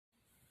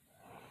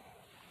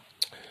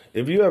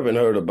If you haven't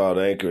heard about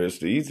Anchor, it's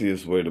the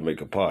easiest way to make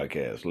a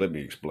podcast. Let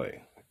me explain.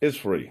 It's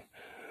free.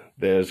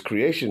 There's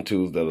creation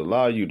tools that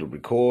allow you to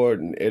record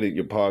and edit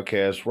your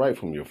podcast right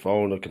from your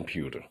phone or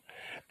computer.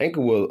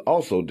 Anchor will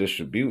also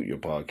distribute your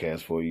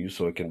podcast for you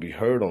so it can be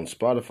heard on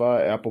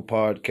Spotify, Apple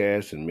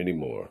Podcasts, and many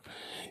more.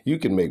 You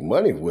can make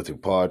money with your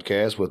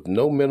podcast with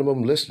no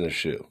minimum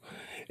listenership.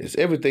 It's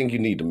everything you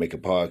need to make a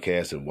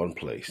podcast in one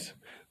place.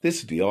 This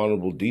is the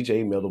Honorable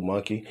DJ Metal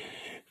Monkey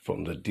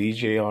from the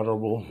DJ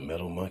Honorable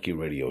Metal Monkey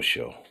Radio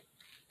Show.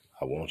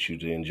 I want you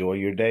to enjoy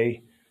your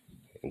day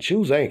and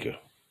choose Anchor.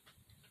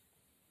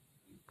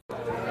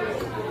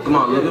 Come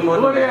on, a little bit more.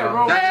 Can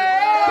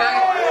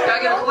I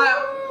get a clap?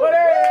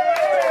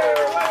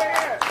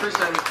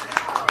 Appreciate it.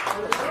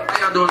 How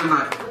y'all doing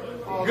tonight?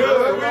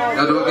 Good.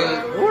 Y'all doing good?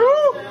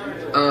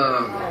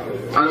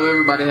 I know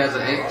everybody has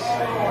an ex. You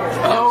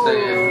know what I'm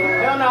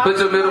saying? Put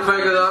your middle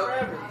finger up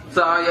to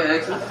all your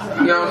exes.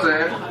 You know what I'm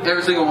saying?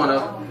 Every single one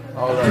of them.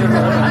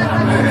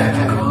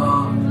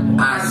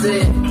 I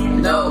said,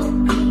 no,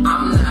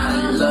 I'm not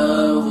in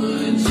love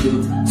with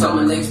you. Told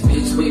my next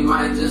bitch we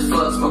might just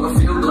fuck, smoke a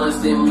few blunts,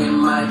 then we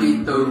might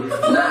be through.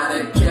 Not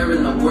a care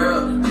in the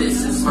world,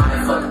 this is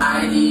my fuck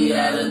ID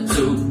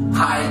attitude.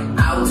 High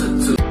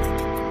altitude.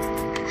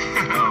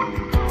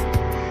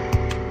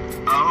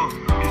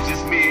 It's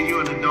just me and you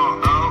in the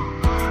dark.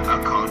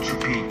 I caught you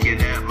peeking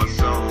at my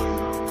soul.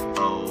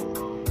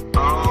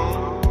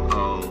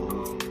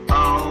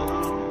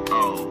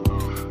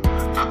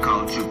 I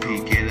caught you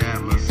peeking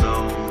at my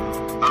soul.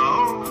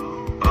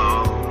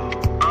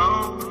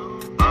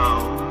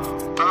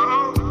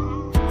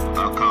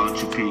 I caught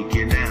you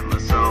peeking at my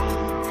soul.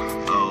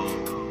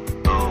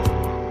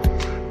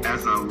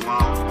 As I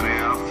walk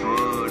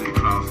barefoot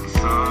across the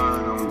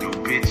sun on your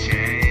bitch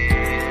ass.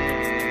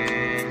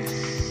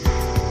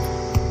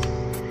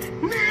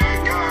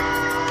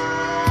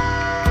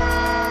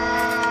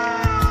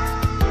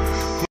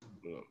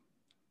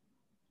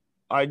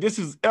 All right, this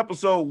is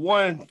episode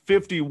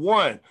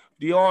 151,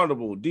 the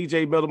Honorable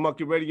DJ Metal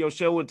Monkey Radio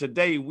Show, and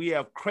today we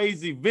have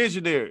Crazy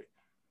Visionary.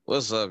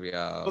 What's up,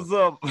 y'all? What's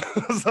up?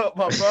 What's up,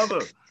 my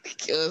brother?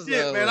 What's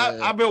Shit, up, man,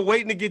 I've been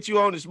waiting to get you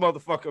on this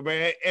motherfucker,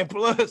 man. And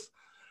plus,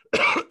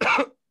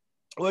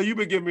 well, you've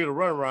been giving me the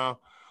runaround,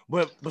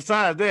 but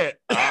besides that,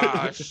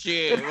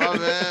 shit, my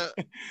man.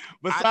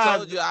 I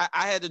told you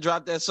I had to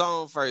drop that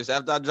song first.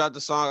 After I dropped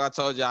the song, I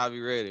told you I'll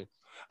be ready.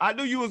 I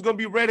knew you was gonna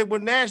be ready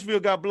when Nashville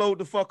got blowed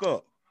the fuck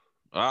up.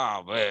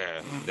 Oh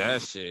man,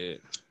 that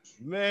shit.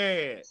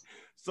 Man.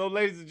 So,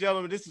 ladies and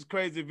gentlemen, this is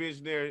Crazy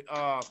Visionary.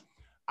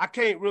 I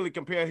can't really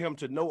compare him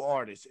to no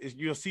artist.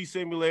 You'll see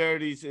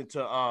similarities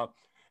into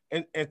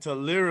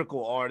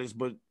lyrical artists,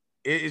 but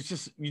it's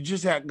just you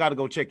just got to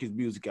go check his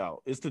music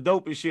out. It's the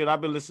dopest shit. I've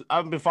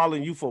been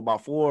following you for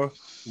about 4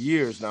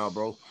 years now,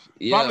 bro.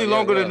 Yeah, probably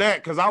longer than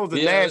that because I was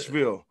in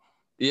Nashville.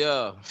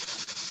 Yeah,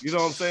 you know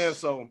what I'm saying.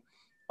 So,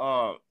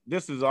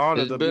 this is an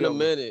honor. It's been a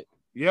minute.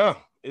 Yeah,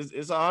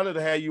 it's an honor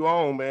to have you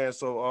on, man.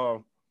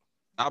 So,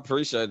 I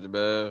appreciate it,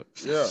 man.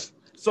 Yeah.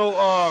 So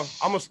I'm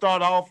gonna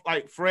start off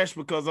like fresh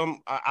because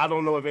I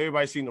don't know if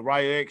everybody's seen the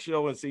Riot X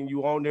show and seen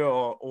you on there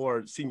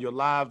or seen your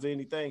lives or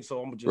anything. So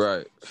I'm gonna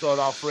just start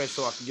off fresh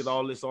so I can get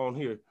all this on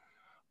here.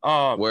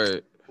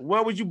 Where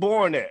was you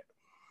born at?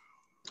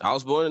 I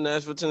was born in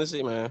Nashville,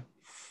 Tennessee, man.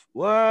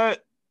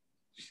 What?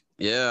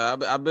 Yeah,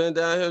 I've been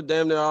down here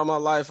damn near all my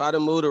life. I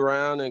done moved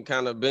around and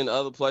kind of been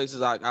other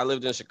places. I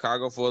lived in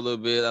Chicago for a little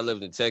bit. I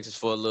lived in Texas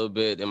for a little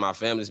bit, and my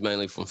family's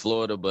mainly from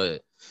Florida,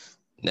 but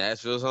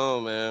Nashville's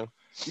home, man.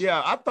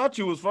 Yeah, I thought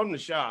you was from the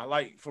Chi,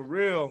 like for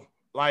real.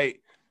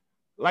 Like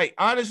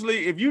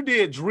honestly, if you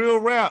did drill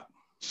rap,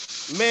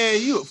 man,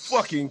 you would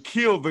fucking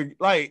kill the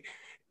like.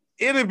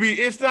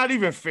 It's not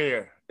even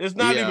fair. It's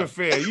not even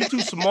fair. You too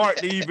smart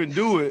to even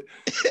do it.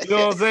 You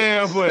know what I'm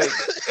saying? But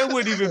it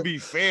wouldn't even be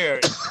fair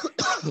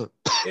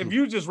if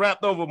you just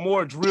rapped over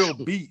more drill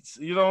beats.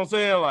 You know what I'm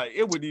saying? Like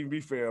it wouldn't even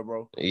be fair,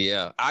 bro.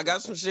 Yeah, I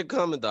got some shit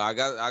coming though. I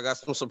got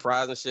some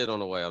surprising shit on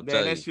the way. I'm telling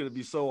you. Man, that shit'd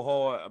be so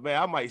hard.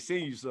 Man, I might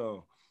send you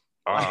some.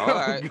 All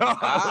right.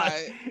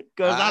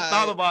 Because I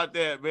thought about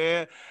that,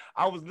 man.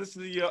 I was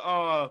listening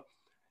to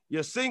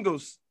your single,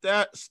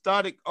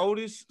 Stoic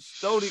Otis.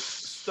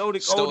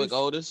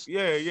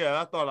 Yeah.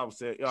 I thought I was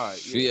saying, all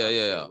right.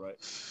 Yeah. Right.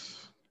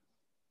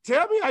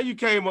 Tell me how you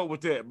came up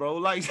with that, bro.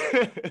 Like,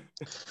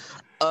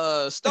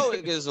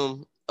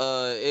 Stoicism.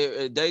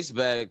 It dates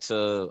back to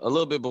a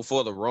little bit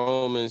before the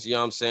Romans. You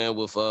know what I'm saying?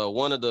 With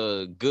one of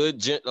the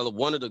good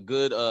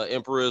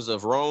emperors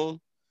of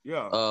Rome.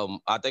 Yeah.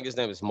 I think his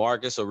name is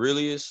Marcus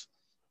Aurelius.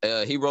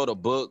 He wrote a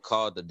book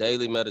called The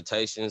Daily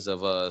Meditations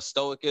of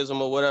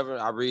Stoicism or whatever.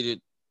 I read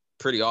it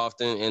pretty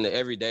often, and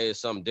every day is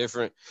something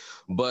different.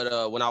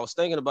 But when I was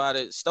thinking about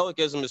it,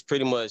 Stoicism is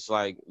pretty much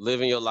like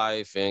living your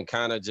life and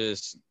kind of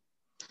just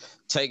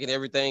taking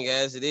everything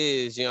as it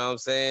is, you know what I'm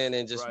saying,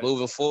 and just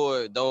moving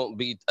forward. Don't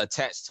be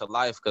attached to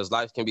life because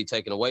life can be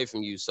taken away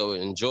from you. So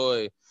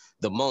enjoy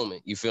the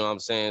moment. You feel what I'm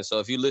saying? So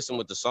if you listen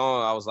with the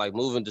song, I was like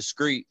moving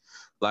discreet,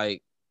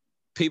 like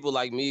people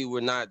like me, we're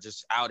not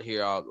just out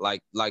here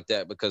like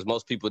that, because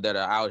most people that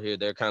are out here,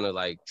 they're kind of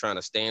like trying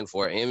to stand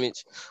for an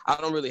image. I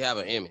don't really have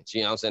an image,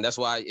 you know what I'm saying? That's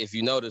why, if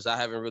you notice, I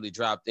haven't really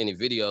dropped any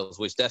videos,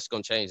 which that's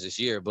going to change this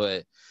year,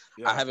 but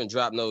I haven't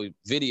dropped no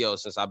videos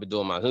since I've been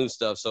doing my hood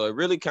stuff. So it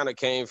really kind of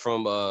came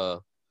from a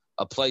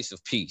place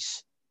of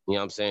peace. You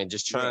know what I'm saying?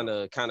 Just trying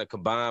to kind of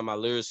combine my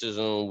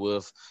lyricism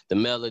with the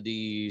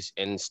melodies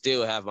and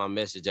still have my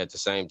message at the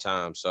same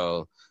time.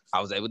 So I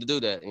was able to do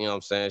that. You know what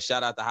I'm saying?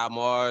 Shout out to Hot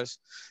Mars.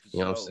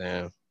 You know what I'm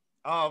saying?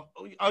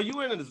 Are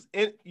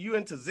you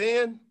into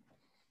Zen?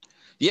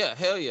 Yeah,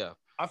 hell yeah.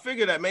 I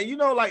figured that, man. You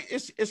know, like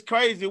it's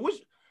crazy.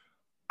 Which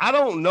I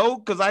don't know,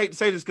 because I hate to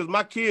say this, because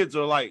my kids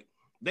are like,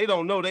 they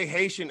don't know, they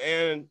Haitian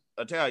and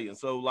Italian.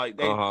 So like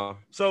they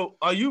so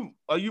are you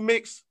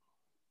mixed?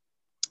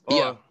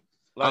 Yeah.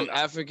 Like, I'm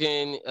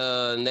African,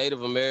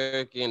 Native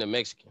American, and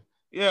Mexican.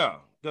 Yeah,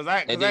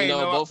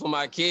 both of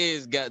my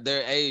kids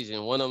they're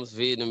Asian. One of them's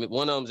Vietnamese.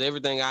 One of them's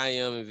everything I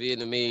am in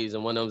Vietnamese,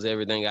 and one of them's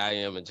everything I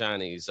am in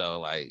Chinese.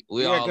 So like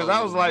all. Because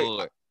I was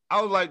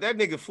like that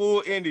nigga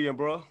full Indian,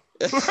 bro.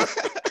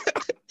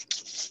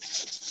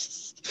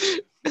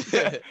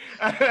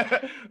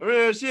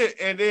 Real shit.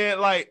 And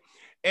then like,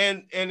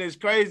 and it's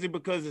crazy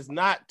because it's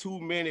not too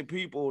many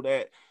people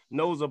that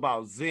knows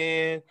about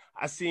Zen.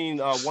 I seen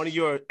one of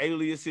your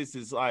aliases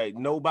is like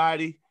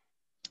Nobody.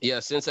 Yeah,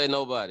 Sensei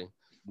Nobody.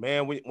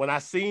 Man, when I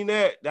seen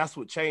that, that's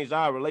what changed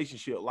our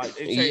relationship. Like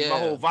it changed my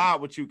whole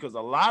vibe with you, because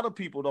a lot of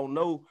people don't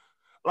know,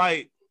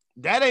 like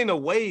that ain't a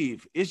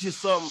wave. It's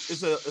just something.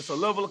 It's a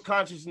level of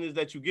consciousness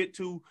that you get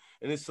to,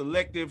 and it's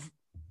selective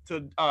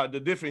to the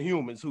different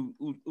humans who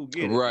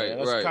get it. Right,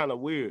 man. That's kind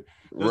of weird.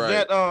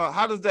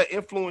 How does that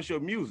influence your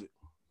music?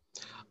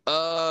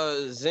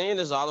 Zen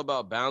is all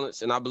about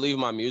balance, and I believe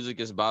my music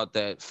is about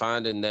that,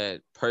 finding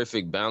that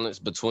perfect balance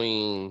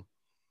between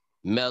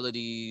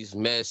melodies,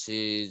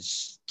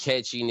 message,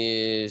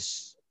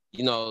 catchiness,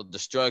 you know, the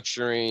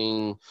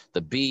structuring,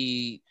 the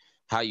beat,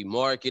 how you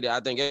market it. I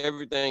think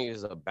everything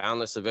is a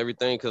balance of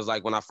everything. Cause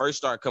like when I first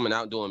started coming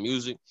out doing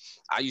music,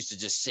 I used to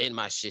just send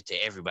my shit to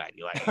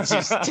everybody. Like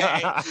just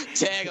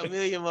tag a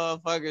million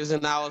motherfuckers.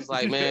 And I was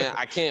like, man,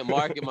 I can't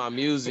market my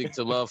music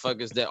to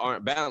motherfuckers that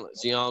aren't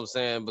balanced. You know what I'm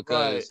saying?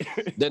 Because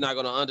they're not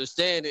going to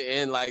understand it.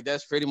 And like,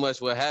 that's pretty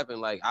much what happened.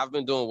 Like I've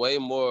been doing way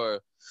more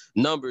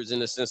numbers in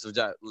the sense of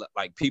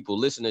like people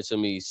listening to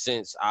me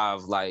since I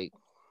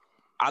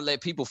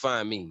let people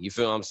find me. You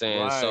feel what I'm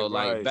saying?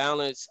 Like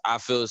balance, I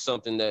feel is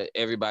something that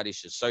everybody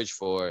should search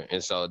for.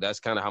 And so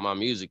that's kind of how my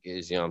music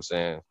is, you know what I'm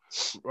saying?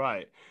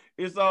 Right.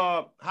 It's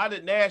how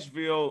did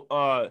Nashville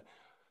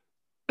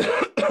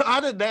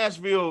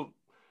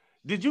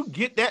did you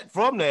get that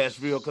from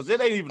Nashville? Because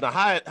it ain't even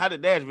how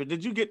did Nashville,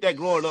 did you get that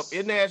growing up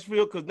in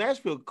Nashville? Because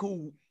Nashville a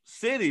cool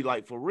city,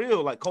 like for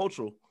real, like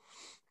cultural.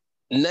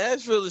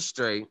 Nashville is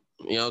straight.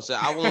 You know what I'm saying?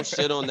 I won't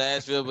shit on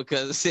Nashville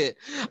because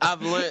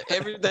I've learned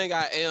everything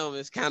I am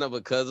is kind of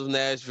because of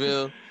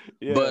Nashville.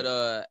 Yeah. But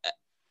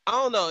I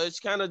don't know.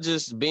 It's kind of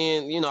just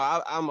being, you know,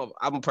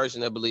 I'm a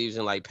person that believes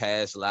in like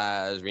past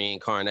lives,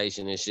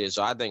 reincarnation and shit.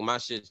 So I think my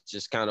shit's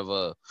just kind of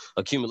a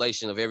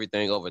accumulation of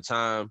everything over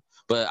time.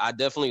 But I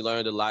definitely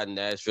learned a lot in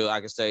Nashville. I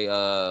can say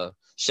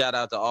shout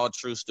out to All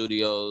True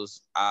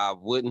Studios. I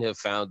wouldn't have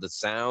found the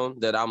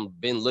sound that I've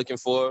been looking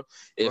for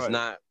if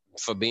not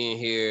for being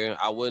here.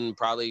 I wouldn't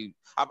probably.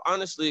 I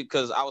honestly,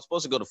 because I was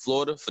supposed to go to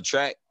Florida for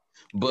track,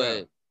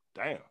 but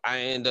I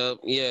end up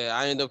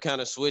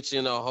kind of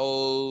switching a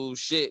whole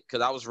shit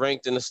because I was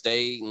ranked in the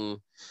state and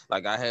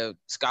like I have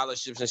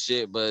scholarships and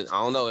shit. But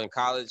I don't know, in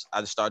college, I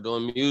just started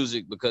doing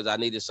music because I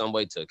needed some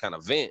way to kind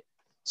of vent.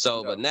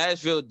 So, but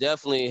Nashville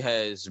definitely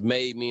has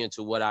made me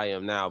into what I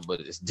am now,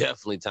 but it's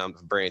definitely time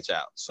to branch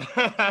out. So.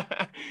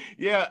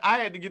 Yeah, I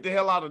had to get the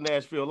hell out of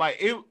Nashville.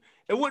 Like it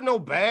wasn't no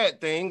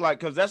bad thing, like,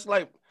 cause that's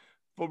like,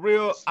 for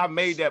real, I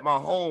made that my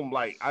home.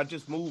 Like, I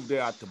just moved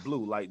there out the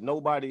blue. Like,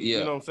 nobody, you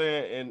know what I'm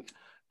saying? And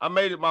I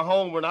made it my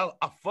home when I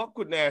fuck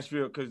with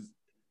Nashville because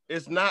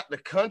it's not the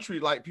country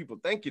like people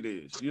think it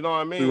is. You know what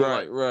I mean?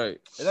 Right.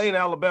 It ain't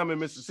Alabama and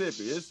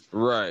Mississippi.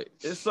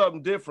 It's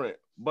something different.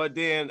 But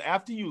then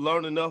after you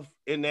learn enough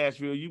in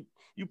Nashville, you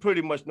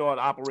pretty much know how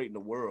to operate in the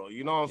world.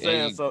 You know what I'm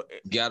saying? So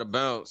you gotta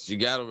bounce. You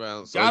gotta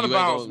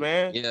bounce.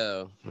 Man.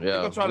 Yeah.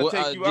 I'm trying to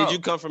take you out. Did you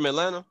come from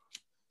Atlanta?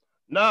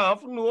 No, I'm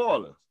from New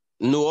Orleans.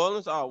 New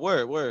Orleans? Oh,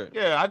 word.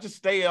 Yeah, I just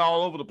stay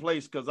all over the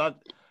place because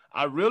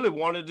I really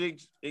wanted to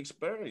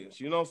experience.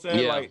 You know what I'm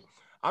saying? Yeah. Like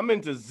I'm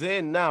into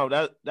Zen now.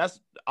 That's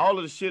all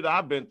of the shit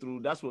I've been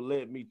through. That's what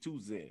led me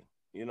to Zen.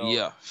 You know?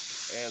 Yeah.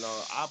 And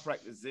I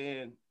practice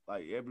Zen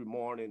like every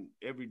morning,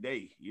 every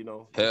day. You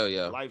know? Hell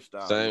yeah.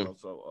 Lifestyle. Same. You know?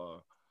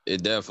 So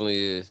it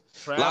definitely is.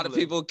 Traveling. A lot of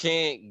people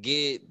can't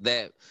get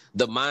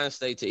the mind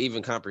state to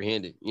even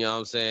comprehend it. You know what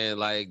I'm saying?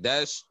 Like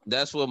that's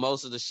what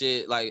most of the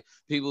shit, like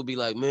people be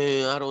like,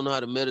 man, I don't know how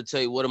to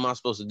meditate. What am I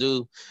supposed to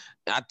do?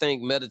 I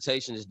think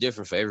meditation is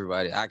different for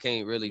everybody. I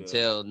can't really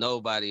tell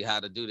nobody how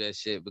to do that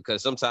shit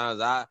because sometimes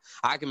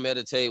I can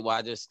meditate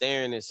while just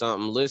staring at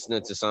something,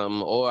 listening to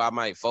something, or I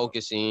might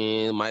focus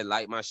in, might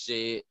like my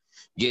shit.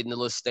 get in a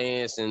little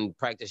stance and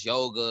practice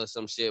yoga or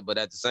some shit. But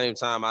at the same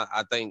time,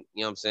 I think,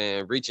 you know what I'm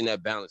saying, reaching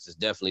that balance is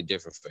definitely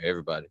different for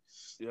everybody.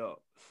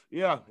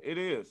 Yeah, it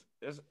is.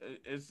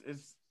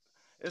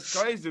 It's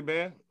crazy,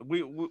 man.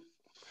 We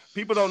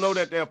people don't know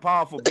that they're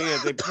powerful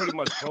beings. They pretty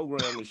much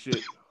program the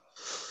shit.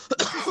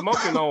 What you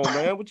smoking on,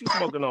 man? What you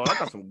smoking on? I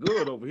got some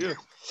good over here.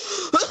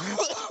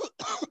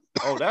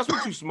 Oh, that's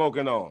what you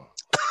smoking on.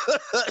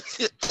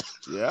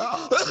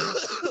 Yeah.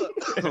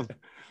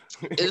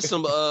 It's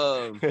some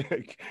what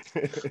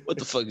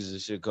the fuck is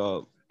this shit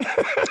called?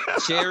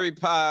 Cherry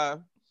pie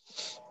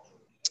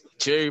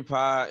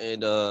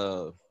and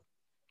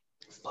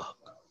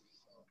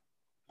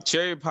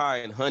cherry pie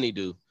and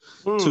honeydew.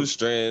 Two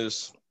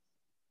strands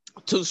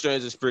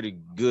is pretty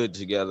good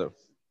together.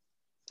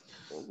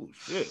 Oh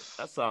shit,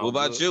 that sounds. What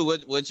about good.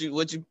 you?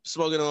 What you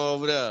smoking on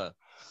over there?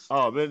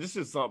 Oh man, this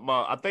is something.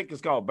 I think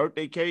it's called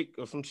birthday cake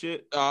or some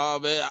shit. Oh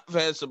man, I've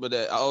had some of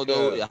that.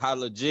 Although how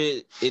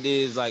legit it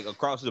is, like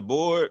across the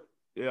board.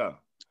 Yeah.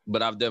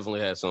 But I've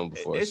definitely had some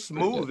before. It's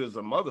smooth as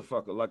a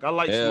motherfucker. Like I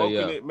like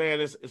smoking it, man.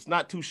 It's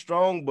not too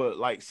strong, but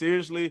like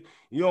seriously,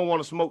 you don't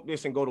want to smoke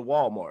this and go to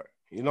Walmart.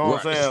 You know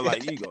what I'm saying?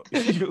 Like you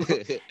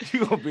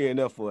gonna be in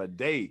there for a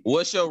day.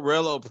 What's your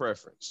Relo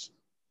preference?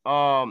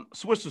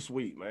 Swisher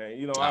Sweet, man.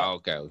 You know.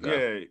 Okay.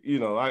 Yeah, you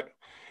know,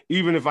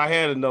 even if I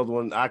had another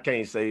one, I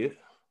can't say it.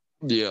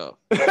 Yeah.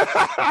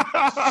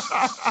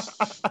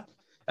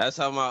 That's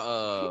how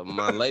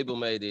my label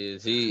mate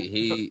is.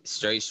 He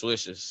straight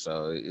Swishers,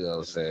 so you know what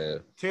I'm saying.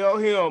 Tell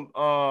him,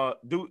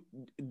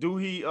 do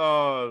he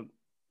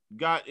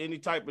got any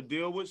type of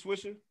deal with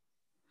Swisher?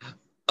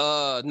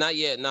 Not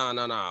yet.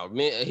 No.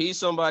 He's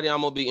somebody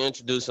I'm gonna be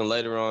introducing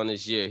later on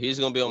this year. He's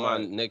gonna be on my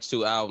next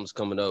 2 albums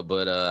coming up,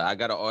 but I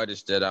got an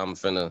artist that I'm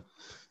finna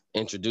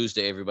introduce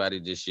to everybody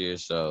this year.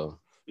 So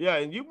yeah,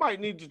 and you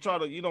might need to try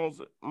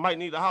to, might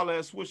need to holler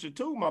at Swisher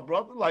too, my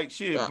brother. Like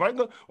shit,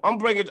 I'm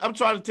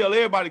trying to tell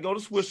everybody go to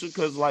Swisher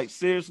because like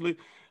seriously,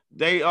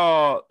 they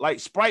like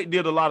Sprite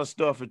did a lot of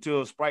stuff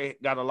until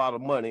Sprite got a lot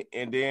of money,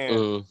 and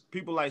then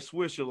people like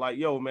Swisher like,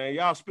 yo man,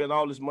 y'all spend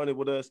all this money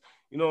with us.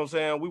 You know what I'm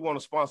saying? We want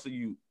to sponsor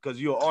you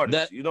because you're an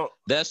artist.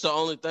 That's the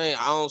only thing.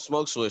 I don't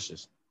smoke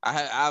Swishers.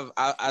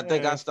 I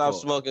think I stopped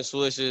smoking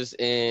Swishers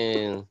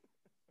in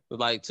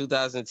like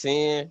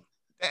 2010.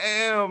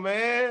 Damn,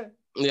 man.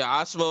 Yeah,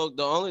 I smoke.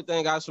 The only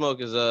thing I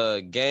smoke is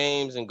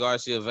Games and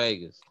Garcia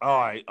Vegas. All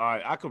right.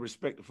 I could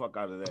respect the fuck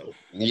out of that.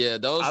 Yeah,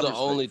 those are the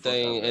only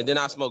thing. And then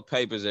I smoke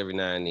papers every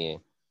now and then.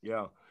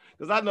 Yeah,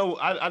 because I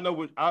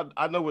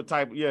know what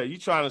type. Yeah, you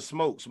trying to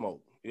smoke.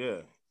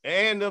 Yeah.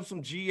 And there's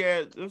some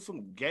there's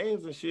some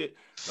games and shit.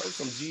 There's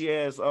some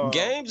G-ass.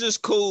 Games is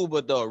cool,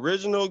 but the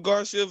original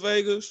Garcia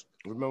Vegas.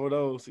 Remember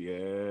those?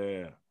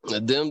 Yeah.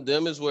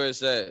 Them is where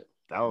it's at.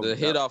 The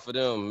hit off of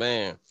them,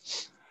 man.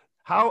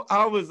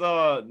 How was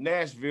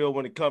Nashville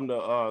when it come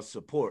to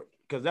support?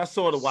 Because that's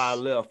sort of why I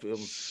left. It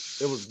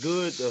was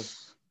good to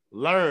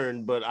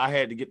learn, but I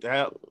had to get the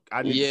help.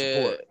 I need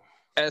support.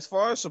 As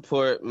far as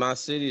support, my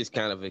city is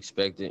kind of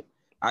expected.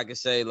 I could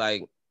say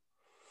like,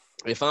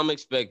 if I'm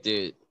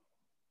expected,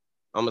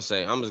 I'm just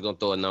gonna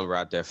throw a number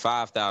out there: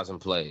 5,000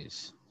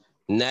 plays.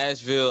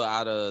 Nashville,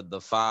 out of the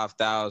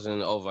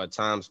 5,000 over a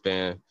time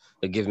span,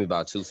 they give me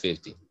about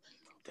 250.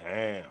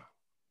 Damn.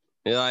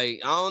 Like,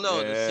 I don't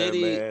know, the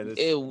city, man,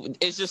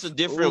 it's just a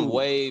different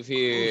wave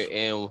here.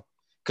 And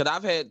because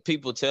I've had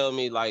people tell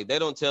me, like, they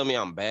don't tell me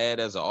I'm bad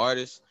as an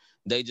artist.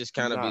 They just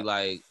kind of be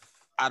like,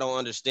 I don't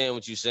understand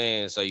what you're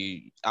saying, so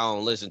I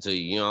don't listen to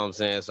you. You know what I'm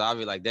saying? So I'll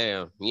be like,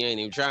 damn, you ain't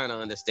even trying to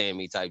understand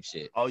me type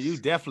shit. Oh, you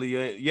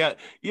definitely, yeah.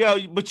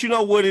 But you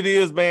know what it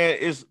is, man?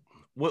 It's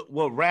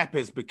what rap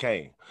has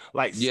became.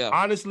 Like,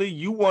 honestly,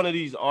 you one of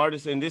these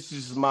artists, and this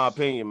is my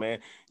opinion, man.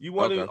 You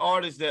one of these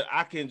artists that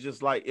I can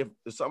just like, if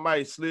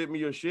somebody slid me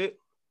your shit,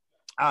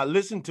 I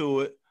listen to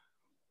it,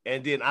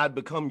 and then I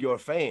become your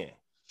fan.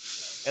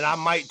 And I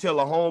might tell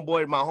a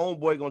homeboy, my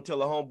homeboy gonna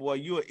tell a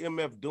homeboy, you an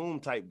MF Doom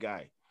type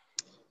guy.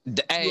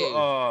 Hey,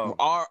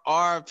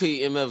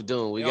 RP MF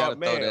Doom. We gotta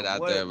throw that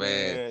out there,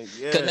 man.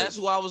 Because that's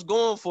who I was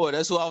going for.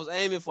 That's who I was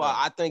aiming for.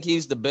 I think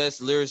he's the best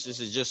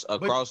lyricist, just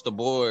across the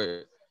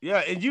board.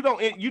 Yeah, and you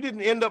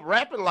didn't end up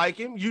rapping like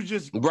him. You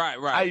just right.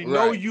 I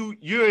know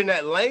you're in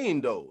that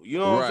lane though. You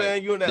know what I'm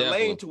saying? You're in that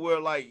lane to where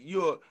like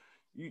you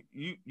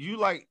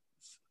like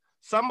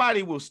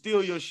somebody will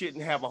steal your shit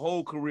and have a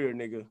whole career,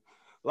 nigga.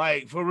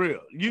 Like for real,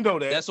 you know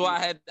that. That's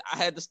why I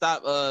had to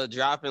stop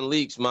dropping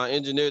leaks. My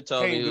engineer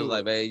told me, he was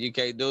like, "Man, you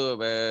can't do it,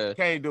 man.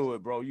 Can't do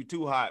it, bro. You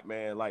too hot,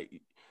 man."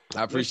 Like,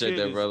 I appreciate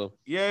that, brother.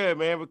 Yeah,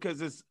 man,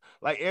 because it's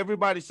like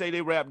everybody say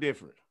they rap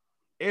different.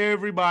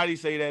 Everybody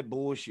say that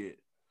bullshit.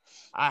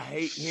 I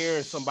hate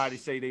hearing somebody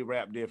say they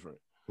rap different.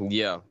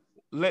 Yeah,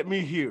 let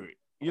me hear it.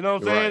 You know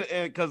what I'm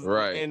saying?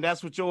 And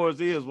that's what yours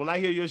is. When I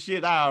hear your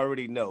shit, I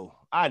already know.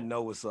 I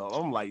know what's up.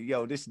 I'm like,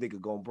 yo, this nigga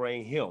gonna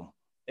bring him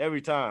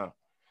every time.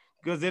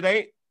 Because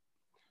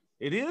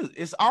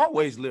it's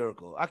always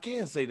lyrical. I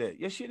can't say that.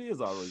 Your shit is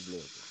always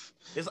lyrical.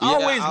 It's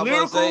always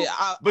lyrical,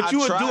 but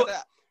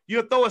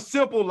you'll throw a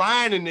simple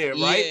line in there,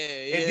 right?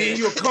 And then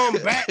you'll come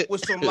back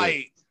with some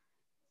like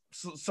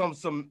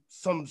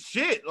some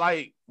shit.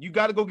 Like you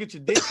got to go get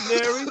your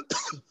dictionary,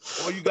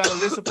 or you got to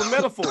listen for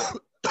metaphor.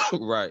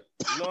 Right.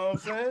 You know what I'm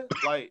saying?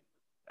 Like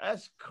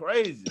that's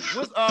crazy.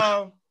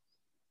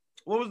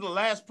 What was the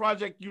last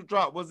project you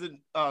dropped? Was it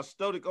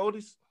Stoic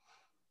Otis?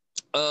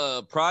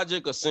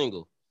 Project or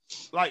single?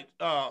 Like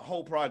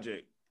whole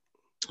project.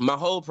 My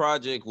whole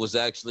project was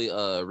actually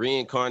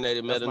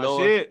Reincarnated That's Metanoia.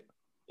 my shit.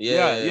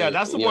 Yeah, Yeah,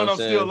 that's the one I'm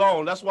still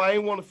on. That's why I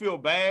ain't want to feel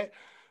bad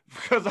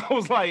because I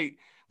was like,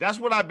 that's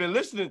what I've been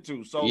listening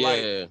to. So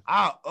like,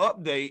 I'll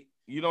update.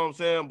 You know what I'm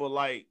saying? But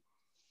like,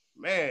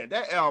 man,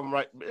 that album,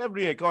 right? That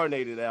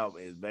Reincarnated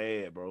album is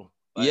bad, bro.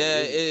 Like,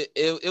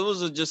 it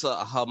was just a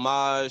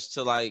homage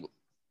to like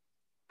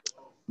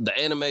the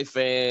anime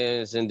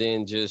fans, and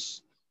then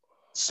just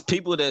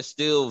people that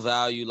still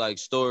value like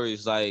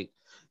stories. Like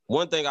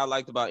one thing I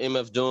liked about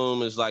MF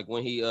Doom is like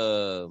when he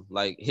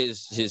like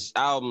his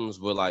albums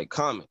were like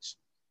comics.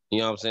 You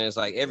know what I'm saying? It's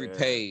like every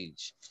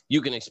page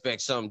you can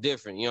expect something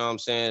different. You know what I'm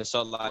saying?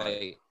 So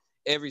like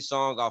every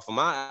song off of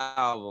my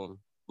album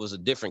was a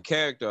different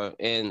character,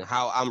 and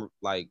how I'm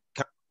like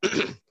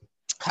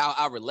how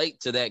I relate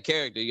to that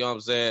character. You know what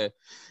I'm saying?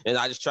 And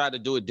I just tried to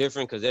do it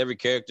different because every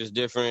character is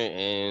different,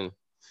 and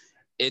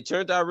it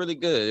turned out really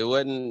good. It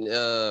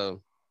wasn't.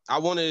 I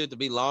wanted it to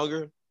be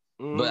longer.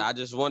 But I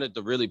just wanted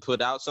to really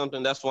put out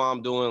something. That's why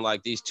I'm doing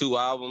like these 2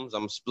 albums.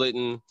 I'm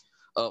splitting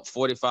up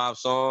 45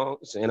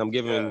 songs, and I'm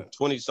giving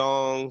 20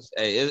 songs.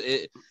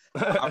 Hey,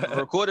 I've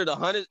recorded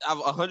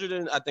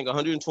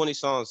 120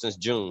 songs since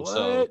June. What?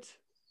 So,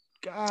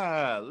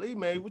 golly,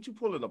 man, what you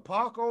pulling a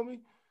park on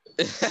me?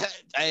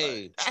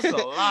 Hey, that's a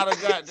lot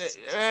of goddamn.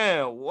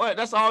 Man, what?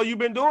 That's all you've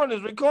been doing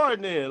is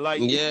recording it.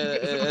 Like, yeah,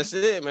 that's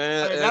it,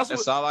 man.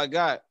 That's all I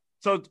got.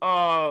 So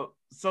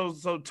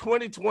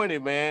 2020,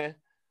 man.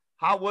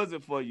 How was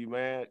it for you,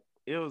 man?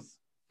 It was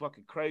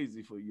fucking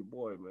crazy for your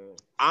boy, man.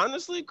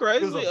 Honestly,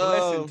 crazy. It was a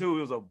blessing, too.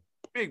 It was a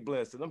big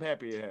blessing. I'm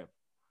happy it happened.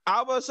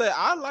 I was about to say,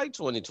 I like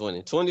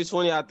 2020.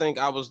 2020, I think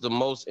I was the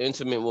most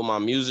intimate with my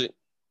music.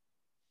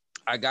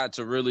 I got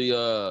to really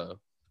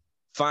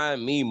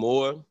find me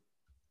more.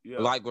 Yeah.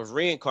 Like with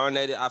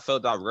Reincarnated, I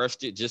felt I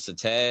rushed it just a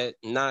tad.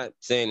 Not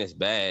saying it's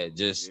bad,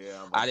 just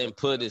I didn't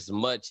put as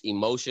much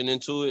emotion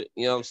into it.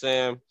 You know what I'm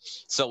saying?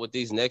 So with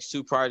these next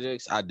 2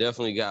 projects, I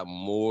definitely got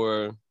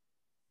more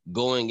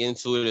going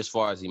into it as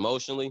far as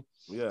emotionally.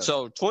 Yeah.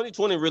 So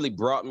 2020 really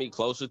brought me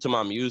closer to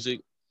my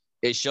music.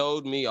 It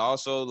showed me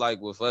also,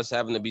 like with us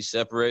having to be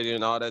separated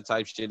and all that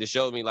type shit, it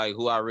showed me like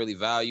who I really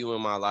value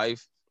in my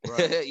life.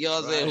 Right. You know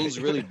what I'm saying? Who's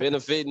really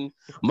benefiting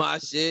my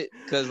shit?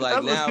 Because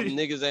like now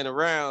niggas ain't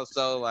around,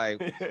 so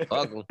like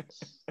fuck them.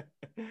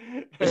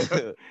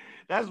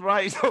 That's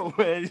right, so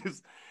man.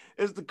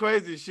 It's the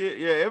craziest shit.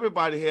 Yeah,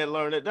 everybody had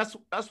learned it. That's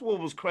what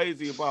was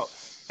crazy about.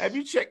 Have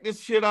you checked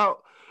this shit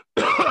out?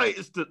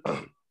 It's the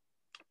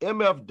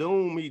MF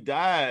Doom. He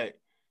died,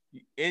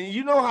 and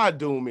you know how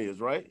Doom is,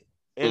 right?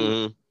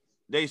 And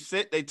they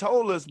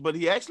told us, but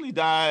he actually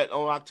died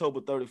on October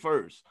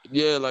 31st.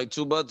 Yeah, like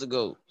 2 months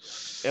ago.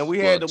 And we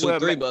had to wear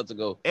 3 months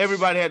ago.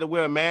 Everybody had to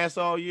wear a mask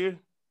all year.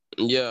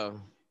 Yeah.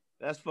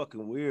 That's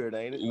fucking weird,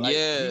 ain't it? Like,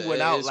 yeah, he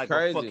went out like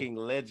crazy. A fucking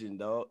legend,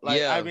 dog.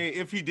 Like, I mean,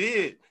 if he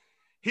did,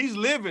 he's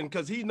living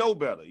because he know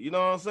better. You know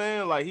what I'm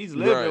saying? Like, he's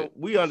living. Right.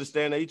 We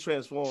understand that he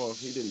transformed.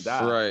 He didn't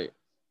die. Right.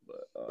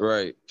 But,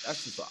 right.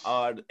 That's just an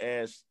odd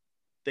ass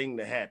thing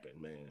to happen,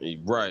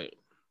 man. Right.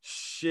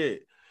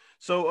 Shit.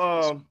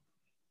 So,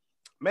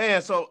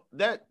 man, so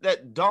that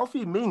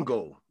Dolphy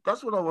Mingo,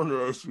 that's what I wanted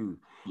to ask you.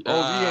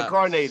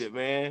 Reincarnated,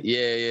 man.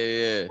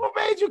 Yeah. What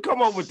made you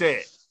come up with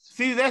that?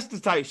 See, that's the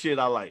type shit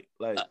I like.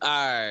 Like, all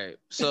right.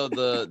 So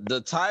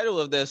the title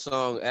of that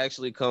song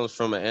actually comes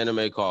from an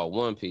anime called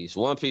One Piece.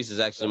 One Piece is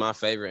actually my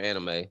favorite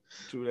anime.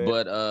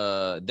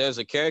 But there's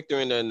a character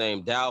in there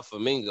named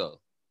Doflamingo.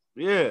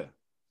 Yeah.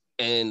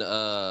 And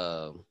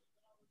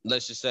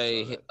let's just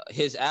say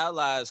his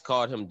allies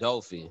called him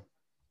Dofi.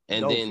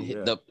 And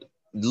then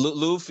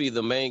Luffy,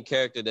 the main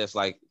character that's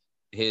like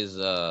his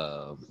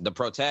the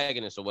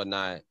protagonist or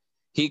whatnot,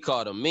 he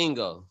called him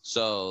Mingo.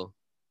 So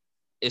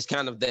it's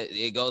kind of that,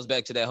 it goes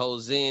back to that whole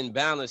Zen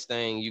balance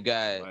thing. You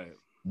got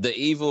the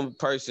evil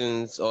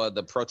persons or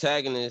the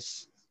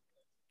protagonist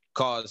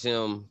calls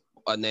him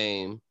a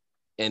name,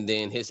 and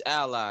then his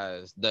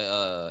allies,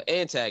 the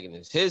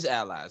antagonist, his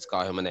allies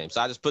call him a name.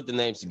 So I just put the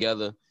names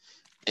together,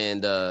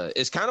 and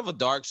it's kind of a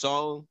dark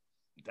song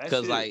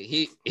because like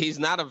he's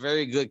not a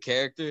very good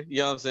character, you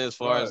know what I'm saying, as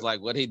far as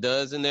like what he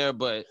does in there.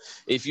 But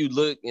if you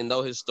look and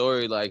know his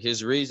story, like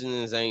his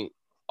reasonings ain't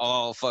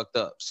all fucked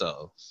up.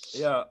 So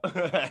yeah.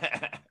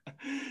 But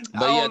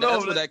yeah,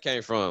 that's where that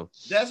came from.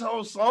 That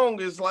whole song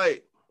is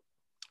like,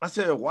 I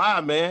said, why,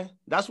 man?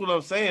 That's what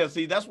I'm saying.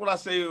 See, that's what I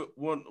say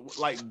when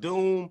like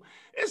Doom.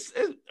 It's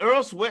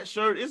Earl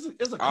Sweatshirt.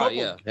 It's a couple. Oh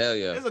yeah, hell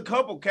yeah. There's a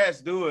couple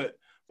cats do it,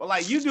 but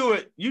like you do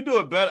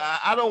it better.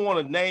 I don't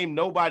want to name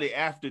nobody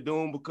after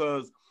Doom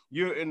because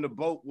you're in the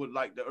boat with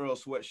like the Earl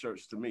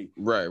Sweatshirts to me.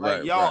 Right,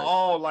 like, y'all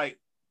all like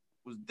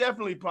was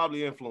definitely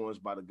probably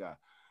influenced by the guy.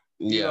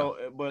 You Yeah. know,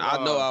 but I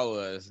know I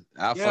was.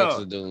 I yeah, fucks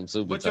with Doom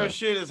super but your tough.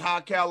 shit is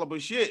high caliber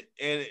shit,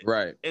 and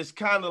Right. it's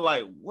kind of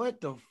like, what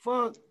the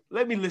fuck?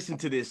 Let me listen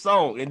to this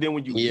song, and then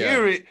when you Yeah.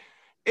 hear it,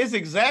 it's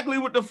exactly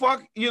what the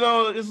fuck, you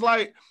know. It's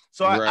like,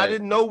 so I Right.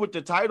 didn't know what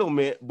the title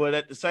meant, but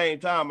at the same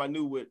time, I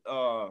knew it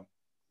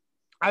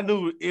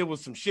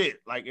was some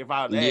shit. Like if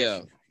I'd ask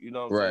Yeah. you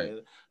know what I'm Right.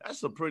 saying?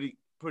 That's a pretty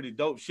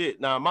dope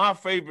shit. Now, my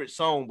favorite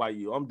song by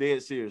you, I'm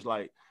dead serious.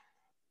 Like,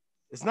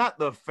 it's not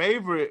the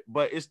favorite,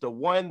 but it's the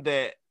one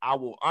that I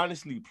will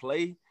honestly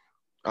play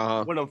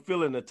Uh-huh. when I'm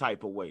feeling the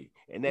type of way,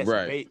 and that's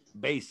Right.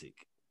 Basic.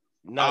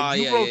 Now, Oh,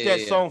 you yeah, wrote yeah, that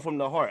yeah, yeah. song from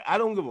the heart. I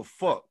don't give a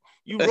fuck.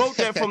 You wrote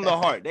that from the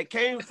heart. That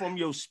came from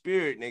your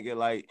spirit, nigga.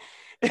 Like,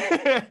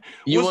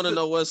 You want to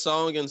know what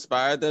song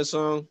inspired that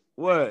song?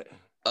 what?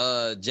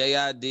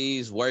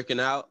 JID's Working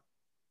Out.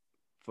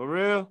 For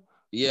real?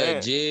 Yeah,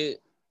 Man. Jid.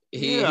 Yeah,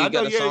 He I know.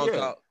 got a song Yeah.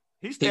 called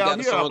He stay out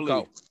here, I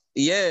believe.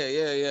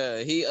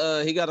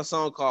 Yeah. He got a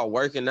song called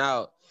Working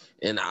Out.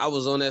 And I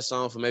was on that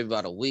song for maybe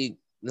about a week.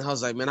 And I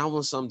was like, man, I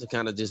want something to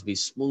kind of just be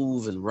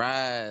smooth and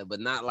ride, but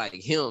not like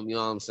him, you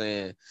know what I'm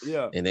saying?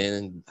 Yeah. And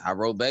then I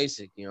wrote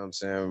Basic, you know what I'm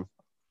saying?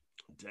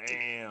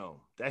 Damn,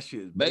 that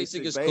shit is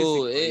Basic is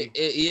cool.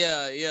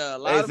 Yeah. A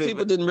lot of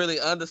people didn't really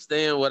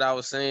understand what I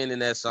was saying in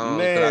that song.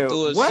 Man, I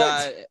threw a what?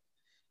 shot.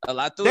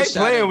 I threw They a shot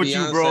playing at with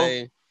Beyonce. you,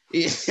 bro.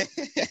 Yeah.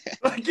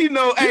 Like, you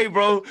know, hey,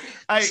 bro,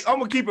 I'm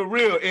gonna keep it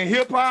real in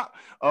hip hop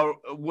or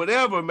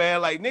whatever,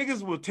 man. Like,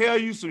 niggas will tell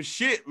you some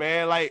shit,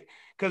 man. Like,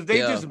 cause they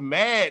just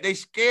mad. They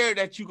scared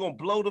that you gonna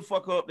blow the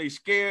fuck up. They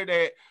scared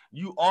that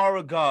you are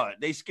a god.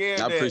 They scared.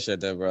 I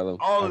appreciate that, brother.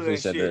 All of that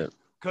shit. That.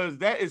 Cause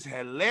that is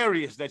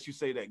hilarious that you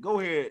say that.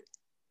 Go ahead.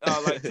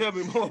 Like, tell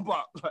me more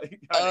about like.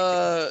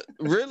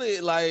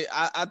 Really, like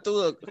I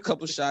threw a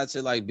couple shots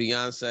at like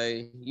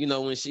Beyonce. You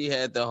know, when she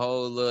had the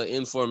whole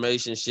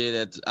information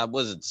shit at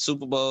was it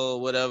Super Bowl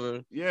or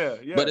whatever. Yeah.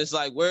 But it's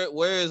like,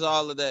 where is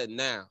all of that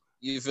now?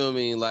 You feel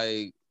me?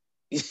 Like,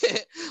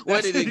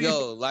 where did it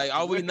go? Like,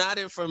 are we not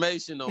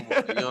information no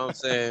more? You know what I'm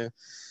saying?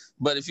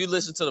 But if you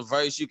listen to the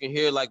verse, you can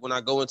hear like when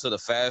I go into the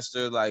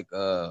faster, like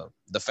the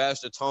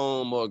faster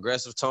tone, more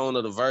aggressive tone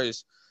of the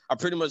verse, I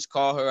pretty much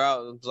call her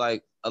out. It's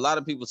like a lot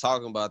of people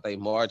talking about they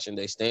marching,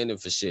 they standing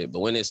for shit.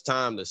 But when it's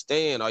time to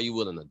stand, are you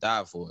willing to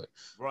die for it?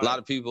 Right. A lot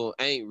of people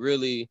ain't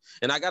really.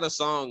 And I got a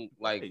song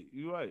like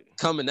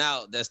coming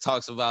out that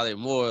talks about it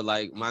more.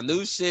 Like my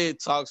new shit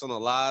talks on a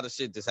lot of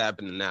shit that's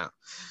happening now.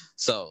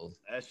 So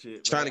that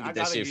shit, trying to get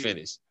that shit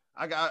finished.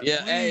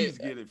 Please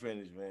get it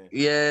finished, man.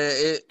 Yeah,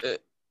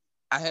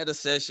 I had a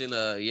session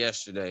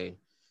yesterday,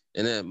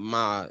 and then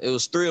it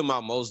was 3 of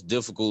my most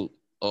difficult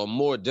or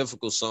more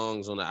difficult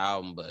songs on the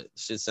album, but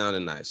shit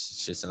sounded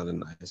nice.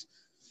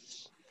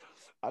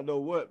 I know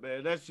what,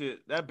 man.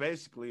 That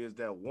basically is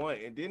that one,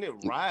 and then it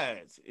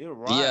rides. It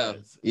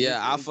rides. Yeah.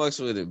 I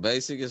fucks with it.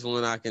 Basic is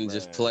when I can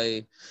just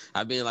play.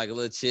 I be in like a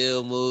little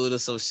chill mood or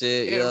some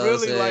shit. It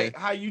really like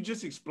how you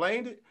just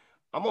explained it.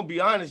 I'm gonna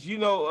be honest. You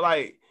know,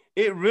 like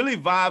it really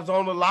vibes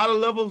on a lot of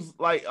levels.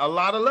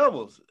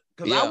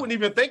 Because I wasn't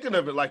even thinking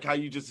of it like how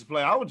you just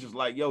explained. I was just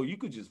like, yo, you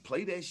could just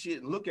play that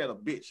shit and look at a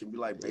bitch and be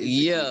like,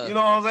 yeah. You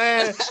know what I'm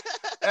saying?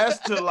 That's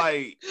to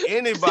like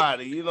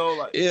anybody, you know,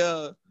 like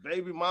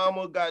baby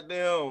mama,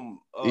 goddamn,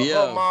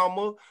 her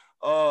mama,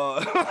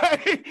 that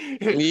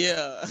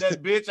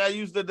bitch I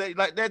used to date,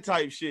 like that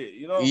type shit,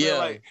 you know what I'm saying?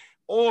 Like,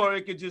 or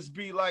it could just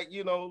be like,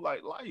 you know,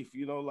 like life,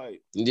 you know,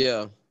 like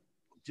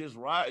just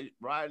riding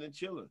and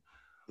chilling.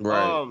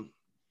 Right.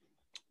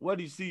 Where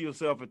do you see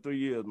yourself in 3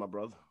 years, my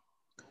brother?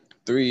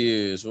 3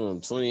 years. Well, I'm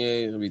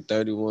 28. I'll be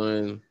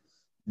 31.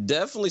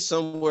 Definitely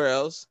somewhere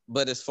else.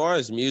 But as far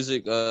as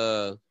music,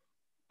 I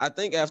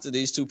think after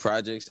these 2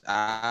 projects,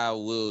 I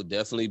will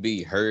definitely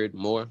be heard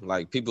more.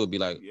 Like people will be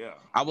like,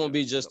 I won't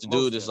be just a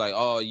dude that's like,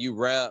 oh, you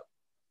rap,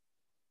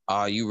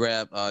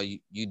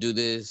 you do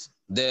this.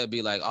 They'll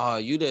be like, oh,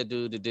 you that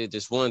dude that did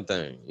this one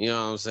thing. You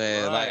know what I'm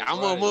saying? Right, like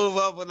I'm gonna move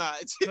up a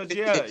notch.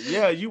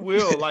 You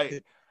will.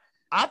 Like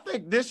I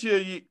think this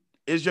year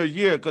is your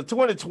year because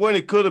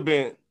 2020 could have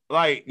been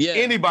like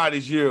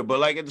anybody's year, but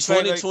like at the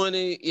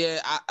 2020,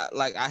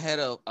 I had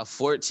a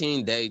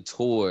 14-day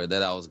tour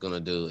that I was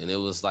gonna do, and it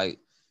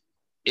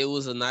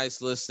was a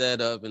nice little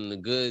setup and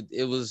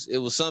it was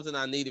something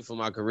I needed for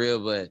my career,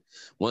 but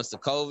once the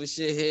COVID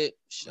shit hit,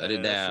 shut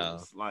it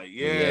down. Like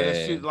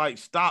that shit like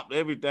stopped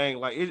everything.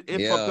 Like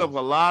it fucked up a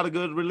lot of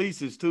good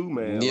releases too,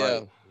 man.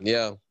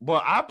 Yeah.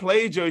 But I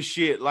played your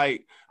shit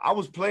like I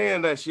was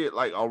playing that shit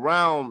like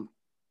around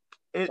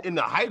in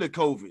the height of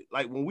COVID,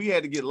 like when we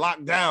had to get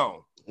locked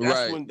down.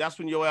 That's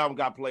when your album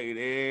got played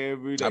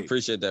every day. I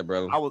appreciate that,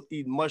 brother. I was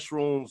eating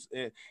mushrooms,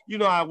 and you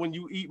know how when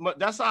you eat,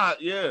 that's how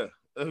you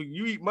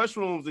eat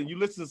mushrooms and you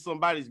listen to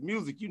somebody's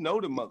music, you know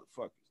them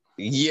motherfuckers.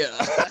 Yeah.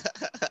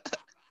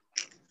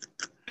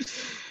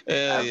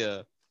 Hell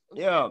yeah.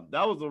 Yeah,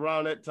 that was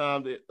around that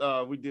time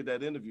that we did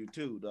that interview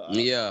too.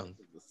 The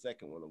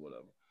second one or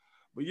whatever.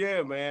 But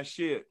yeah, man,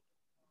 shit.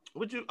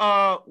 What you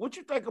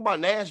think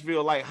about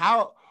Nashville? Like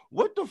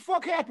what the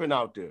fuck happened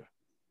out there?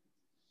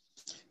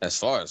 As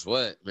far as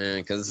what, man?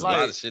 Because it's Like, a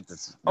lot of shit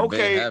that's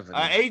okay. been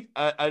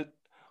happening.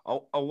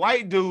 A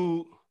white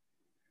dude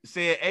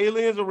said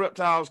aliens or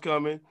reptiles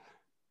coming.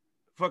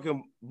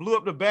 Fucking blew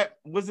up the bat.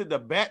 Was it the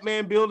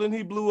Batman building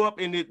he blew up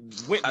and it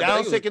went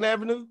down Second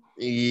Avenue?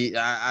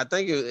 Yeah, I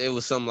think it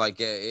was something like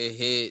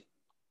that.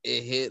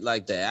 It hit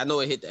like that. I know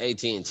it hit the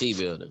AT&T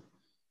building.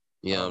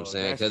 You know what I'm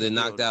saying? Because it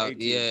knocked out.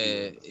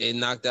 It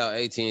knocked out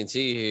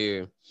AT&T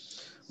here.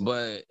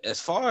 But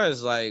as far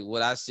as like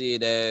what I see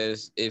it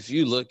as, if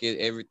you look at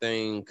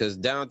everything, because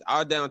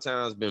our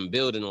downtown's been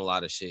building a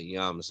lot of shit. You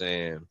know what I'm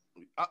saying?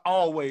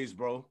 Always,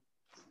 bro.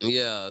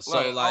 Yeah.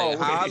 So like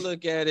how I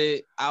look at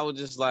it, I was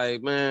just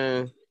like,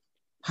 man,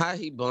 how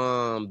he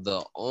bombed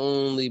the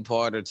only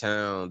part of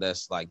town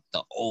that's like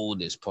the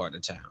oldest part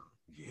of town.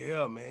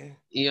 Yeah, man.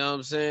 You know what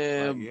I'm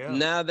saying? Like, yeah.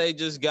 Now they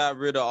just got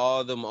rid of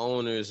all them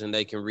owners and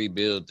they can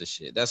rebuild the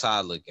shit. That's how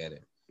I look at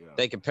it. Yeah.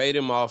 They can pay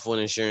them off with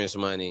insurance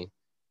money.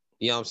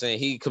 You know what I'm saying?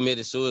 He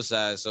committed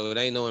suicide, so it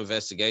ain't no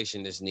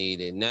investigation that's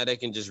needed. Now they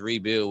can just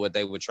rebuild what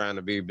they were trying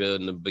to rebuild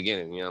in the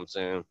beginning. You know what I'm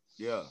saying?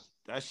 Yeah.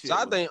 That shit. So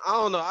I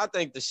don't know. I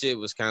think the shit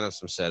was kind of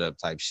some setup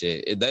type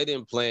shit. They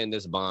didn't plan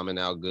this bombing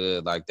out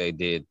good like they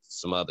did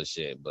some other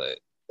shit, but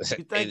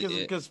you think it's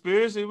a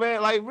conspiracy,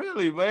 man? Like,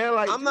 really, man?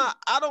 Like,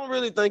 I don't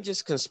really think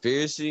it's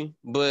conspiracy,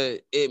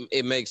 but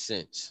it makes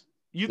sense.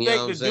 You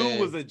think the dude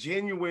was a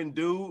genuine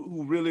dude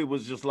who really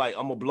was just like,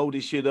 I'm gonna blow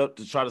this shit up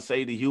to try to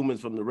save the humans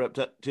from the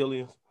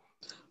reptilians?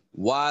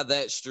 Why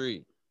that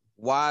street?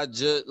 Why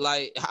just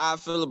like how I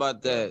feel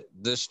about that?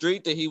 The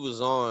street that he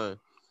was on,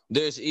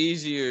 there's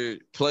easier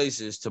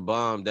places to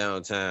bomb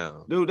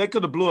downtown. Dude, they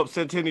could have blew up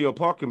Centennial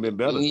Park and been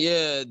better.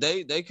 Yeah,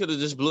 they could have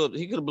just blew up.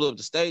 He could have blew up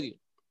the stadium.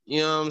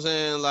 You know what I'm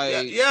saying? Like,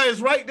 yeah, it's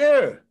right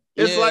there.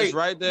 It's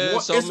right there.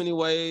 So many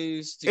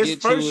ways to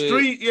get to First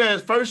Street. Yeah,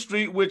 it's First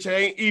Street, which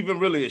ain't even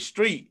really a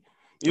street.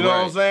 You know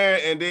what I'm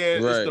saying? And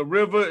then it's the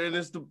river and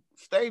it's the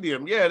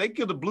stadium. Yeah, they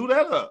could have blew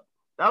that up.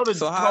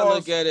 So how I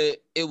look at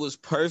it, it was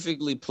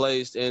perfectly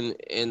placed. And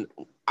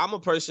I'm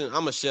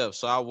a chef,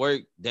 so I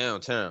work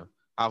downtown.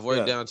 I've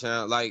worked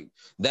downtown. Like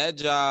that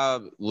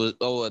job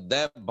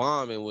that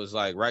bombing was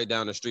like right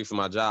down the street from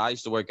my job. I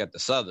used to work at the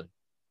Southern.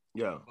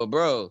 Yeah. But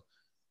bro,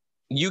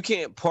 you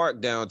can't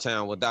park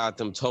downtown without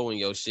them towing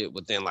your shit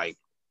within like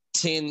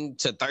 10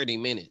 to 30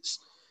 minutes.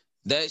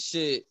 That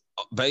shit,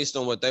 based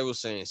on what they were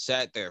saying,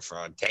 sat there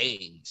for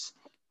days.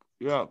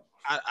 Yeah.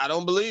 I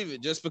don't believe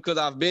it. Just because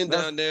I've been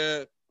down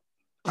there,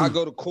 I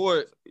go to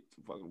court.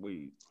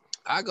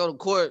 I go to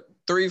court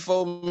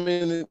 3-4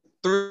 minutes,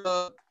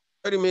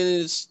 30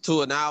 minutes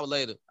to an hour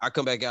later. I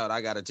come back out.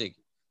 I got a ticket.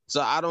 So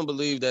I don't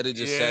believe that it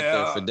just sat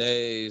there for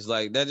days.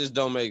 Like that just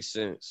don't make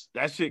sense.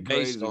 That shit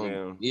crazy,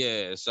 man.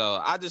 Yeah.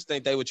 So I just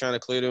think they were trying to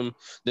clear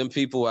them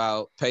people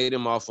out, pay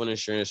them off on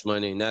insurance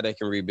money. Now they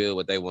can rebuild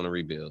what they want to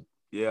rebuild.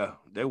 Yeah,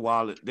 they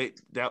wild.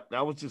 That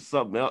was just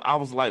something else. I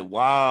was like,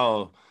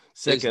 wow,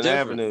 Second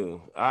Avenue.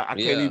 I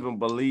can't even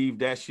believe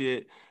that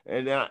shit.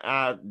 And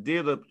I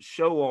did a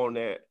show on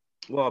that.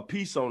 Well, a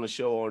piece on the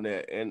show on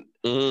that, and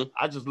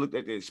I just looked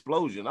at the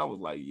explosion. I was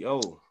like,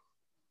 yo.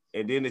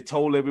 And then it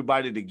told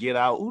everybody to get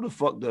out. Who the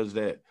fuck does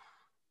that?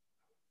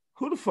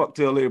 Who the fuck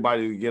tell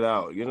everybody to get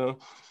out, you know?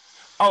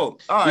 Oh,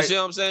 all right. You see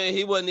what I'm saying?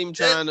 He wasn't even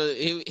trying to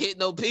hit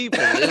no people.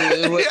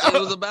 It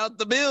was about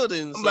the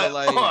building. So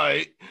like, all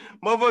right.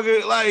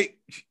 Motherfucker, like,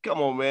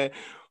 come on, man.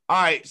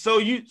 All right. So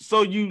you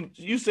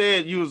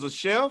said you was a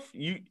chef.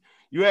 You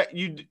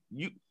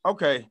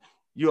okay.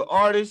 You're an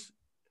artist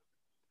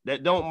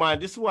that don't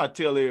mind. This is what I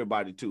tell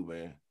everybody too,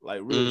 man. Like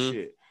real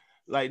shit.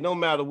 Like no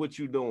matter what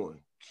you're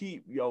doing,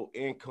 keep your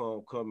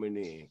income coming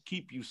in.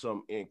 Keep you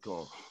some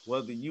income,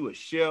 whether you a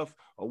chef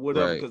or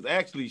whatever. Because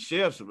actually,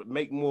 chefs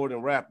make more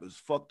than rappers.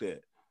 Fuck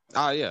that.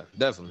 Oh yeah,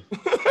 definitely.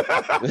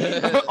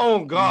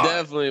 Oh God,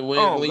 definitely.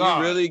 When you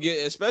really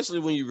get, especially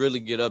when you really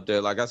get up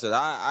there. Like I said,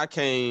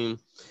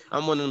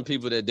 I'm one of them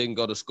people that didn't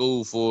go to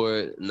school for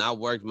it, and I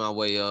worked my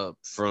way up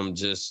from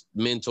just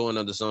mentoring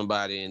under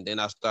somebody, and then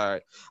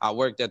I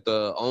worked at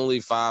the only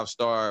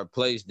 5-star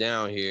place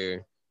down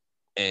here.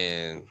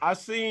 And I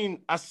was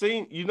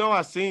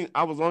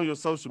on your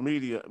social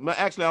media.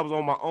 Actually, I was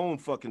on my own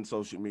fucking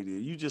social media.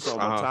 You just on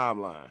my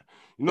timeline.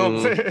 You know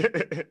what I'm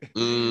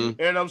saying?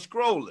 And I'm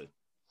scrolling.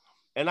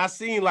 And I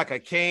seen like a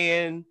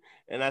can,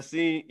 and I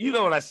seen, you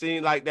know what I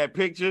seen, like that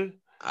picture? And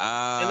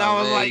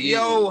I was like,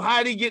 yo,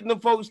 how'd he get in the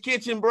folks'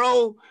 kitchen,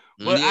 bro?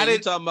 But I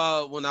didn't talk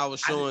about when I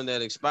was showing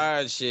that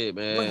expired shit,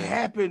 man. What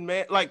happened,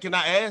 man? Like, can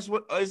I ask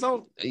what it's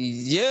on?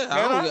 Yeah,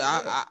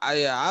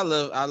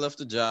 I left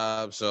the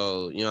job,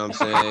 so you know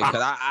what I'm saying?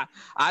 Because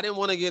I didn't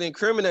want to get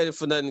incriminated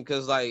for nothing,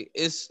 because like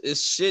it's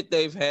shit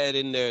they've had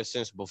in there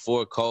since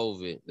before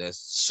COVID that's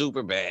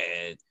super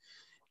bad,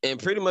 and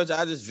pretty much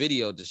I just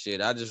videoed the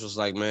shit. I just was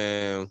like,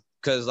 man,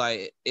 because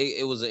like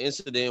it was an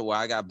incident where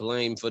I got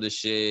blamed for the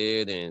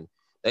shit, and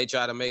they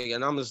tried to make it,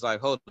 and I'm just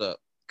like, hold up.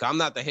 I'm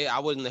not the head. I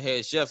wasn't the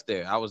head chef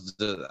there. I was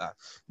the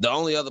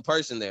only other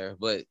person there,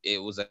 but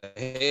it was a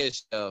head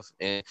chef,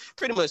 and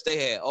pretty much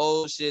they had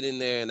old shit in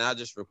there, and I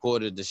just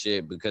recorded the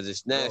shit because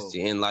it's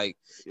nasty. And like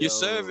you're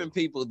serving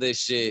people this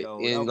shit,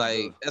 and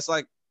like that's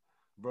like,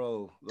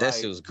 bro, that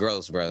shit was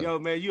gross, bro. Yo,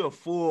 man, you're a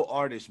full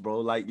artist, bro.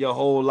 Like your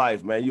whole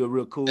life, man. You're a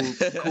real cool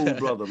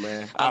brother,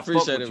 man. I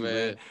appreciate it, you,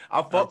 man.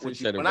 I fuck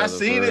with you. When I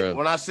seen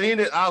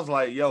it, I was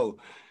like, yo.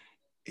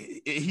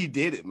 He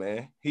did it,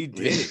 man. He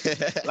did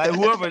it. Like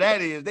whoever that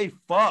is, they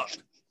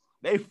fucked.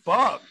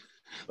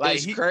 Like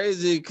it's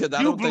crazy because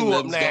I don't think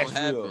nothing's gonna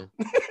happen.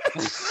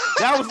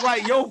 That was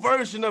like your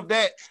version of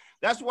that.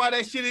 That's why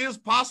that shit is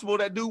possible.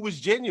 That dude was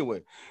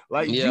genuine.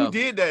 Like you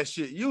did that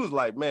shit. You was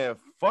like, man,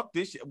 fuck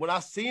this shit. When I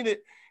seen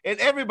it, and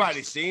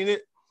everybody seen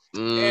it.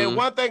 And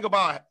one thing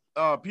about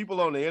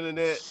people on the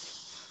internet.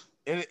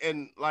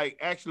 And like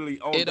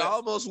actually on it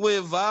almost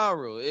went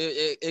viral.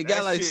 It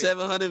got like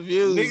 700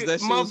 views. Nigga,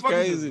 that shit was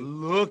crazy.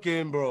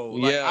 Looking, bro.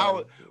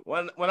 Like,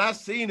 when I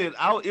seen it,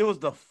 it was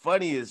the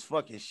funniest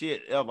fucking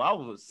shit ever. I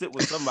was sit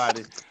with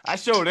somebody. I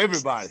showed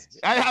everybody.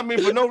 I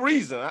mean for no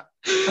reason.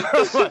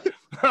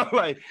 I'm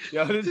like,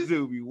 yo, this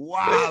dude be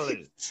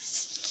wilding.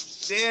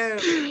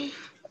 Damn.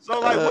 So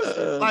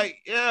like,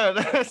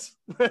 that's.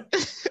 All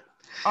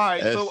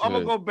right. So I'm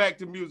gonna go back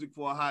to music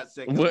for a hot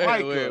second.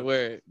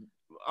 Where?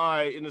 All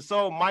right, in the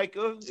song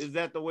Micah, is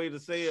that the way to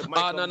say it?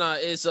 Micah? Oh, no,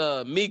 it's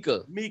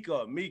Mika.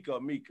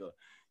 Mika.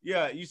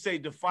 Yeah, you say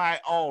defy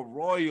all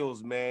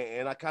royals, man,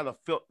 and I kind of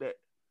felt that.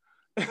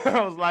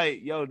 I was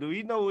like, yo, do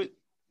you know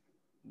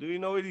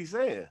what he's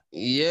saying?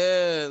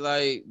 Yeah,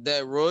 like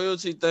that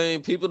royalty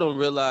thing, people don't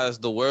realize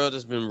the world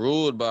has been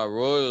ruled by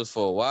royals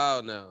for a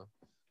while now.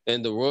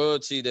 And the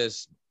royalty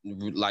that's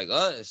like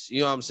us,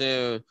 you know what I'm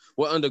saying?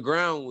 We're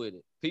underground with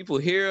it. People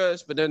hear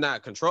us, but they're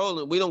not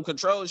controlling. We don't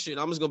control shit.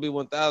 I'm just gonna be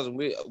 1,000.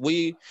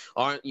 We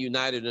aren't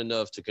united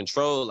enough to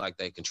control like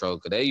they control,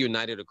 because they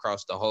united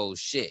across the whole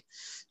shit.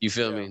 You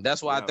feel me?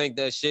 That's why I think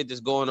that shit that's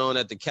going on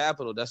at the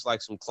Capitol, that's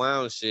like some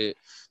clown shit,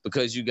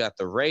 because you got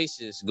the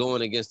racists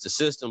going against the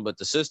system, but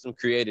the system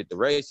created the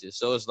racists.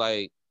 So it's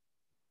like,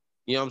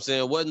 you know what I'm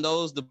saying? Wasn't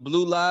those the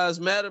Blue Lives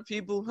Matter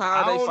people?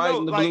 How are they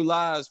fighting the Blue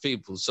Lives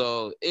people?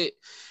 So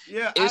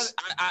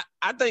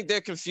I think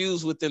they're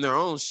confused within their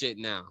own shit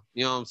now.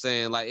 You know what I'm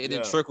saying? Like it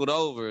had trickled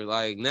over.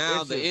 Like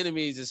now the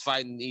enemies is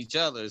fighting each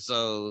other.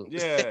 So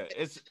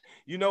it's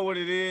you know what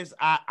it is?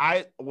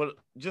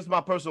 Just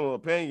my personal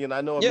opinion.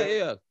 I know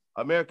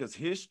America's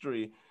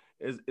history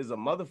is a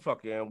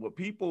motherfucker, and what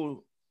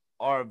people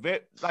are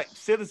like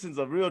citizens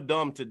are real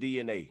dumb to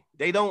DNA.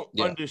 They don't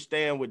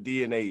understand what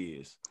DNA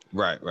is.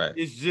 Right.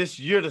 It's just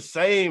you're the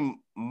same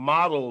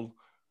model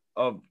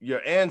of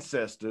your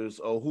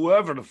ancestors or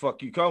whoever the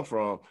fuck you come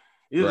from.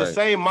 You're the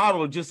same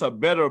model, just a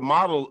better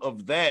model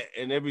of that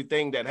and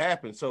everything that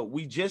happened. So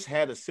we just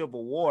had a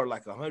civil war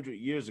like 100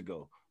 years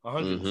ago,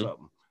 100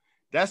 something.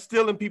 That's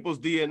still in people's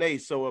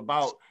DNA. So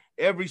about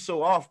every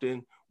so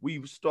often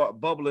we start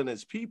bubbling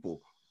as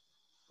people.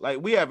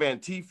 Like we have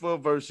Antifa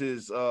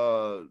versus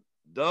the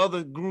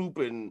other group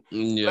and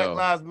Black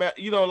Lives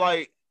Matter. You know,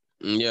 like.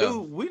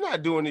 Dude, we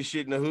not doing this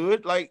shit in the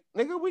hood. Like,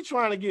 nigga, we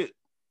trying to get,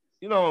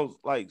 you know,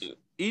 like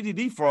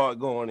EDD fraud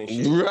going and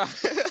shit. Right.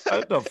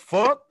 What the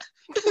fuck?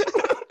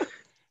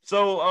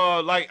 So,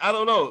 like, I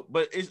don't know,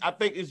 but I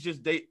think it's just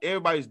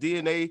everybody's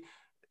DNA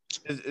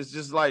is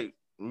just like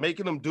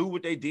making them do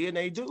what they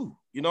DNA do.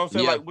 You know what I'm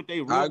saying? Like what they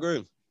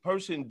real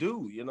person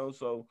do. You know,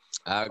 so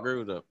I agree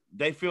with that.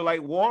 They feel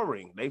like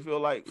warring. They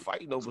feel like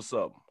fighting over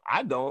something.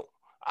 I don't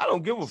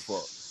give a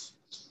fuck.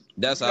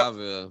 That's how I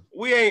feel.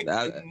 We ain't.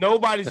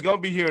 Nobody's gonna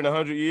be here in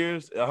 100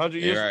 years.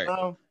 100 years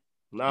from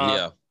now, nah.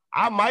 Yeah.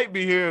 I might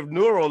be here if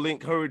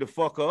Neuralink hurry the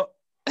fuck up.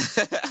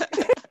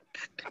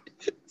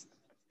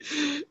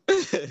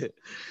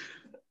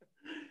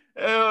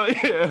 Hell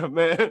yeah,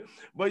 man.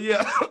 But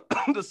yeah,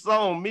 the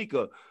song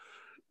Mika.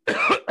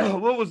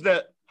 What was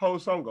that whole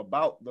song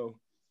about, though?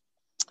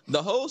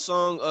 The whole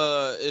song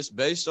is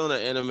based on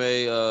an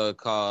anime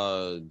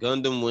called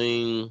Gundam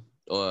Wing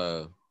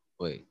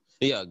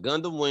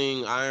Gundam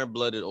Wing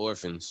Iron-Blooded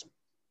Orphans.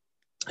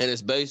 And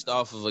it's based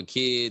off of a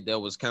kid that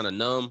was kind of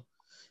numb.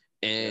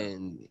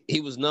 And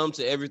he was numb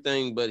to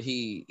everything, but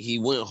he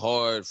went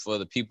hard for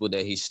the people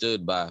that he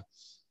stood by.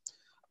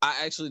 I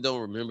actually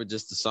don't remember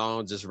just the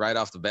song just right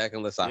off the back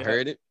unless I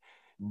heard it.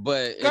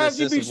 But in a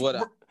sense of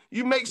what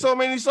you make so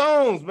many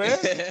songs, man.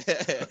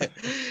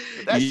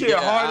 That shit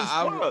hard as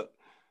fuck.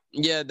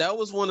 Yeah, that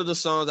was one of the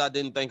songs I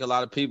didn't think a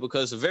lot of people,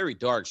 because it's a very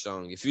dark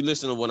song. If you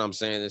listen to what I'm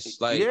saying, it's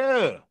like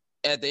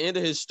at the end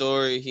of his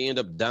story, he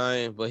ended up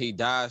dying, but he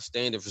died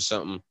standing for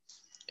something.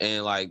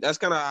 And like that's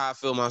kind of how I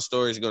feel my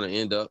story is going to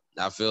end up.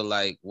 I feel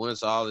like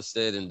once all is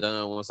said and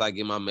done, once I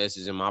get my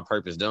message and my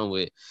purpose done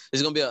with,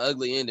 it's going to be an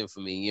ugly ending for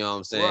me. You know what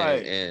I'm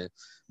saying? Right.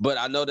 But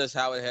I know that's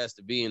how it has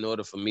to be in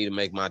order for me to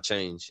make my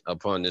change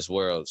upon this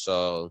world.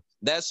 So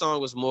that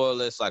song was more or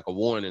less like a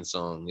warning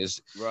song.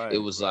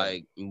 It was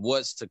like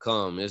what's to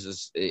come. It's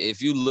just, if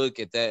you look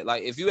at that,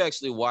 like if you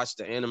actually watch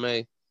the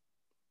anime,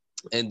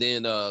 and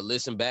then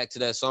listen back to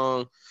that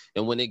song.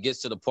 And when it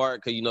gets to the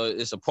part, because, you know,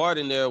 it's a part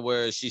in there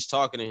where she's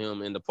talking to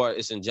him, and the part,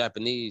 it's in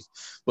Japanese,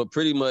 but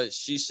pretty much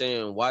she's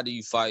saying, why do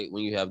you fight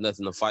when you have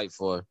nothing to fight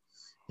for?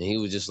 And he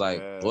was just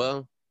like,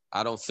 well,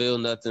 I don't feel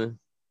nothing.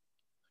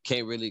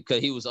 Can't really,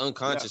 because he was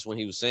unconscious when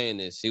he was saying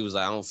this. He was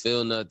like, I don't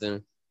feel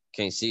nothing,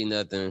 can't see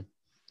nothing,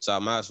 so I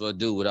might as well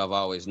do what I've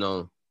always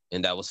known,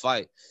 and that was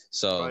fight.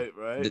 So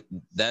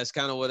that's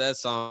kind of where that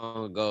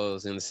song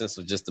goes, in the sense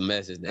of just the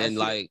message. And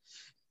like,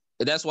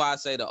 that's why I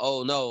say the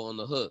 "oh no" on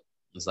the hook.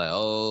 It's like,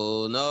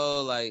 oh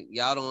no, like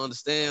y'all don't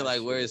understand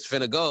like where it's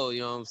finna go.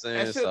 You know what I'm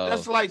saying?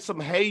 That's like some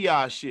Hey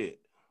Ya shit.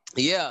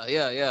 Yeah. You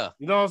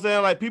know what I'm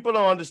saying? Like, people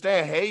don't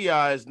understand Hey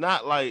Ya is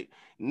not like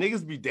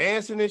niggas be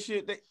dancing and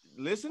shit. They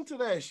listen to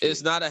that shit.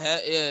 It's not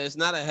it's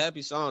not a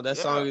happy song. That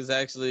song is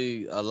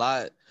actually a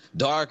lot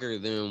darker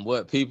than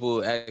what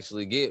people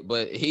actually get.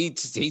 But he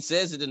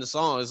says it in the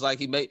song. It's like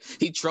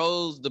he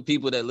trolls the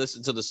people that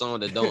listen to the song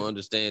that don't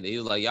understand it. He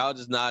was like, y'all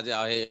just nod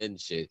y'all head and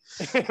shit.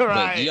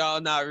 But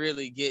y'all not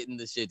really getting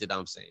the shit that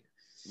I'm saying.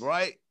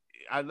 Right.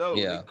 I know.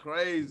 Yeah.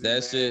 Crazy.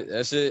 That's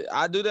it.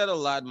 I do that a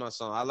lot in my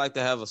song. I like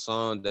to have a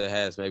song that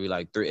has maybe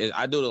like 3.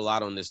 I do it a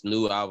lot on this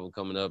new album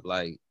coming up,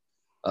 like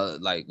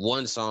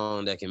one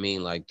song that can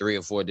mean like 3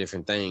 or 4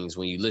 different things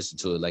when you listen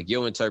to it. Like,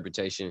 your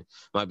interpretation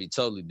might be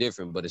totally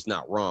different, but it's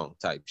not wrong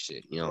type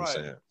shit. You know what I'm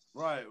saying?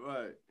 Right.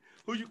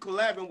 Who you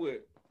collabing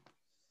with?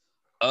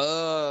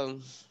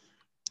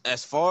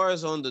 As far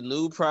as on the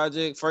new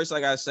project, first,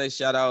 like I say,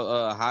 shout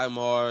out High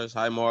Mars.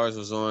 High Mars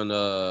was on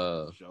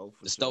the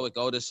Stoic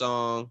Otis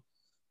song.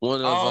 One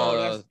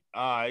of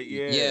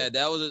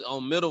that was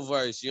on middle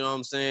verse. You know what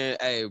I'm saying?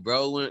 Hey,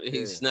 bro,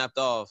 he snapped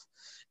off.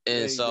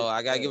 And so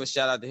I gotta give a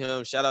shout out to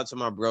him. Shout out to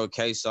my bro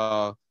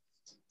K-Saw.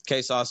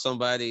 K-Saw,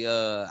 somebody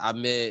I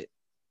met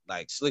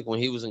like slick when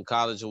he was in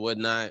college or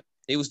whatnot.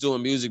 He was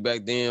doing music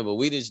back then, but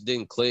we just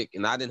didn't click,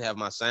 and I didn't have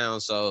my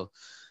sound, so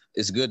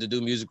it's good to do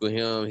music with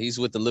him. He's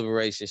with the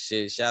Liberation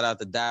shit. Shout out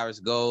to Dyrus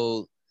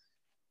Gold.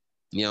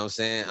 You know what I'm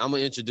saying? I'm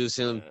gonna introduce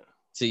him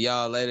to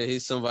y'all later.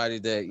 He's somebody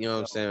that, you know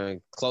what I'm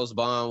saying, close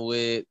bond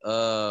with.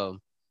 All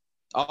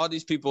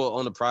these people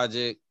on the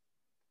project.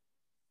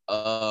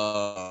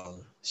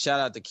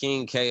 Shout out to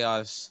King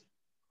Chaos,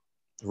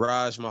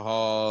 Raj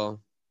Mahal.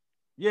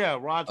 Yeah,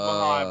 Raj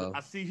Mahal. I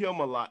see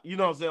him a lot. You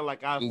know what I'm saying?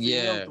 Like, I see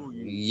him through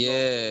you.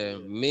 Yeah.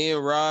 Me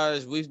and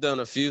Raj, we've done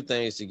a few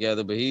things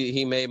together, but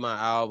he made my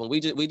album. We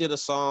did a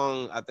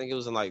song, I think it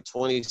was in like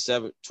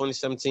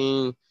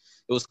 2017. It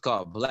was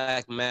called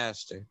Black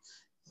Master.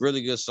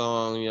 Really good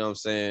song, you know what I'm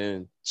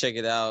saying? Check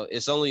it out.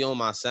 It's only on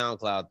my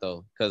SoundCloud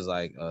though, because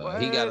like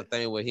he got a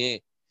thing where he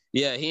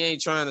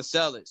ain't trying to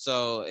sell it,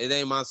 so it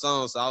ain't my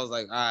song. So I was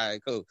like, all right,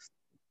 cool.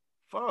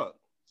 Fuck.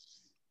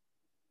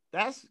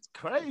 That's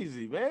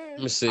crazy, man.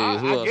 Let me see.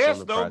 I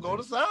guess though, go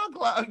to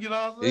SoundCloud. You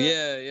know what I'm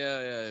saying?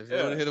 Yeah. If you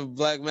want to hit a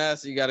Black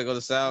Master, you got to go to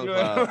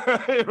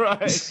SoundCloud.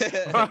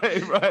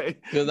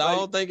 Right. Because I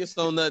don't think it's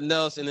on nothing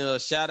else.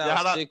 And shout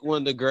out Stick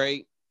One the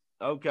Great.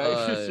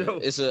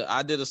 Okay.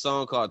 I did a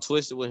song called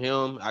Twisted with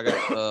him. I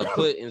got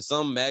put in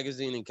some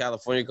magazine in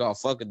California called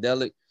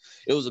Funkadelic.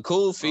 It was a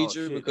cool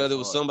feature because it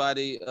was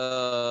somebody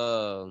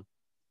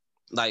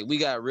like, we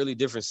got really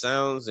different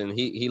sounds, and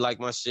he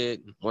liked my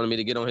shit, wanted me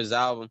to get on his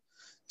album.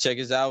 Check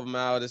his album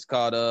out. It's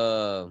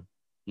called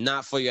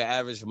Not For Your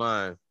Average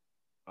Mind.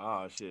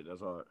 Oh shit,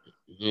 that's hard.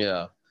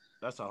 Yeah.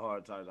 That's a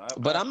hard title.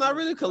 But I'm not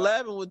really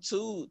collabing with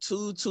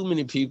too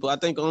many people. I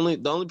think the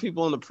only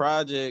people on the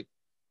project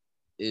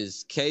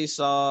is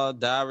K-Saw,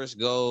 Dyrus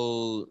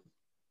Gold.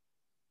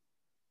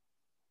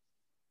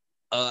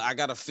 I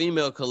got a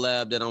female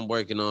collab that I'm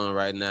working on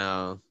right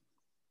now.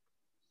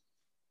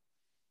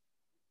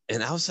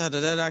 And outside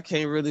of that, I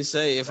can't really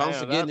say. If I'm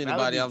forgetting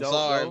anybody, I'm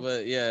sorry. Though.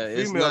 But yeah,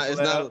 it's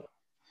not.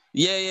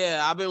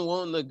 Yeah. I've been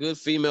wanting a good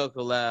female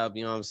collab,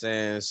 you know what I'm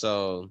saying?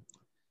 So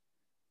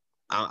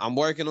I'm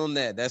working on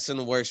that. That's in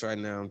the works right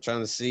now. I'm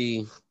trying to see,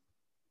 you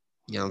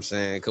know what I'm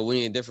saying? Because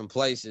we in different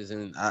places.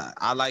 And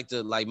I like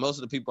to, like, most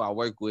of the people I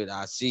work with,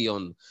 I see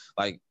on,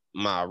 like,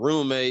 my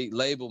roommate,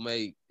 label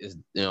mate is,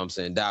 you know what I'm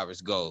saying,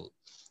 Dyrus Gold.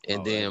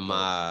 And then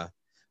my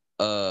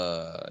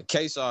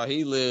K-Saw,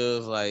 he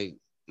lives, like,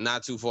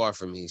 not too far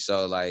from me.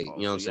 So, like,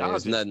 you know what I'm saying?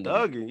 It's nothing.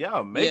 Thugging.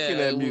 Y'all making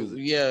that music.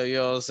 Yeah, you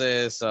know what I'm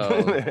saying?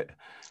 So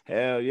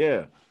hell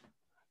yeah.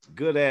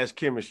 Good ass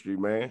chemistry,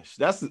 man.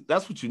 That's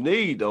what you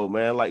need though,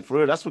 man. Like, for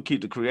real, that's what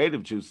keep the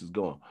creative juices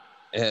going.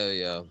 Hell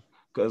yeah.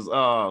 Cause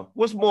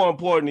what's more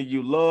important to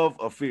you, love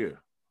or fear?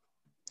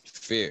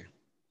 Fear.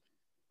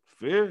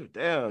 Fear?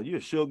 Damn, you a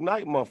Suge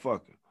Knight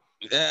motherfucker.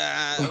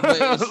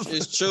 But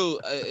it's true.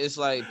 It's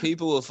like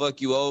people will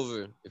fuck you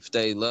over if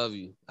they love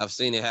you. I've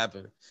seen it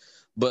happen.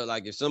 But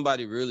like, if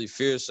somebody really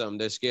fears something,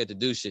 they're scared to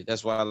do shit.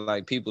 That's why,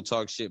 like, people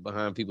talk shit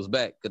behind people's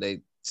back, because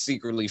they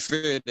secretly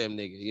fear them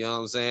niggas. You know what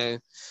I'm saying?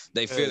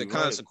 They fear the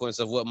consequence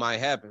of what might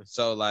happen.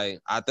 So, like,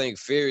 I think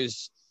fear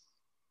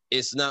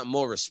it's not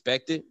more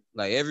respected.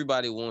 Like,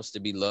 everybody wants to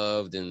be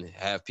loved and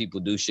have people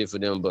do shit for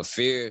them, but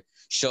fear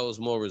shows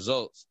more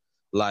results.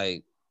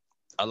 Like,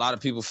 a lot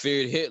of people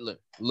feared Hitler.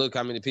 look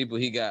how many people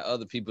he got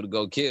other people to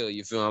go kill.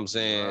 You feel what I'm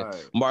saying?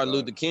 Right, Martin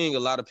Luther King, a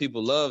lot of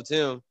people loved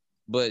him,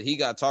 but he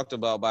got talked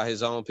about by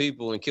his own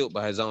people and killed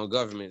by his own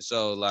government.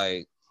 So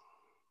like,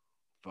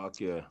 fuck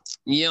yeah.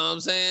 you know what I'm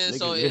saying? Nigga,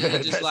 So yeah, it's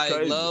just that's like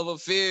crazy. love or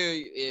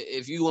fear.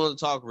 If you want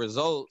to talk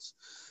results,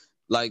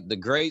 like the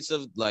greats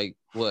of like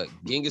what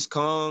Genghis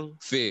Khan,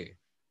 fear.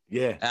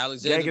 Yeah.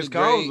 Alexander Genghis the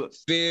Great,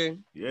 Khan's fear.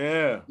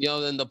 Yeah. You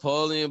know, then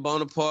Napoleon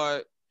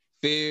Bonaparte,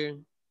 fear.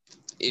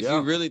 If Yeah.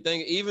 you really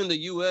think, even the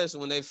U.S.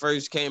 when they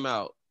first came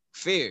out,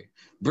 fear.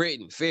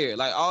 Britain, fear.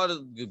 Like all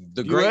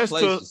the great US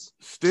places,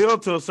 still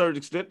to a certain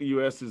extent, the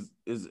US is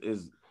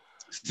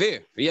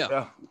fear.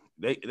 Yeah,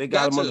 they got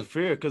Got them to. under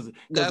fear because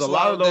that's a why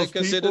lot of they're those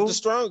considered people, the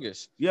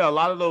strongest. yeah, a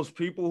lot of those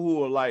people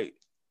who are like,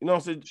 you know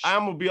what I'm saying?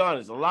 I'm gonna be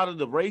honest, a lot of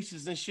the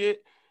racists and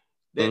shit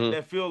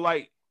that feel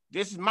like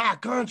this is my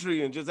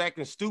country and just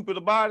acting stupid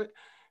about it.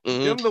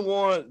 Them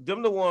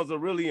the ones are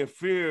really in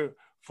fear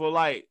for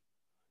like,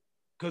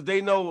 because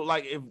they know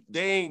like if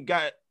they ain't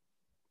got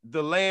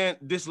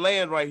this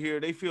land right here,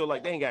 they feel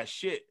like they ain't got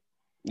shit.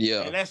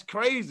 Yeah, And that's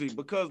crazy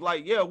because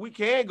like, yeah, we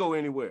can go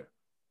anywhere.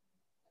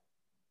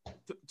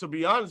 To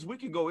be honest, we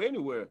can go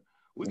anywhere.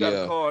 We got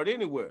a card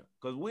anywhere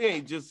because we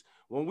ain't just,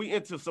 when we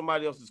enter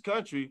somebody else's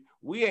country,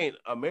 we ain't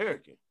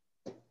American.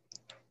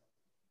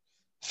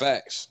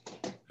 facts.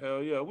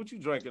 Hell yeah. What you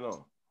drinking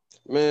on?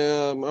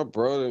 Man, my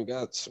brother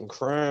got some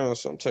Crown,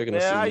 so I'm taking a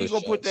few Man, how you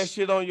little gonna put that shots.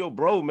 shit on your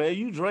bro, man?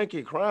 You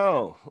drinking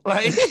Crown.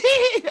 Like,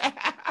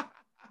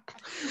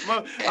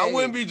 I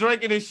wouldn't be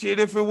drinking this shit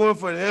if it weren't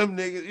for them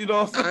niggas. You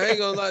know what I'm saying? I ain't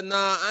gonna lie,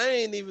 nah, I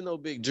ain't even no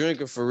big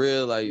drinker for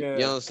real. Like, you know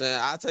what I'm saying?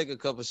 I take a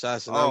couple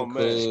shots and I'm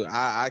cool.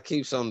 I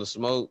keep something to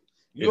smoke.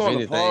 You on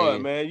the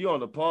pod, man. You on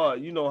the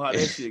pod. You know how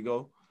that shit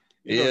go.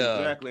 You know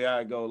exactly how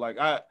it go. Like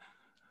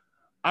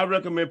I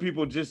recommend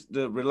people just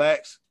to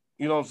relax.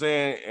 You know what I'm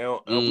saying? And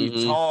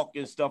we talk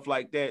and stuff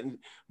like that. And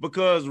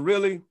because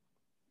really,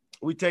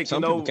 we take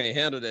some people can't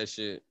handle that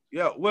shit.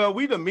 Yeah, well,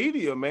 we the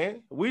media,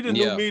 man. We the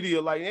new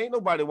media. Like, ain't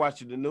nobody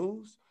watching the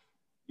news.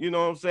 You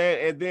know what I'm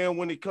saying? And then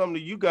when it come to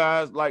you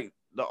guys, like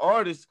the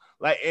artists,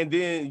 like, and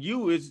then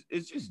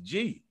it's just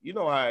G. You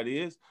know how it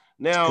is.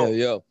 Now,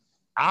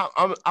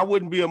 I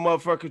wouldn't be a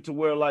motherfucker to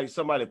where like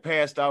somebody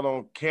passed out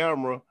on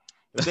camera.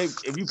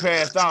 If you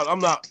passed out, I'm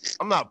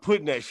not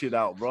putting that shit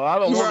out, bro. I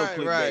don't want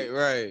no clickbait.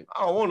 Right.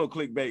 I don't want no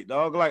clickbait,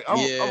 dog. Like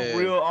I'm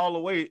real all the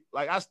way.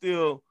 Like I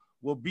still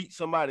will beat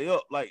somebody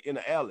up like in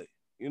the alley.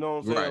 You know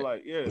what I'm saying?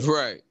 Like, yeah.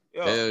 Right.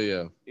 Yeah. Hell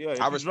yeah. Yeah.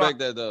 I respect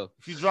that though.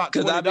 If you drop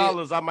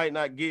 $20, I might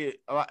not get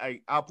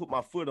I'll put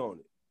my foot on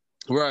it.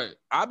 Right.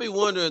 I be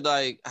wondering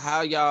like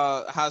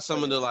how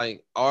some of the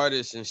like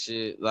artists and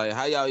shit, like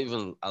how y'all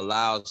even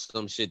allow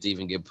some shit to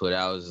even get put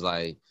out. Is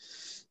like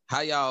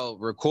how y'all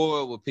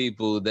record with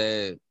people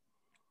that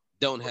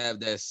don't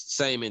have that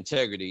same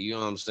integrity. You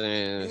know what I'm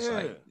saying? It's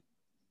like,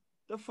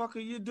 the fuck are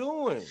you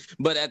doing?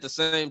 But at the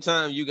same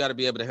time, you got to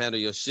be able to handle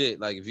your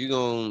shit. Like if you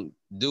gonna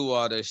do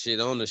all that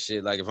shit on the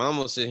shit, like if I'm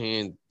gonna sit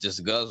here and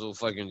just guzzle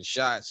fucking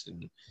shots,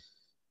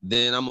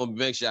 then I'm gonna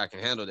make sure I can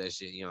handle that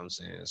shit. You know what I'm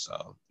saying?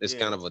 So it's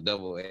kind of a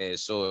double-edged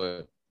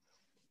sword.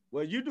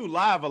 Well, you do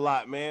live a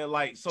lot, man.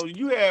 Like, so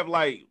you have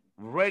like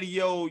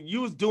radio.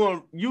 You was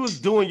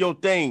doing your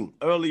thing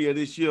earlier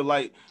this year.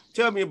 Like,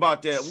 tell me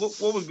about that.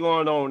 What was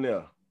going on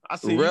there? I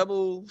see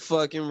Rebel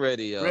fucking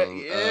Radio.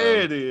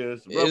 It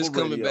is. It's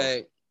coming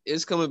back.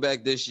 It's coming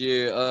back this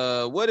year.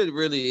 What it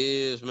really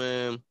is,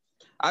 man.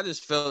 I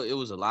just felt it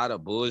was a lot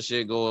of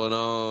bullshit going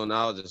on.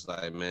 I was just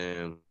like,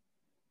 man,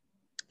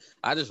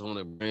 I just want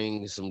to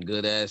bring some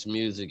good ass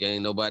music.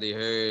 Ain't nobody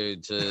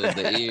heard to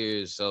the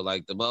ears. So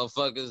like the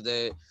motherfuckers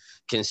that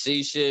can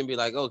see shit and be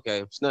like, okay,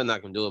 there's nothing I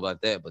can do about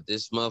that. But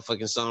this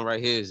motherfucking song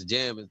right here is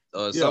jamming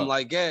or something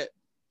like that.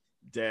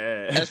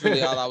 Damn. That's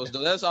really all I was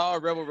doing. That's all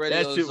Rebel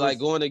Radio was like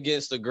going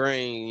against the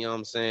grain, you know what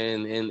I'm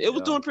saying? And it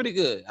was doing pretty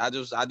good. I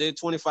did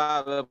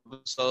 25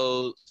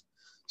 episodes.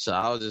 So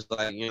I was just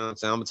like, you know what I'm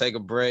saying? I'm gonna take a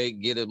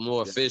break, get it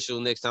more official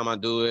next time I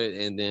do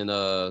it, and then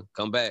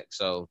come back.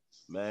 So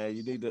man,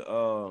 you need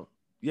to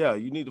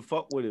you need to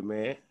fuck with it,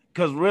 man.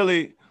 Cause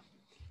really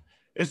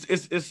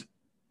it's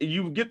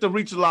you get to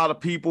reach a lot of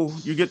people,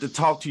 you get to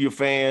talk to your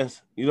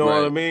fans, you know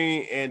what I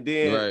mean? And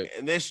then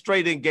and they're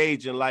straight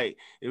engaging, like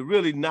it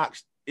really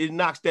knocks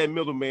that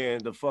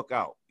middleman the fuck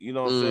out. You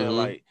know what I'm saying?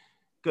 Like,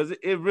 because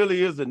it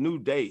really is a new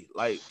day,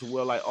 like to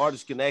where like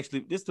artists can actually,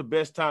 this the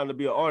best time to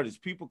be an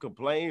artist. People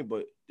complain,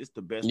 but it's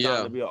the best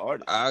time to be an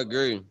artist. I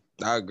agree.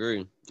 Yeah.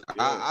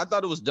 I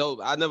thought it was dope.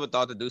 I never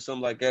thought to do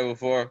something like that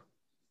before.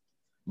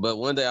 But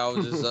one day I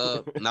was just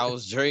up and I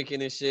was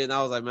drinking and shit. And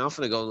I was like, man, I'm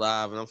finna go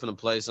live and I'm finna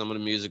play some of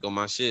the music on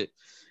my shit.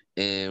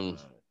 And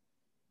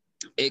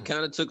it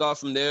kind of took off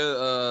from there.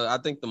 I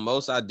think the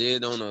most I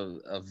did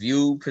on a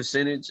view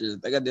percentage is I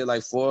think I did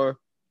like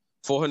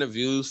 400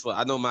 views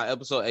I know my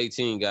episode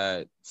 18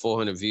 got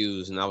 400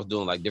 views and I was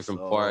doing like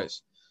different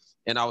parts.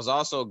 And I was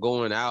also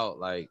going out,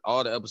 like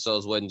all the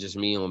episodes wasn't just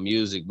me on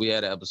music. We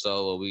had an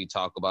episode where we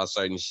talk about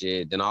certain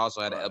shit. Then I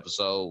also had an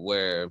episode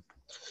where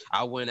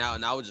I went out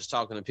and I was just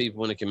talking to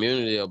people in the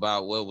community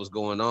about what was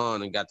going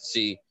on and got to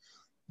see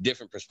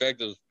different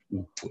perspectives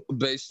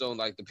based on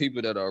like the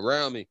people that are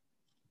around me.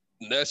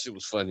 That shit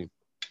was funny.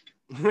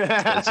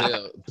 As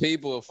hell.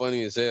 People are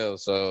funny as hell.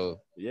 So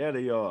yeah,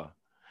 they are.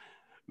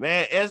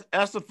 Man,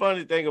 that's the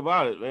funny thing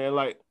about it, man.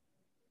 Like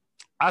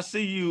I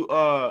seen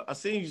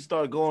you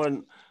start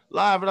going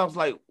live, and I was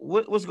like,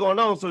 what's going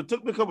on? So it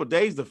took me a couple of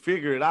days to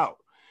figure it out.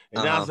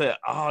 And then I said,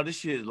 oh, this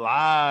shit is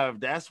live.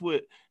 That's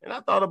what. And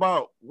I thought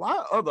about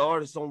why other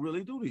artists don't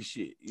really do this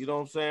shit. You know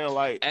what I'm saying?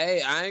 Like,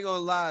 hey, I ain't gonna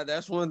lie.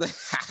 That's one thing.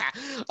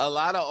 A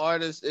lot of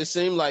artists, it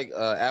seemed like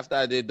after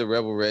I did the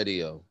Rebel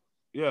Radio,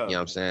 yeah, you know what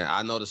I'm saying?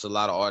 I noticed a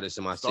lot of artists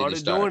in my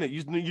city doing it.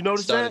 You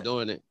noticed started that?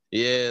 doing it.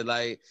 Yeah,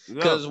 like,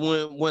 because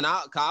when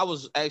I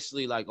was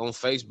actually like on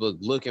Facebook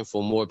looking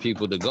for more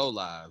people to go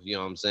live, you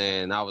know what I'm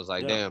saying? I was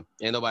like, damn,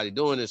 ain't nobody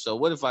doing it. So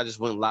what if I just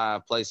went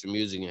live, played some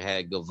music, and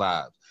had good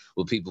vibes?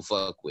 Will people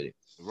fuck with it?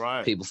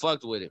 Right. People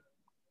fucked with it.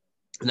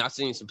 And I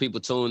seen some people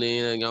tune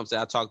in, you know what I'm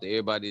saying? I talked to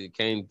everybody that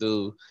came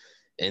through,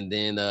 and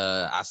then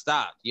I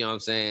stopped, you know what I'm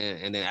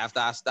saying? And then after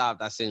I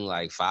stopped, I seen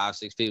like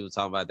 5-6 people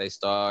talking about they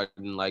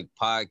starting like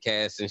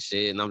podcasts and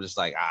shit, and I'm just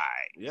like, all right.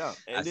 Yeah.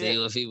 I see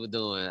what people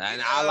doing.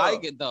 And I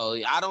like it though.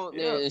 I don't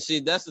and see,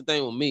 that's the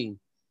thing with me.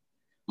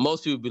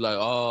 Most people be like,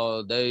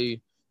 oh,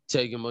 they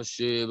taking my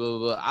shit, blah,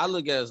 blah, blah. I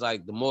look at it as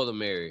like the more the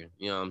merrier.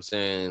 You know what I'm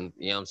saying?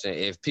 You know what I'm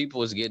saying? If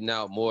people is getting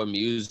out more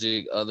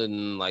music other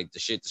than like the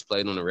shit that's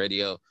played on the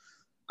radio,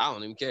 I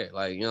don't even care.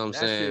 Like, you know what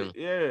I'm saying?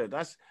 Yeah,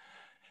 that's,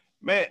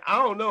 man,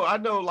 I don't know. I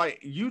know like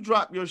you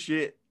drop your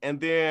shit and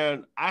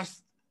then I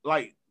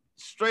like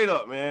straight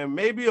up, man,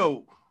 maybe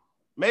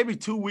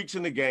 2 weeks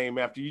in the game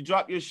after you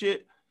drop your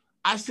shit,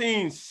 I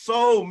seen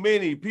so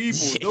many people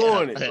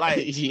doing it. Like,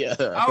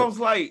 I was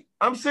like,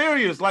 I'm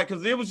serious. Like,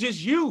 cause it was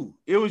just you.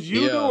 It was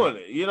you doing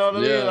it. You know what I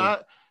mean?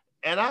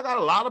 And I got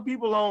a lot of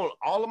people on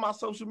all of my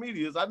social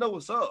medias. I know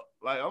what's up.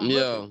 Like, I'm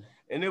looking,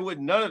 and there was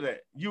none of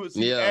that. You would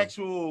see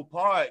actual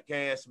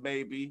podcasts,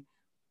 maybe.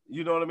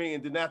 You know what I mean?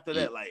 And then after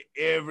that, like,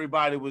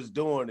 everybody was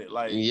doing it.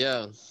 Like,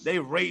 they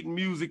rating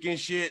music and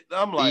shit.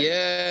 I'm like,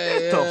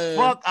 get the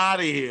fuck out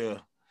of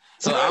here.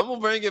 So I'm gonna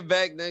bring it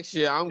back next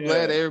year. I'm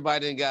glad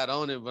everybody didn't got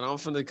on it, but I'm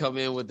finna come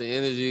in with the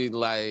energy,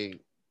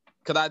 like,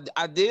 cause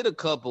I did a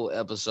couple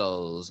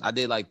episodes. I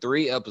did like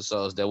 3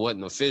 episodes that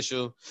wasn't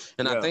official,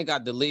 and I think I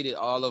deleted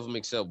all of them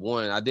except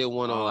one. I did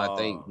one on I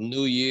think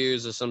New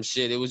Year's or some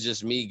shit. It was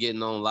just me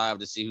getting on live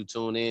to see who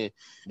tuned in,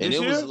 and it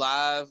was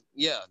live.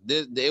 Yeah,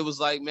 it was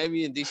like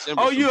maybe in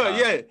December. Oh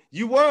yeah,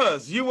 you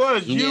was you,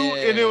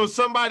 and there was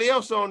somebody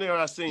else on there.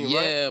 I seen.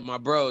 Yeah, right? My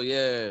bro.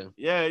 Yeah.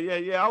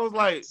 I was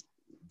like,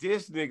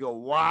 this nigga,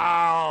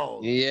 wow.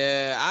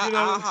 Yeah,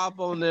 I'll hop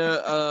on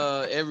there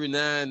every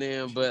now and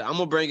then, but I'm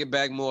gonna bring it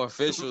back more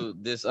official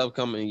this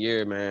upcoming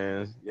year,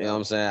 man. You know what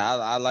I'm saying?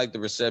 I like the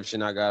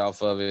reception I got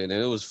off of it, and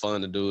it was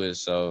fun to do it.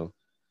 So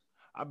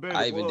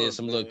I even did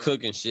some little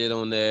cooking shit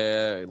on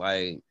there,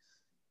 like.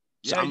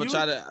 So I'm gonna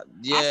try to.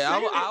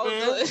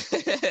 I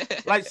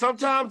was like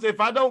sometimes if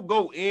I don't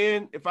go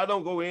in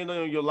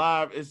on your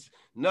live, it's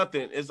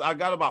nothing. I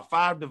got about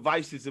 5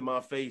 devices in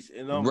my face,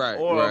 and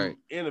I'm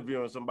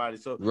interviewing somebody.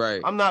 So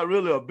I'm not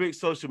really a big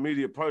social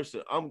media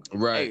person. I'm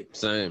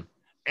same.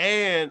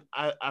 And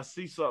I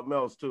see something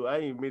else too. I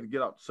ain't mean to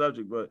get off the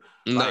subject, but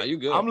you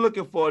good. I'm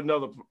looking for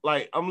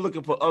I'm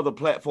looking for other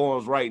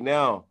platforms right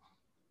now.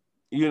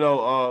 You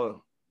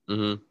know,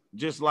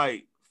 just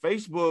like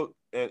Facebook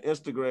and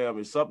Instagram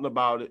is something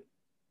about it,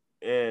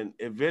 and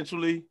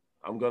eventually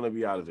I'm gonna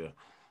be out of there.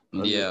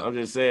 I'm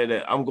just saying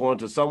that I'm going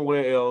to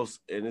somewhere else,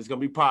 and it's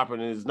gonna be popping,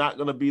 and it's not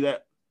gonna be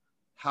that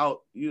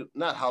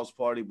not house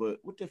party, but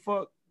what the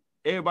fuck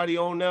everybody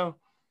on now?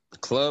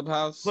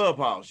 Clubhouse,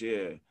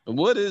 yeah.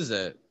 What is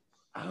that?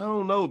 I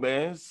don't know,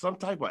 man. Some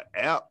type of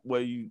app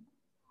where you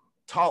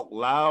talk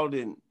loud,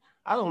 and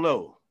I don't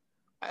know.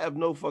 I have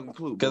no fucking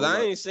clue. Cause I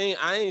ain't seen.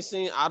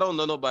 I don't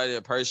know nobody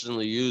that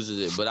personally uses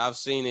it, but I've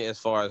seen it as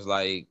far as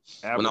like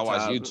when I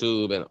watch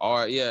YouTube and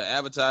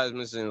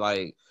advertisements and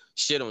like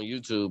shit on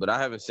YouTube. But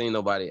I haven't seen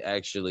nobody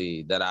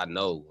actually that I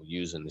know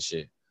using the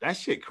shit. That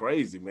shit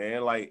crazy,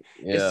 man. Like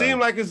it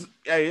seemed like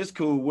it's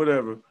cool,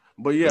 whatever.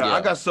 But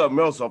I got something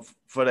else up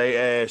for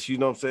they ass. You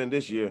know what I'm saying?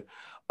 This year,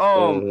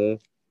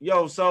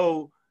 yo.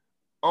 So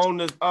on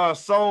the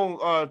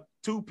song,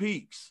 2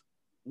 Peaks,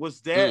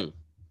 was that?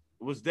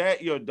 Was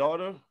that your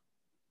daughter?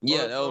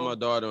 Yeah, that was my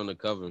daughter on the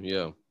cover.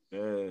 Yeah.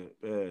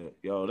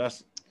 Yo,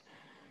 that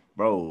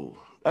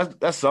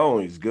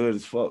song is good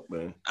as fuck,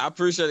 man. I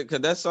appreciate it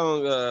because that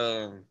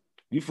song.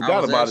 You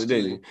forgot about it,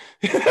 didn't you?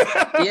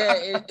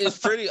 It's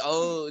pretty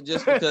old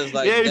just because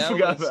like you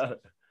forgot about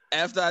it.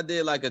 After I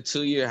did like a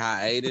 2-year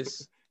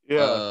hiatus.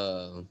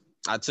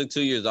 I took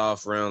 2 years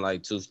off around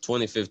like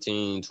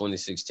 2015,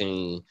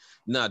 2016.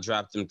 Then I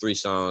dropped them 3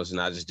 songs and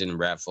I just didn't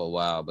rap for a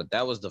while. But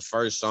that was the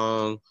first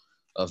song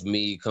of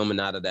me coming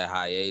out of that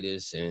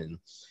hiatus, and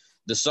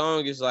the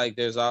song is like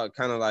there's all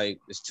kind of like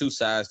it's 2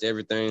 sides to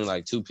everything,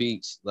 like 2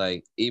 peaks.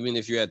 Like even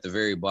if you're at the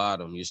very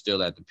bottom, you're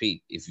still at the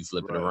peak if you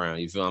flip it around.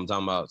 You feel what I'm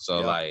talking about?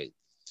 So like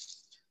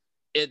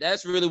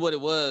that's really what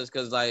it was,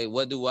 because like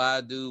what do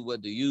I do?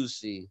 What do you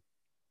see?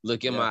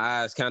 look in my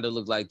eyes kind of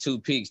look like two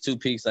peaks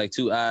like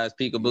two eyes,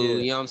 peekaboo. Yeah.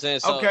 You know what I'm saying?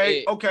 So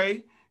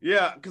Okay.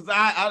 Yeah, because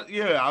I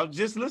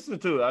just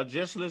listened to it. I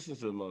just listened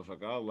to the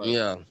motherfucker. I was like,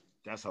 yeah,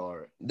 that's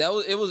hard.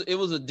 It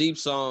was a deep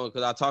song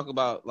because I talk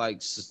about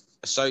like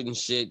certain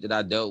shit that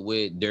I dealt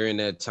with during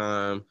that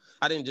time.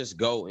 I didn't just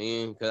go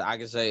in because I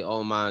can say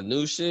on my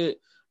new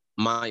shit,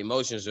 my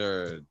emotions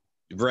are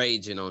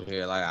raging on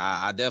here. Like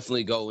I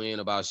definitely go in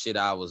about shit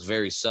I was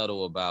very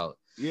subtle about.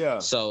 Yeah.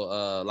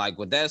 So like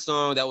with that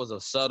song, that was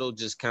a subtle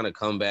just kind of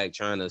comeback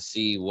trying to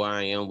see where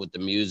I am with the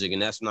music.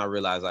 And that's when I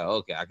realized like,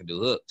 okay, I could do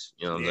hooks.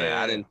 You know what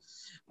I'm saying?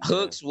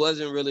 Hooks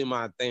wasn't really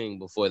my thing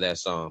before that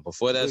song.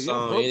 Before that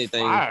song,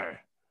 anything. Fire.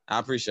 I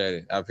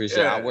appreciate it.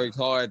 I worked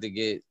hard to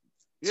get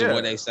to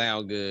where they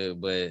sound good,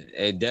 but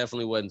it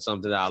definitely wasn't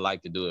something that I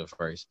like to do at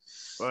first.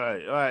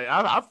 Right.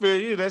 I feel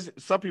you. That's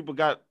some people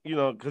got,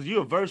 because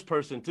you're a verse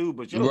person too,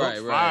 but your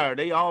hooks fire.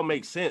 They all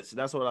make sense.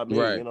 That's what I mean.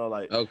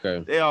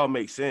 Right. They all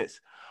make sense.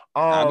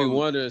 I be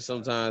wondering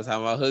sometimes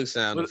how my hooks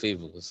sound to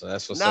people. So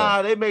that's what's up.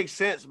 Nah, they make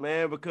sense,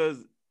 man,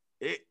 because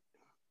it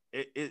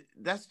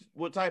that's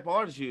what type of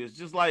artist you is.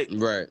 Just like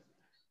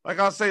like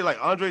I'll say, like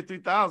Andre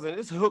 3000,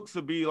 his hooks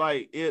would be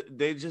like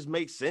they just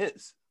make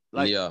sense.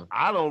 Like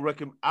I don't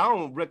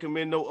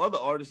recommend no other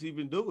artists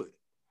even do it.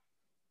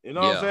 You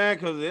know what I'm saying?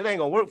 Because it ain't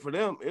gonna work for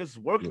them. It's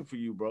working for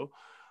you, bro.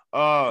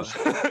 All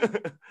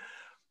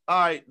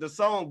right, the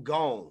song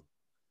Gone.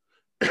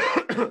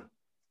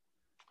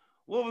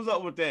 What was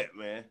up with that,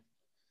 man?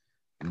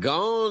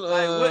 Gone.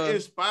 Like what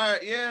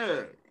inspired?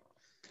 Yeah.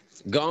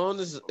 Gone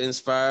is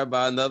inspired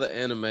by another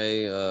anime,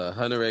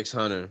 Hunter x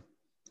Hunter.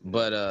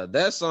 But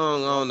that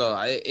song, I don't know.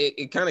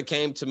 It kind of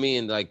came to me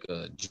in like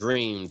a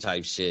dream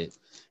type shit,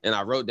 and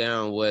I wrote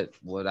down what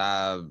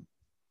I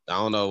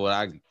don't know what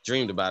I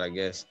dreamed about, I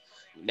guess.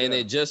 Yeah. And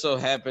it just so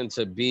happened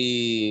to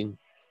be,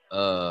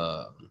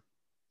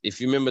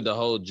 if you remember the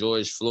whole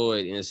George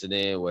Floyd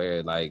incident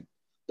where like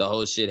the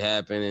whole shit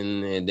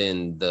happened, and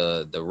then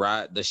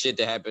the shit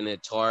that happened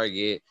at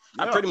Target.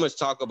 Yeah. I pretty much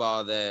talk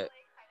about that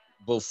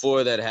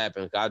before that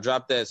happened. I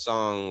dropped that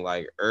song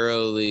like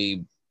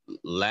early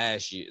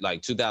last year,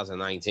 like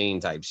 2019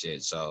 type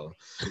shit. So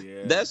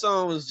that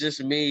song was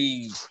just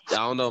me. I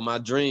don't know, my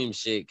dream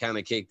shit kind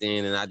of kicked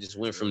in, and I just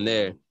went from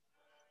there.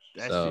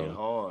 That shit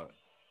hard.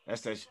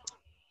 That's that shit.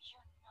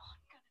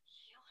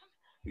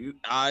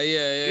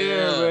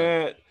 Yeah,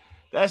 man.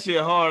 That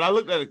shit hard. I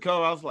looked at the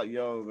cover. I was like,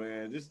 yo,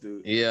 man, this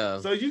dude. Yeah.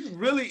 So you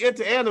really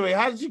into anime.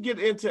 How did you get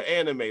into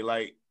anime?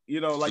 Like, you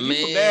from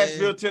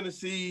Nashville,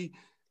 Tennessee.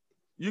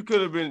 You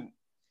could have been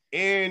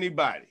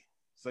anybody.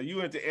 So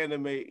you into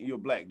anime, you're a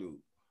black dude.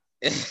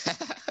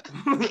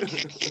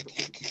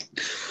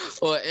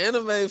 Well,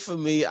 anime for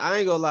me, I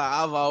ain't gonna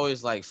lie, I've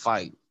always like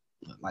fighting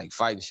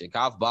shit.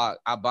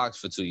 I boxed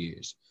for 2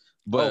 years.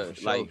 But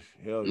sure. I've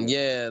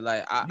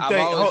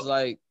always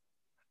like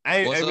I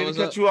ain't mean to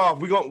cut you off.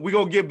 We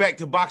gonna get back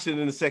to boxing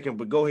in a second,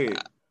 but go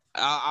ahead.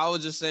 I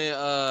was just saying,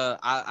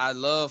 I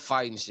love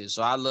fighting shit.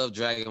 So I love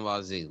Dragon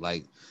Ball Z,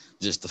 like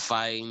just the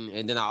fighting,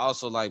 and then I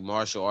also like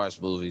martial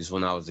arts movies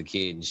when I was a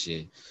kid and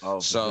shit.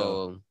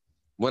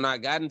 When I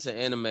got into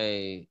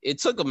anime, it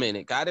took a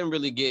minute. I didn't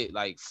really get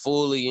like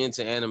fully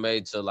into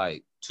anime till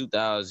like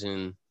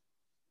 2000.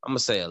 I'm gonna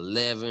say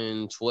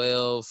 11,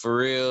 12 for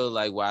real,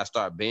 like where I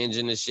start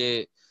binging the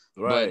shit.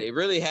 Right. But it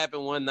really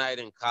happened one night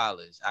in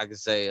college. I could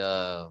say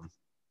I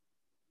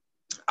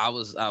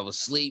was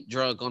sleep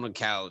drunk on the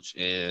couch,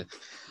 and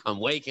I'm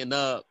waking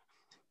up,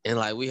 and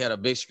like we had a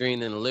big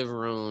screen in the living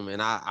room,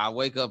 and I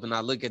wake up and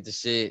I look at the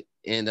shit,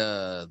 and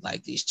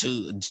like these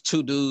two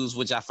dudes,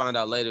 which I found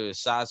out later is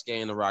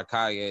Sasuke and the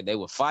Raikage, they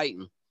were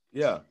fighting.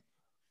 Yeah.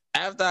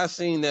 After I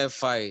seen that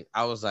fight,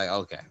 I was like,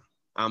 okay,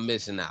 I'm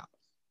missing out.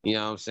 You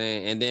know what I'm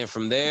saying? And then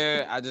from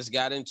there, I just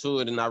got into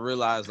it, and I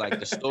realized like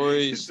the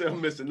stories.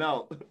 I'm missing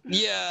out.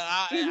 Yeah,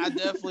 I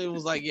definitely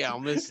was like, yeah,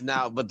 I'm missing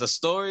out. But the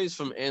stories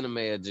from anime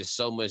are just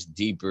so much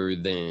deeper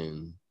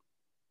than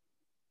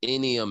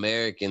any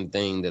American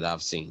thing that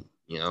I've seen.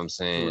 You know what I'm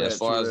saying? As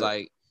far as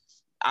like,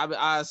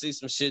 I see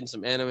some shit in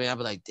some anime, I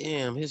be like,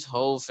 damn, his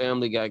whole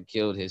family got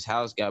killed. His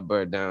house got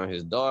burnt down.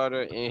 His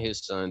daughter and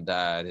his son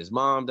died. His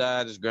mom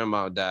died. His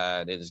grandma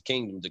died. And his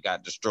kingdom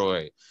got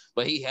destroyed.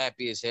 But he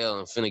happy as hell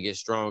and finna get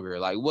stronger.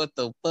 Like, what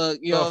the fuck?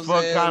 You know what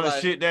I'm saying? Kind of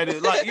shit that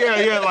is like,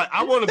 like,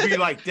 I want to be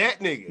like that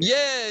nigga.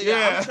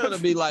 Yeah. I'm trying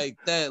to be like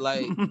that.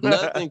 Like,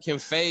 nothing can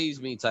phase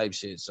me type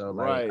shit. So,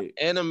 like,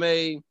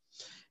 anime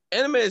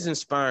is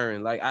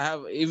inspiring. Like I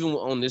have, even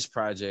on this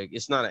project,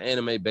 it's not an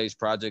anime based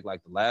project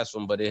like the last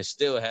one, but it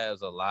still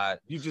has a lot.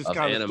 You just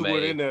kind of threw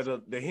it in there,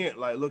 the hint.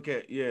 Like, look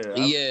at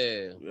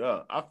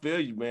I feel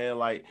you, man.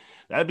 Like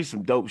that'd be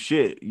some dope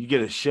shit. You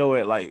get a show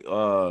at like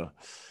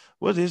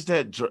what is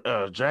that?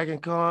 Dragon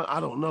Con? I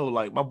don't know.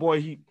 Like my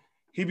boy,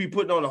 he be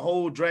putting on a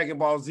whole Dragon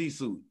Ball Z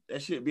suit.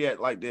 That shit be at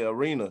like the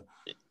arena.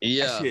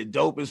 Yeah, that shit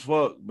dope as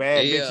fuck.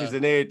 Bad bitches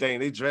and everything.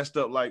 They dressed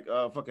up like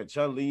fucking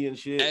Chun-Li and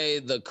shit. Hey,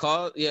 the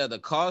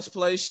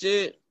cosplay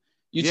shit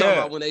You talking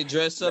about when they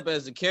dress up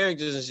as the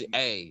characters and shit?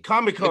 Hey,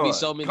 Comic-Con. Be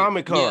so many,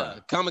 Comic-Con. Yeah,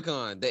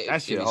 Comic-Con.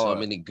 That shit be hard. so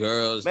many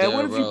girls. Man, there,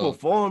 what if you bro.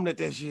 performed at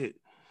that shit?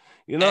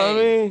 You know what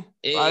I mean?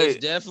 It's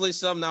definitely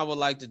something I would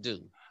like to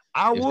do.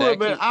 I would,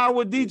 man. I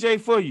would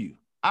DJ for you.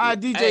 I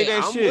DJ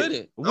that I'm shit with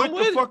it. with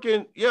the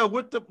fucking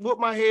with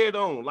my head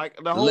on like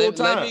the whole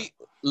time.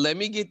 Let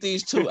me get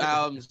these 2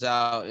 albums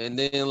out, and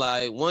then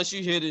like once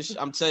you hear this,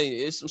 I'm telling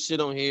you, it's some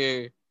shit on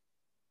here.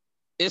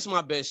 It's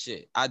my best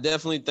shit. I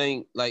definitely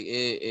think like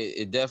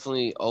it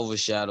definitely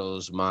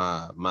overshadows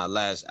my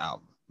last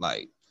album.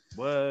 Like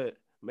what?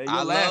 Man,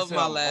 I love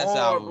my last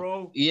album,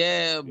 bro.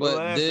 Yeah,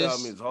 but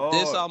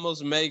this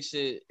almost makes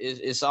it.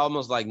 It's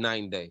almost like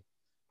night and day.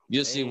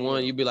 You'll see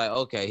one, you'll be like,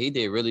 okay, he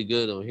did really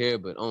good on here,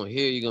 but on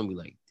here you're gonna be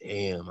like,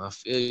 damn, I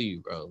feel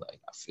you, bro. Like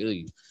I feel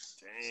you.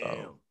 Damn.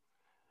 So,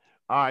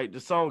 all right, the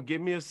song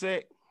 "Give Me a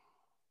Sec."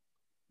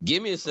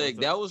 Give Me a Sec.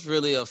 That was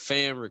really a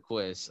fan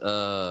request.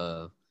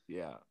 Yeah.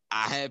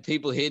 I had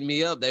people hit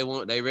me up. They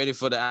ready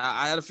for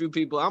I had a few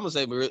people. I'm gonna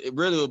say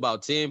really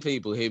about 10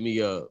 people hit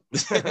me up.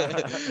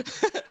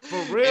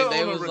 For real? And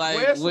they was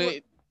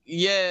like,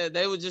 yeah,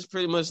 they were just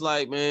pretty much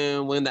like,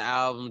 man, when the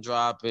album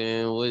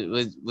dropping, what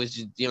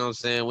you know what I'm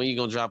saying? When you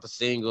gonna drop a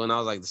single? And I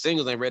was like, the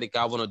singles ain't ready.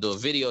 I want to do a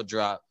video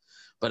drop.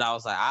 But I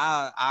was like,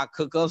 I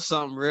cook up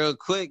something real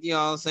quick, you know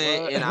what I'm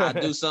saying? What? And I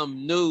do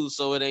something new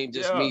so it ain't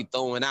just me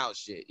throwing out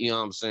shit, you know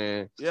what I'm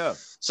saying? Yeah.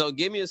 So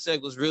Give Me a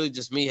Sec was really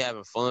just me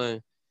having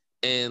fun.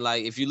 And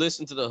like if you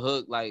listen to the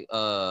hook, like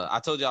I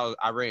told y'all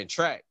I ran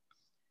track.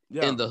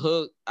 Yeah. In the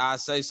hook, I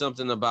say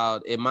something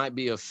about it might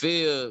be a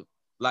fib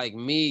like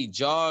me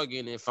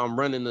jogging if I'm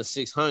running the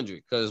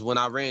 600. Cause when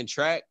I ran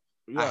track,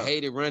 I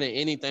hated running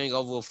anything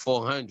over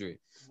 400.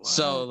 What?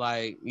 So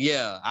like,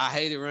 yeah, I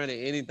hated running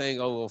anything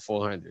over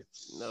 400.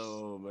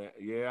 No, man.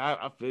 Yeah,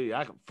 I feel you.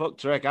 I can fuck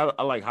track.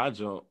 I like high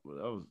jump, but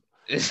that was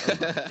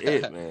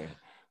it, man.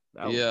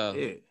 That was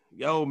it.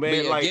 Yo,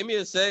 man, like Give Me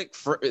a Sec.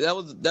 That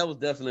was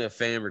definitely a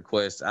fan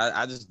request.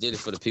 I just did it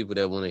for the people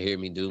that want to hear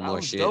me do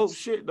more shit. Dope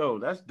shit though.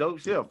 That's dope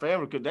shit. A fan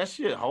request. That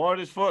shit hard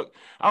as fuck.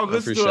 I was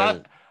listening to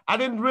it. I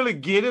didn't really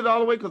get it all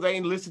the way because I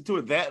ain't listened to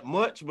it that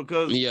much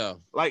because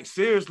like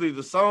seriously,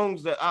 the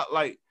songs that I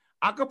like,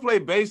 I could play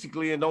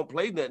basically and don't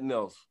play nothing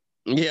else.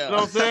 Yeah. You know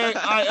what I'm saying?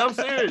 I'm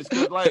serious.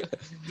 Cause like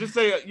just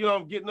say, you know,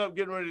 I'm getting up,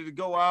 getting ready to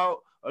go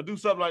out or do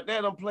something like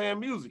that. I'm playing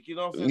music, you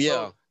know what I'm saying? Yeah.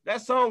 So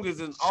that song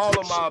is in all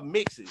of my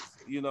mixes,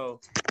 you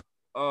know.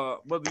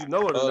 Whether you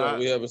know it or not.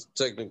 We have a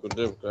technical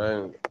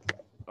difficulty.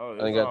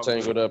 I ain't got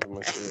tangled up in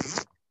my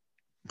shit.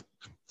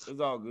 It's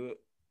all good.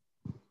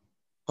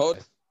 Hold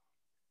it.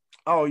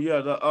 Oh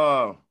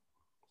yeah,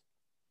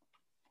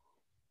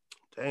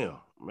 damn,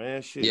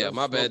 man, shit. Yeah,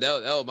 my bad.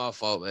 That was my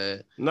fault,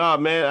 man. Nah,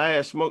 man, I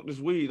had smoked this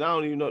weed. I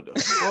don't even know what the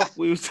fuck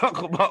we was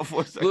talking about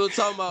for a second. We were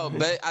talking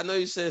about, I know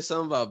you said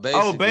something about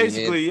basically. Oh,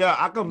 basically, man. Yeah.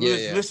 I can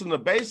listen to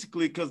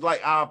basically because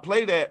like I'll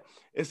play that.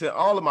 It's in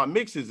all of my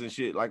mixes and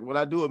shit. Like when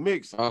I do a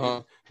mix,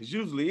 it's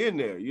usually in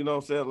there. You know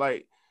what I'm saying?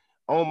 Like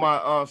on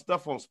my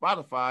stuff on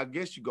Spotify, I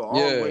guess you go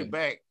all the way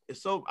back.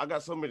 I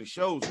got so many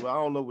shows where I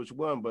don't know which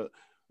one, but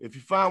if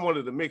you find one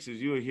of the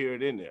mixes, you'll hear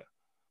it in there.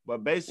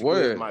 But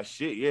basically, it's my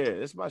shit. Yeah,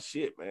 it's my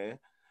shit, man.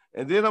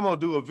 And then I'm gonna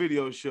do a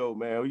video show,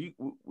 man.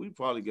 We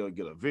probably gonna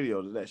get a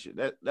video to that shit.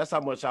 That's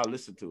how much I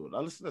listen to it. I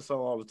listen to that song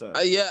all the time.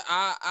 Yeah,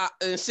 I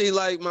and see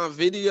like my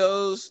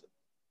videos.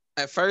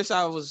 At first,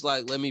 I was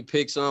like, let me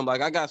pick some. Like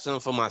I got some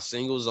for my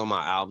singles on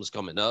my albums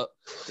coming up.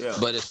 Yeah.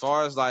 But as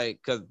far as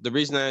like, cause the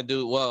reason I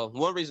do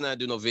one reason I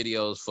do no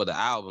videos for the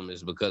album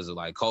is because of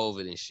like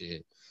COVID and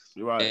shit.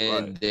 Right.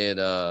 And then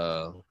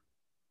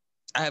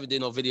I haven't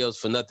did no videos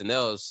for nothing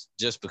else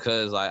just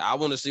because like I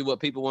want to see what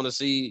people want to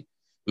see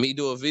me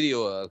do a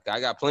video of. I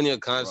got plenty of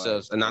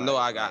concepts and I know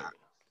I got,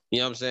 you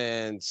know what I'm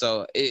saying?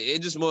 So it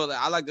just more like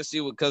I like to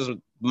see what, because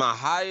my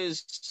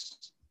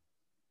highest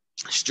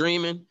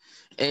streaming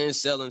and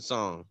selling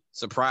song,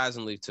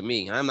 surprisingly to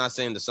me, I'm not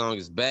saying the song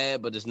is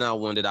bad, but it's not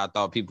one that I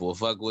thought people would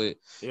fuck with,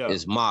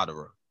 is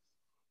Madara.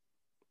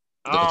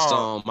 The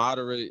song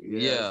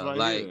Madara, right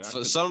like here.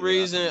 For some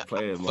reason,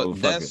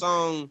 that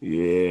song,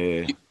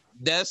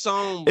 that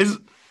song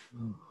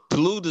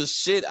blew the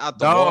shit out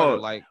the water.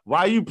 Like,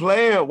 why you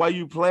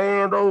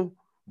playing though?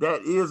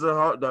 That is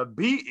the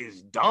beat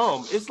is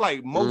dumb. It's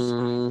like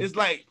it's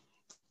like,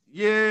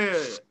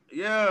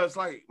 it's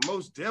like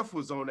Mos Def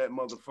was on that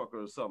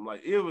motherfucker or something.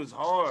 Like it was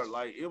hard.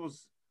 Like it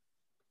was,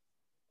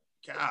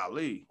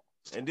 golly.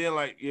 And then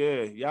like,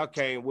 y'all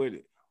came with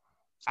it.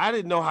 I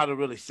didn't know how to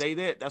really say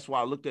that. That's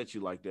why I looked at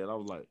you like that. I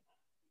was like,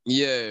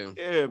 yeah,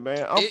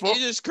 man. It's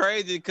just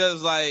crazy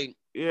because like,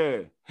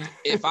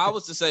 if I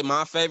was to say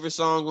my favorite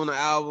song on the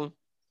album,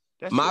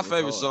 my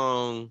favorite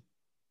song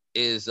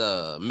is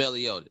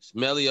Meliodas.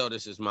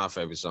 Meliodas is my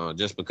favorite song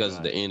just because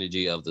of the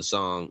energy of the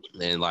song.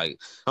 And like,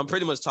 I'm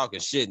pretty much talking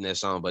shit in that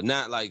song, but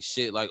not like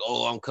shit like,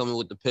 oh, I'm coming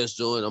with the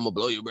pistol and I'm gonna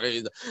blow your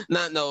brains.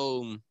 Not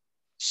no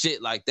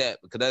shit like that,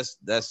 because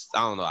that's I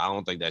don't know. I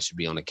don't think that should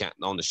be on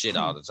the shit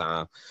all the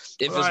time.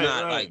 If it's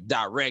not like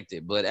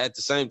directed, but at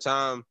the same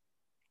time,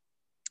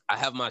 I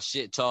have my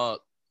shit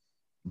talk,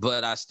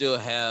 but I still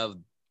have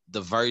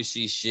the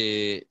Versy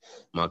shit,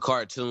 my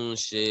cartoon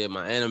shit,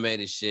 my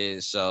animated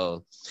shit.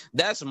 So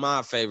that's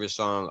my favorite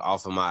song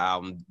off of my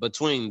album.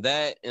 Between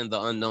that and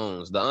The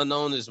Unknowns. The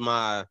Unknown is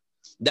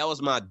that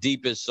was my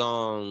deepest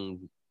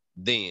song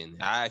then.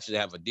 I actually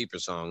have a deeper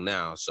song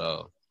now.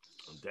 So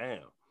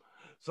damn.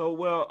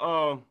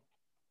 So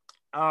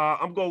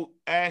I'm gonna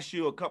ask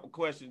you a couple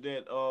questions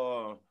that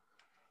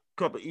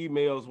couple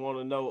emails want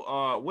to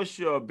know. What's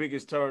your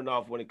biggest turn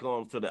off when it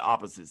comes to the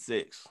opposite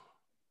sex?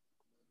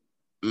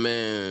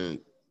 Man,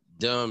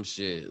 dumb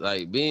shit.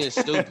 Like being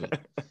stupid.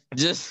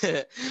 Just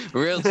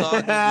real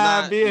talk.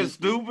 Not being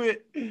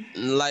stupid.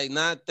 Like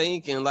not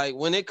thinking. Like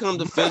when it comes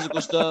to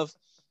physical stuff,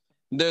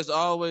 there's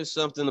always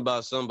something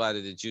about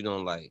somebody that you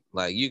don't like.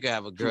 Like you can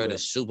have a girl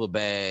that's super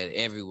bad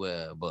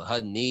everywhere, but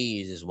her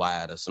knees is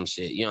wide or some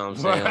shit. You know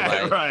what I'm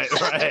saying? Right.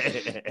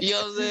 You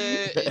know what I'm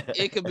saying?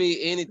 It could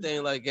be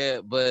anything like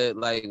that. But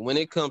like when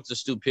it comes to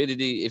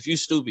stupidity, if you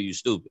stupid, you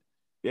stupid.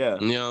 Yeah.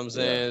 You know what I'm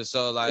saying? Yeah.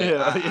 So like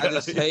I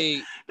just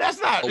hate that's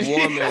not a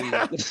woman.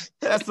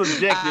 That's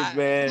subjective,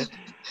 man.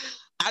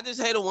 I just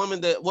hate a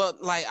woman that all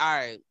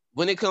right,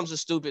 when it comes to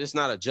stupid, it's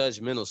not a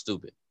judgmental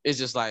stupid. It's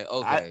just like,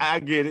 okay. I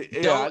get it.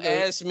 Yeah, don't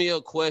ask me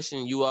a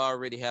question you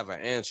already have an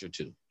answer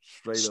to.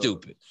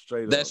 Stupid.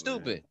 Straight up. That's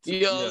stupid. Man.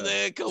 You know what I'm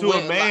saying?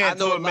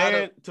 To a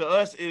man, to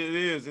us it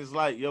is. It's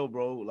like, yo,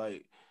 bro,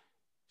 like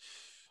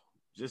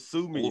just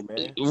sue me,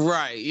 man.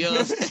 Right. You know what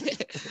I'm saying?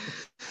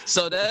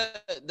 So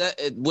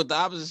that with the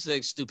opposite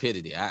sex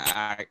stupidity,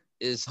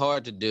 it's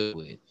hard to deal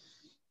with.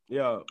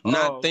 Yeah.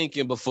 Not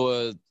thinking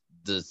before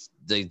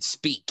they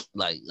speak.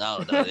 Like,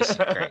 oh no, this is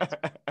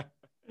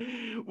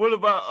crazy. What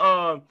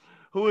about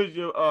who is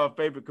your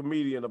favorite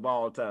comedian of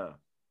all time?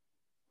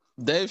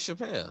 Dave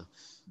Chappelle.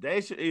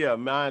 Yeah,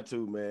 mine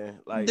too, man.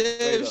 Like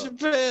Dave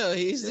Chappelle,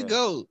 he's the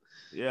GOAT.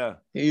 Yeah.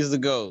 He's the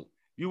GOAT.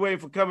 You waiting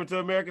for Coming to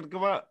America to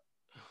come out?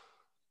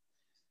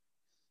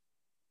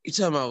 You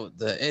talking about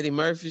the Eddie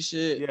Murphy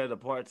shit? Yeah, the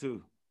part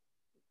 2.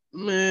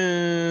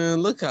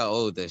 Man, look how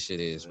old that shit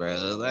is, bro.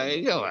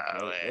 Like, yo,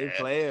 they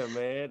playing,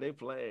 man. They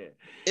playing.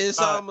 It's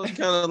almost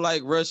kind of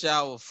like Rush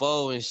Hour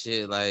 4 and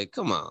shit. Like,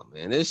 come on,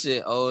 man. This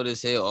shit old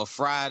as hell. Or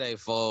Friday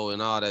 4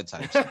 and all that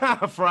type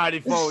of shit. Friday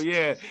 4,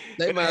 yeah.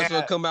 They might as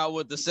well come out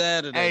with the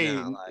Saturday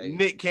now. Like,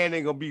 Nick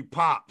Cannon gonna be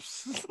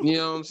Pops. You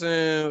know what I'm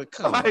saying?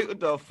 Come on. What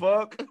the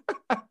fuck?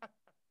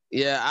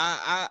 Yeah,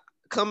 I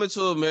Coming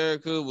to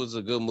America was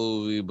a good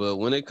movie, but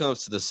when it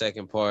comes to the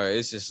second part,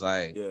 it's just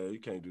like, yeah, you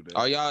can't do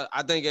that.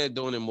 I think they're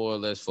doing it more or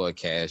less for a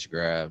cash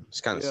grab.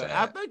 It's kind of sad.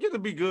 I think it'll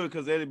be good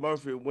because Eddie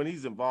Murphy, when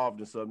he's involved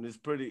in something, it's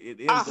pretty.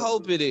 I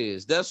hope it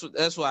is. That's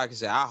what I can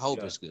say. I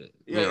hope it's good.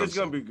 Yeah, it's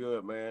gonna be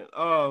good, man.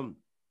 How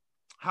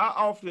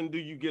often do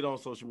you get on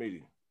social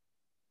media?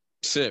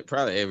 Shit,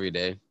 probably every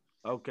day.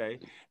 Okay.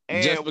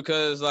 And just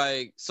because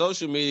like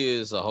social media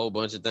is a whole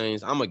bunch of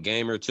things. I'm a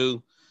gamer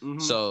too. Mm-hmm.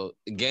 So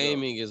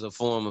gaming is a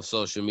form of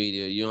social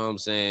media. You know what I'm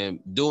saying?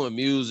 Doing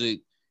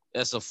music,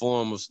 that's a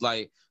form of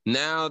like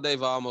now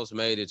they've almost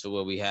made it to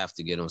where we have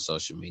to get on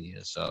social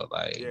media. So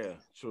like, yeah,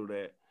 true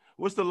that.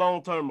 What's the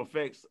long-term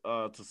effects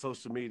to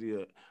social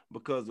media?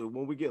 Because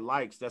when we get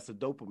likes, that's a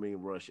dopamine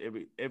rush.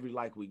 Every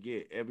like we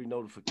get, every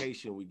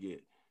notification we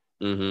get,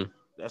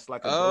 that's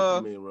like a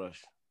dopamine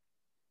rush.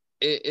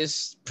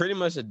 It's pretty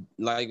much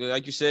like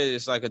you said,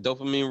 it's like a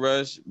dopamine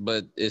rush,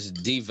 but it's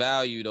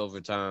devalued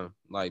over time.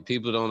 Like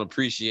people don't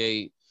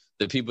appreciate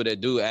the people that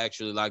do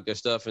actually like their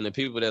stuff, and the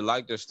people that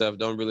like their stuff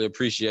don't really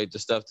appreciate the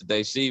stuff that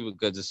they see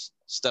because it's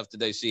stuff that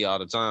they see all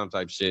the time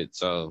type shit.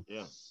 So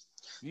yeah,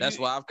 that's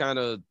why I've kind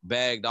of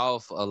bagged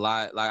off a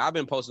lot. Like I've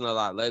been posting a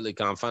lot lately.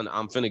 Cause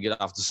I'm finna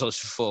get off the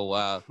social for a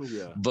while.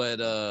 Yeah,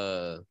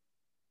 but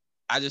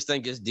I just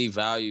think it's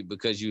devalued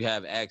because you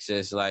have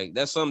access. Like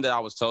that's something that I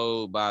was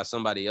told by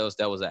somebody else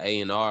that was an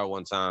A&R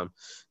one time.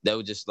 That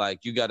was just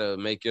like, you got to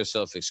make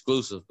yourself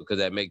exclusive because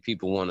that make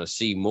people want to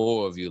see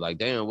more of you. Like,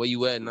 damn, where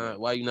you at now?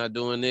 Why you not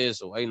doing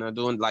this? Or why you not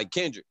doing like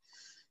Kendrick?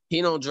 He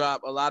don't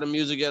drop a lot of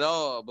music at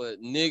all, but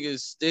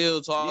niggas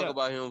still talk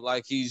about him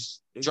like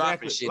he's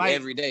dropping shit like,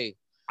 every day.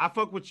 I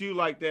fuck with you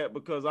like that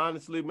because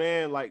honestly,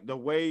 man, like the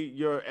way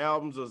your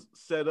albums are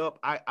set up,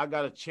 I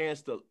got a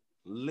chance to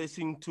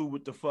listen to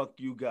what the fuck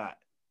you got.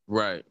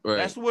 Right.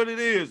 That's what it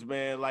is,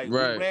 man. Like we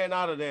ran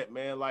out of that,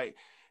 man. Like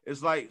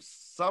it's like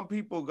some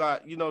people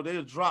got,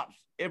 they'll drop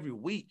every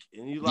week,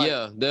 and you like,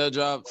 they'll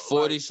drop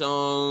 40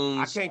 songs.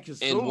 I can't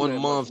consume in 1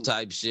 month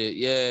type shit.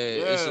 Yeah,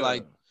 it's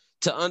like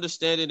to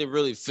understand it and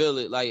really feel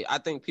it. Like I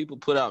think people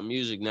put out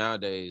music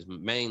nowadays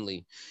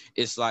mainly.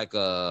 It's like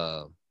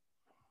I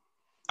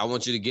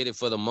want you to get it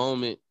for the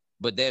moment.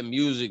 But that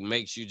music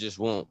makes you just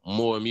want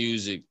more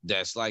music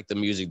that's like the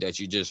music that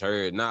you just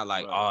heard. Not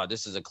like,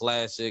 this is a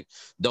classic.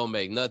 Don't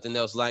make nothing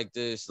else like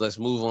this. Let's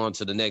move on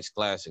to the next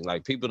classic.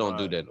 Like, people don't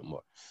do that no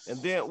more.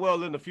 And then,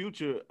 well, in the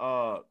future,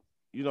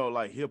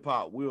 like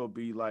hip-hop will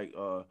be like,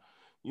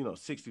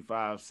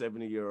 65,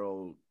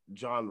 70-year-old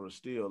genre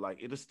still.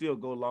 Like, it'll still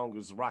go long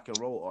as rock and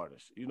roll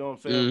artists. You know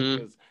what I'm saying? Mm-hmm.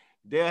 Because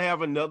they'll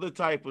have another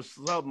type of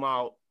something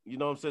out. You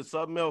know what I'm saying?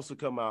 Something else will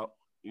come out.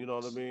 You know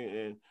what I mean?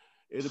 And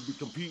it'll be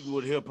competing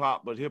with hip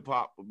hop, but hip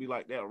hop would be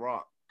like that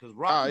rock. Because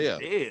rock is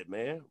dead,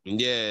 man.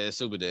 Yeah, it's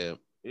super dead.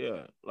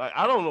 Yeah. Like,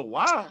 I don't know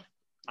why.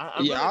 I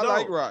really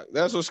like rock.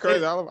 That's what's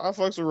crazy. I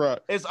fucks with rock.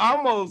 It's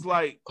almost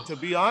like, to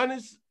be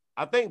honest,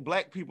 I think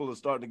black people are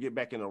starting to get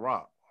back into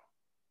rock.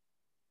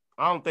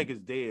 I don't think it's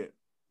dead.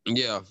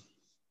 Yeah.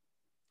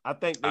 I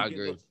think I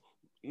agree.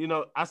 You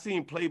know, I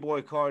seen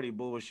Playboy Cardi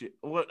bullshit.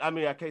 I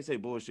mean, I can't say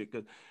bullshit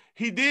because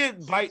he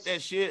did bite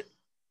that shit.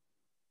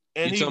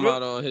 And you talking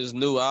about on his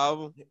new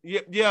album?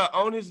 Yeah,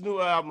 on his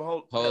new album,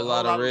 Whole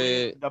Lot of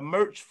Red. The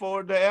merch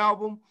for the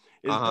album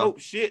is dope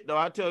shit, though.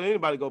 I tell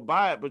anybody go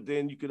buy it, but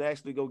then you could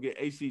actually go get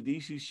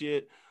AC/DC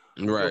shit,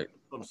 right?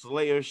 Some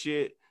Slayer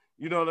shit.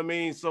 You know what I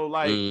mean? So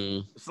like,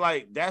 it's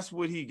like that's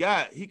what he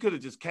got. He could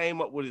have just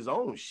came up with his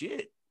own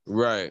shit,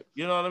 right?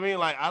 You know what I mean?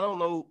 Like, I don't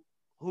know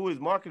who his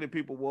marketing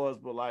people was,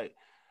 but like,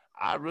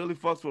 I really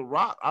fucks with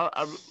rock.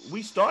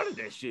 We started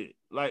that shit.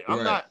 Like,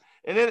 I'm not.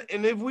 And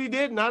if we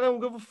didn't, I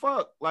don't give a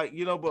fuck. Like,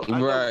 you know, but I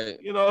know,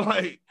 you know,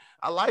 like,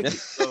 I like it.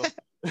 So.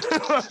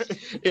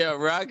 Yeah,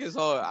 rock is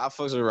hard. I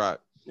fucks with rock.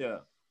 Yeah.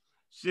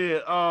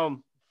 Shit.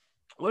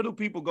 Where do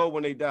people go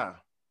when they die?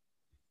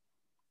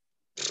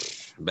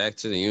 Back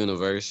to the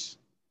universe.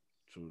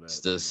 True that.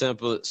 It's the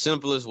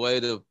simplest way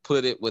to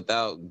put it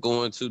without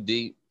going too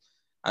deep.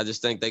 I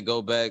just think they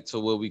go back to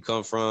where we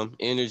come from.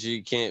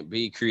 Energy can't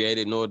be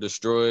created nor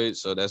destroyed,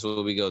 so that's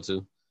what we go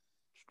to.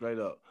 Straight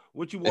up.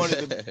 What you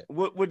wanted to,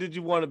 what did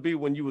you want to be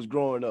when you was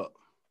growing up?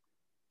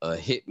 A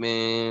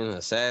hitman,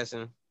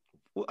 assassin.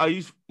 Are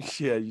you?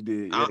 Yeah, you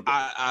did. Yeah.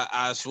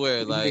 I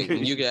swear, like,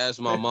 you can ask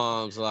my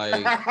mom's, like,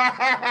 dude,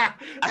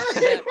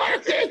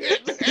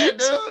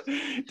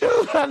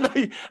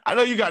 I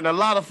know you got in a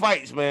lot of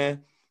fights,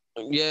 man.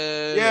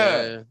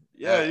 Yeah.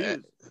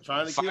 You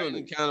trying to kill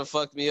me. Kind of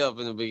fucked me up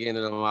in the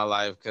beginning of my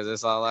life because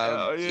it's all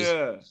I.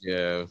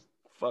 Yeah.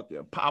 Fuck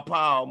yeah,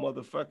 pow,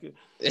 motherfucker.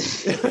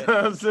 You know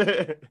what I'm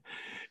saying?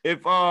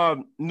 If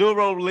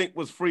Neuralink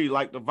was free,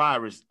 like the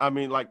virus, I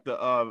mean, like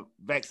the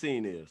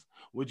vaccine is,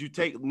 would you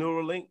take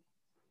Neuralink?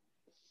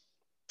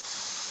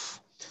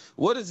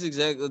 What does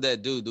exactly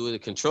that do? Do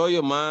it control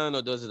your mind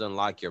or does it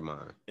unlock your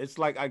mind? It's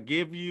like I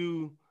give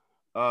you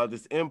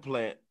this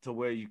implant to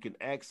where you can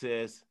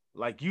access,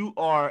 like you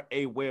are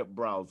a web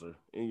browser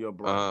in your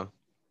brain.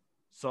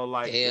 So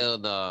like, hell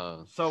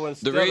no. So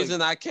instead, the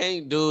reason I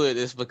can't do it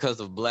is because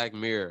of Black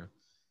Mirror.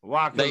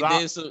 Why?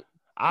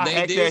 I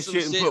hacked that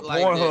shit and put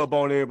like Pornhub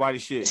on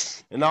everybody's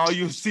shit, and all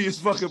you see is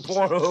fucking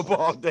Pornhub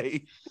all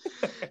day.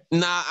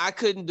 Nah, I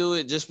couldn't do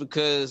it just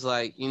because,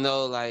 like, you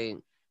know, like,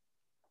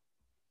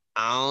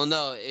 I don't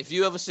know. If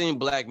you ever seen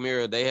Black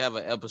Mirror, they have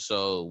an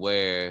episode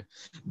where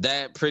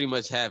that pretty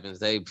much happens.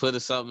 They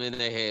put something in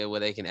their head where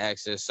they can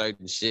access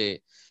certain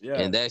shit,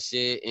 and that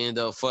shit end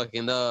up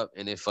fucking up,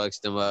 and it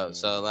fucks them up.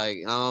 So, like,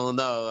 I don't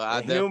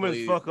know.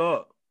 Humans fuck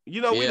up. You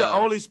know, we're the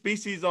only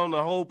species on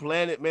the whole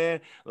planet,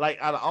 man. Like,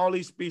 out of all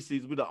these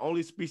species, we're the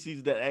only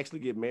species that actually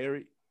get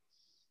married.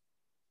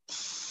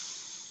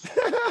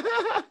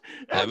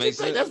 That makes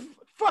sense. That's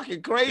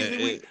fucking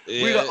crazy.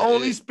 We're the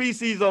only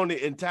species on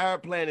the entire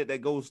planet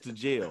that goes to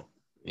jail.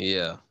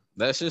 Yeah,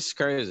 that's just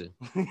crazy.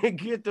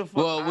 Get the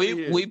fuck out of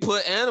here. We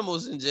put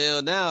animals in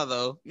jail now,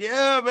 though.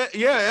 Yeah, man.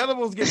 Yeah,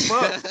 animals get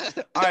fucked.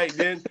 All right,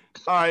 then.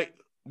 All right.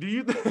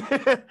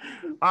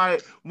 All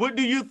right. What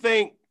do you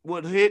think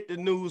would hit the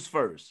news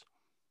first?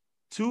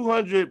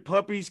 200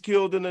 puppies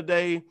killed in a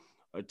day,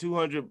 or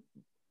 200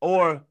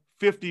 or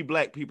 50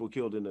 black people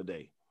killed in a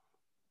day?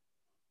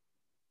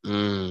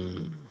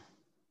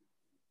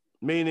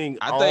 Meaning,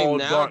 I think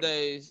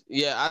nowadays,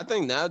 I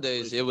think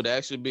nowadays it would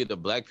actually be the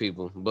black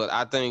people. But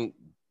I think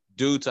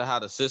due to how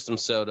the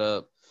system's set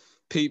up,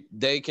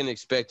 they can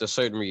expect a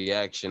certain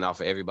reaction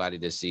off of everybody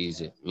that sees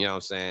it. You know what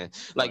I'm saying?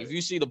 Like, if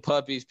you see the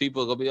puppies,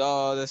 people are gonna be,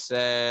 oh, that's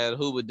sad.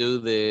 Who would do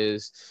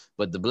this?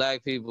 But the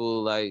black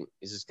people, like,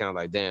 it's just kind of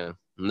like, damn,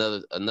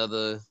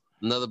 another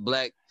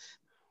black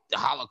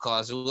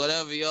Holocaust or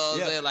whatever, you know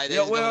what I'm saying? Like,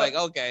 they're like,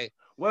 okay.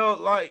 Well,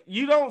 like,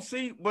 you don't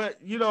see, but,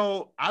 you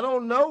know, I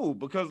don't know,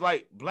 because,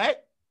 like,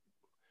 black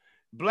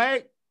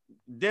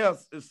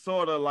death is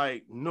sort of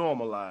like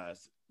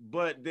normalized,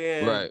 but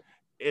then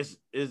it's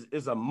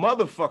a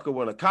motherfucker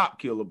when a cop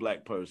kill a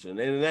black person,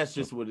 and that's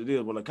just what it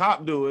is. When a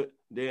cop do it,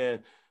 then,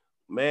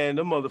 man,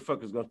 the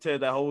motherfucker's gonna tear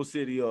that whole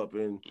city up,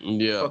 and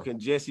fucking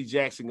Jesse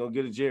Jackson gonna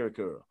get a Jerry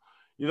curl.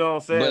 You know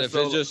what I'm saying? But if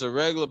it's just a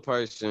regular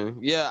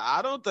person,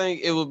 I don't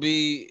think it would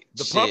be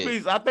the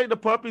puppies. I think the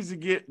puppies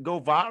would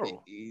go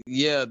viral.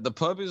 Yeah, the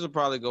puppies will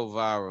probably go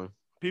viral.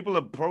 People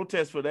are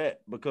protest for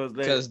that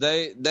because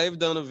they've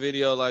done a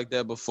video like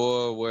that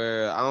before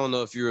where I don't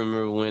know if you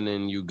remember when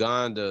in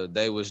Uganda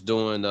they was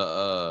doing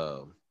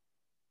the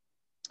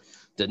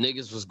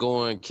niggas was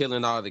going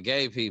killing all the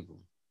gay people.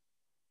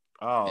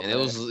 Oh, and man.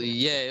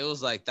 it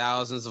was like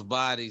thousands of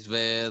bodies,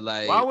 man.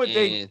 Like, why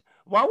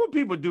would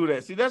people do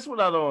that? See, that's what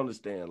I don't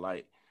understand.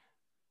 Like,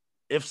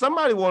 if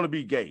somebody want to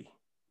be gay,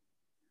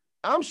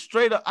 I'm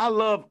straight up. I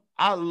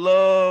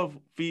love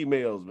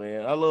females,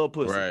 man. I love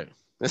pussy. Right.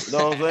 You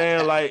know what I'm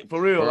saying? Like, for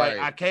real. Like,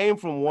 I came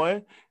from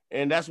one,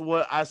 and that's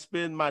what I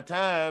spend my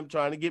time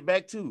trying to get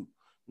back to.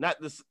 Not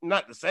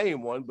the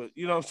same one, but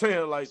you know what I'm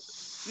saying? Like,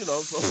 you know,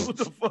 so what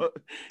the fuck?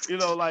 You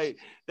know, like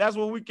that's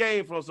where we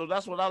came from. So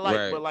that's what I like.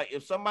 Right. But like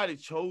if somebody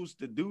chose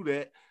to do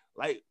that,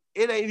 like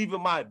it ain't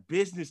even my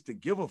business to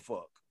give a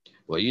fuck.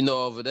 Well, you know,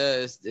 over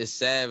there, it's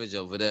savage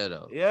over there,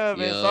 though. Yeah, You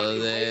man. know Saudi what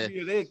I'm saying?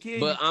 Arabia, they'll kill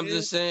But you, I'm man.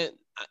 just saying,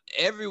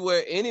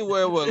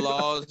 anywhere where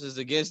laws is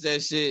against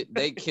that shit,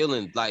 they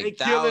killing like They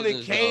killing thousands.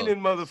 and caning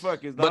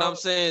motherfuckers. But dog. I'm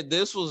saying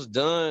this was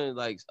done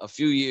like a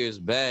few years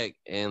back,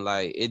 and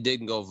like it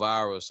didn't go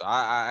viral. So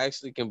I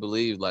actually can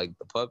believe like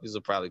the puppies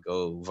will probably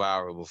go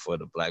viral before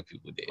the black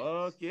people did.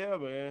 Fuck yeah,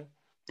 man.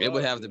 It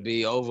would Fuck have to yeah.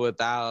 be over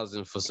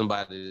 1,000 for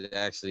somebody to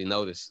actually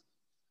notice.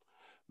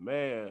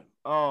 Man.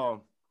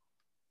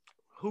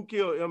 Who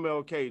killed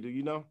MLK? Do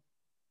you know?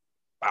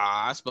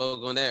 I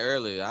spoke on that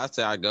earlier. I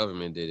said our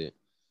government did it.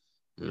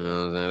 You know what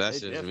I'm saying? That's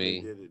They just definitely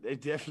me. did it. They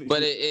definitely But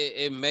did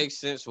it makes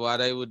sense why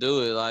they would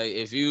do it. Like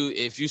if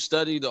you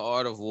study the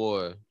art of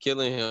war,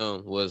 killing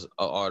him was an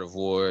art of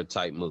war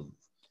type move.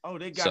 Oh,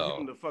 they got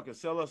him to fucking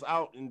sell us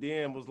out, and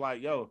then was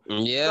like, "Yo,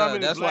 yeah,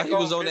 that's why he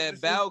was on that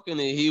businesses?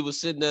 balcony. He was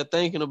sitting there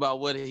thinking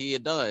about what he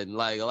had done.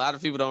 Like a lot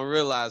of people don't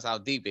realize how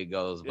deep it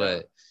goes, Yeah.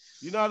 but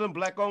You know how them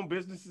black-owned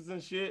businesses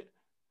and shit,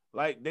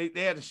 like they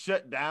had to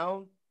shut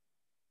down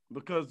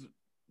because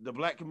the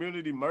black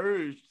community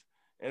merged,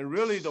 and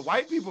really the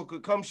white people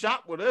could come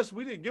shop with us.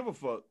 We didn't give a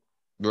fuck,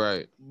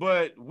 right,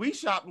 but we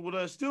shopped with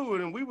us too,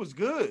 and we was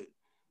good.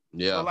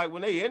 yeah, So like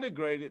when they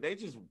integrated, they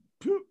just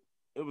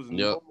it was Yep.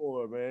 no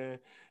more, man.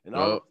 And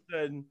all of a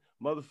sudden,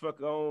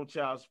 motherfucker on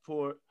child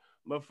support,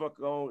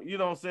 motherfucker on, you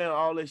know what I'm saying,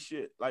 all this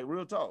shit, like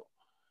real talk.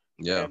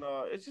 yeah, And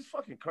it's just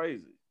fucking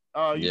crazy.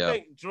 You Yeah.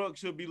 think drugs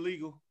should be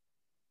legal?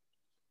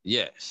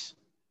 yes.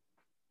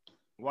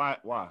 Why?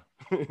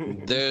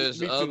 There's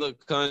Me too. other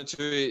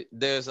countries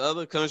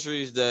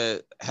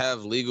that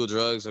have legal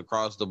drugs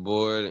across the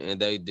board,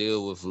 and they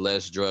deal with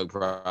less drug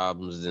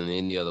problems than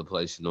any other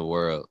place in the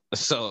world.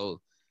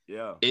 So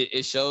Yeah.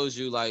 it shows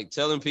you, like,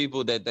 telling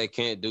people that they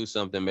can't do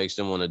something makes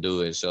them want to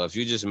do it. So if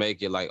you just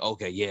make it like,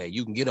 okay, yeah,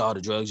 you can get all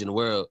the drugs in the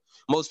world,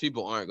 most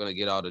people aren't going to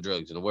get all the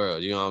drugs in the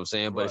world. You know what I'm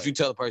saying? But if Right. you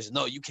tell a person,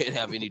 no, you can't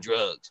have any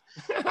drugs,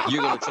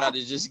 you're going to try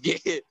to just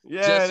get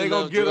Yeah, just they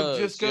gonna enough get them drugs,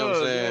 just you know what I'm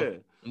cause.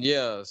 saying?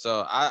 Yeah,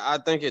 so I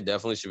think it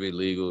definitely should be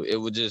legal. It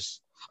would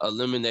just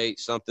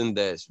eliminate something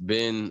that's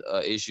been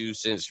an issue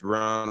since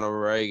Ronald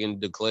Reagan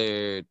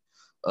declared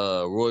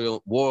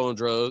royal war on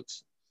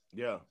drugs.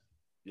 Yeah.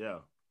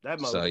 That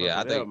motherfucker So, yeah,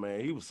 I there, think-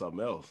 man, he was something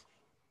else.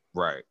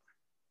 Right.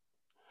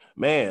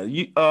 Man,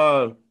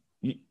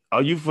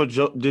 are you for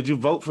Joe? Did you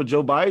vote for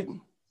Joe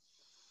Biden?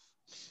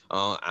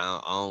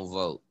 I don't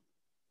vote.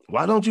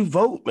 Why don't you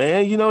vote,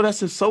 man? You know that's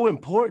just so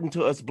important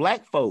to us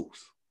black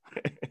folks.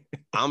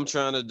 I'm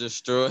trying to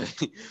destroy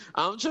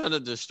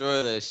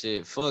that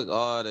shit. Fuck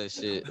all that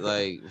shit.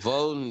 Like,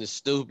 voting is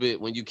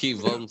stupid when you keep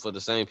voting for the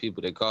same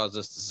people that cause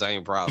us the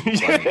same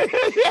problems. Like,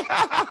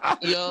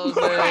 you know what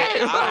I'm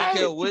saying? I don't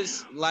care which,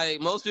 like,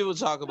 most people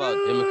talk about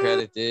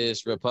Democratic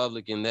this,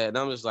 Republican that, and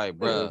I'm just like,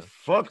 bruh,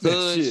 Fuck that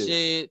hood shit.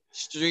 shit,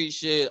 street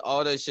shit,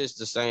 all that shit's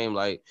the same.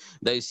 Like,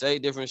 they say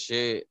different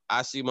shit.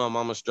 I see my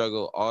mama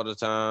struggle all the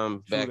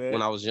time True back that.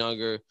 when I was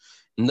younger.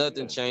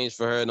 Nothing Yeah. changed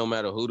for her, no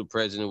matter who the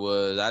president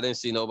was. I didn't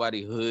see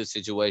nobody hood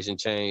situation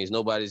change.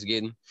 Nobody's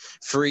getting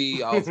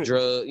free off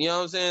drugs. You know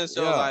what I'm saying?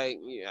 So,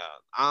 Yeah.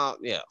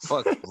 like,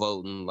 fuck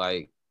voting.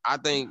 Like, I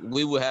think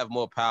we would have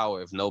more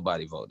power if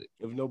nobody voted.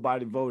 If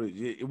nobody voted,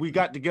 Yeah, we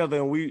got together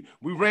and we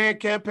ran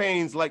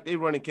campaigns like they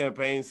running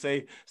campaigns,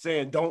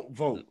 saying don't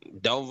vote.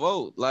 Don't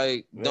vote.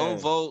 Like, Man. don't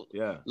vote.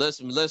 Yeah.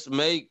 Let's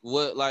make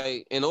what,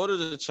 like, in order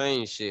to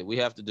change shit, we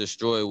have to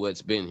destroy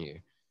what's been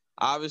here.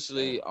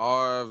 Obviously,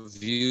 our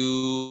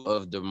view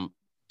of the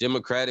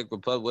Democratic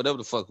Republic, whatever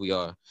the fuck we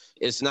are,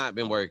 it's not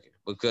been working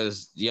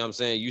because, you know what I'm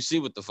saying? You see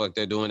what the fuck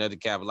they're doing at the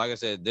Capitol. Like I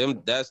said,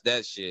 that's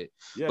that shit.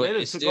 Yeah, But they it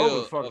just took over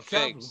the still fucking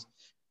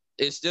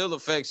Capitol.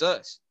 affects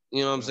us.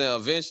 You know what I'm saying?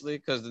 Eventually,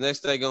 because the next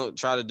thing they're going to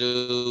try to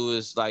do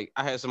is, like,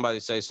 I had somebody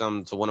say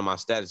something to one of my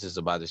statuses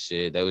about this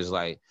shit. They was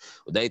like,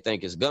 well, they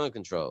think it's gun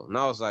control. And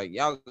I was like,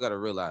 y'all got to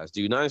realize the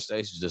United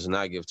States does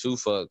not give two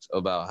fucks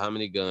about how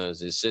many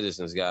guns its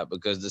citizens got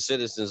because the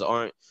citizens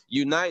aren't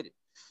united.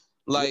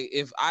 Like,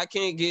 if I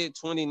can't get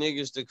 20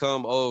 niggas to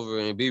come over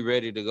and be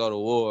ready to go to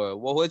war,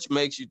 well, which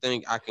makes you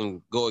think I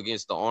can go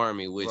against the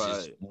army, which is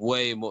Right.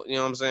 way more, you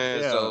know what I'm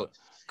saying? Yeah. So,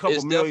 Couple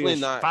it's million,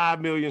 definitely not-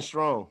 5 million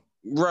strong.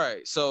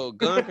 right. So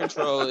gun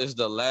control is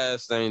the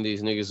last thing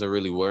these niggas are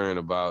really worrying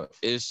about.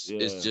 It's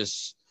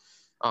just,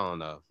 I don't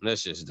know.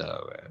 That's just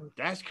dumb, man.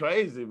 That's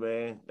crazy,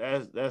 man.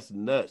 That's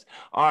nuts.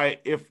 All right,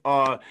 if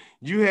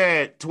you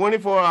had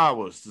 24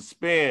 hours to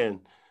spend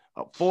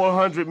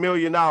 $400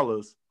 million,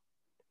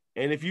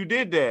 and if you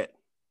did that,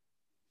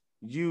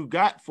 you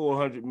got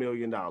 $400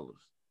 million.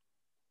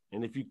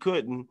 And if you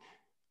couldn't,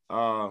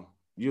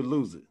 you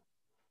lose it.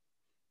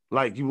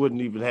 Like you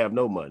wouldn't even have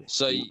no money.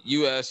 So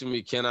you asking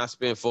me, can I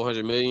spend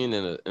 $400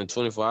 million in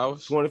 24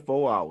 hours?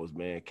 24 hours,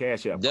 man.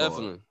 Cash out.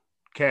 Definitely.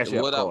 Cash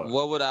App card.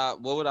 What would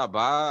I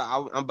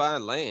buy? I'm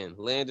buying land.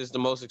 Land is the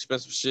most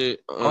expensive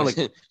shit.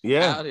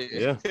 Yeah. Out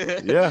here.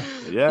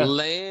 Yeah.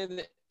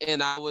 Land,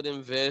 and I would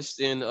invest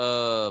in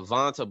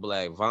Vanta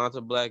Black.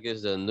 Vanta Black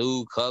is the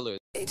new color.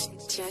 It's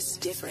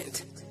just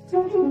different.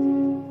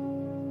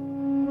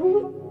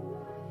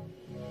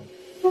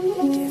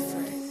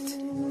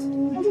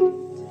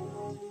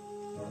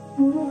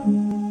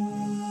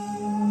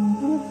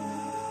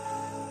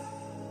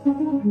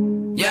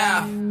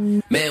 Yeah,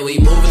 man, we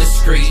moving the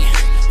street.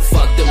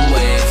 Fuck them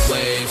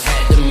waves.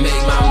 Had to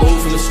make my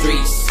move from the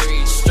streets.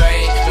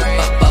 Straight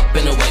up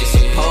and away.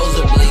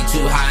 Supposedly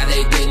too high,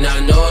 they did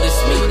not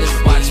notice me.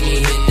 Watch me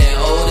hit that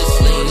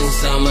oldest lean in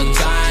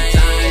summertime.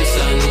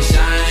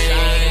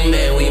 Sunshine,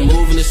 man, we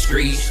moving the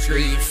street.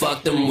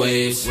 Fuck them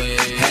waves.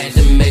 Had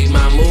to make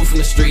my move from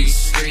the streets.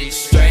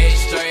 Straight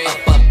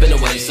up and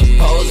away.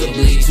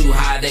 Supposedly too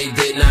high, they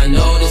did not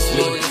notice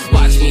me.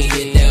 Watch me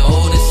hit that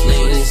oldest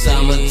lean in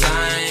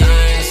summertime.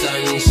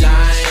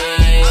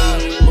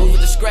 Sunshine, move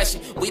with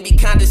discretion. We be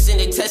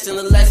condescending, testing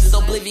the lessons,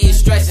 oblivious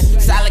stressing.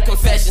 Silent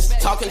confessions,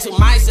 talking to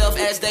myself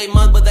as they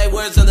month, but they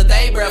words under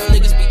they breath.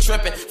 Niggas be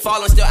tripping,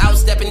 falling, still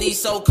outstepping these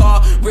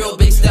so-called real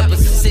big steppers.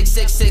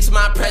 666,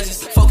 my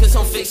presence, focus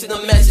on fixing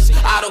the message.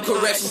 Auto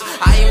corrections,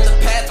 I am the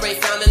pathway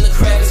found in the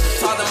crevice.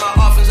 Taught them my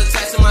offers,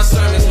 attached to my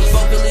sermons.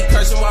 Vocally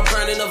cursing while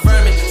burning the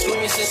vermin.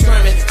 Screaming and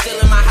screaming, still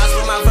in my house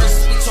where my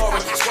verses be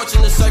touring.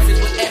 Scorching the surface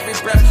with every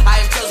breath.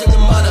 I have chosen to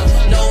mutter.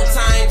 No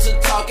time to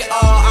talk at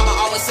all. I'ma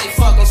always say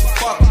fuck em, so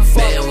fuck em.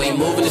 Man, we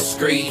moving the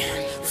street.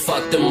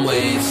 Fuck them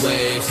waves.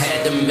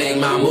 Had to make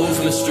my move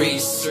from the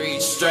streets.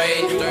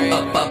 Straight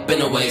up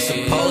and away.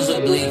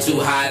 Supposedly too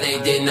high, they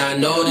did not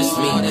notice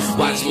me.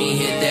 Watch me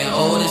hit that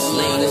oldest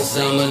lean in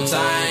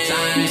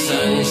summertime.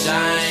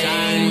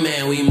 Sunshine,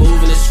 man, we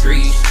moving the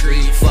street.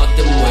 Fuck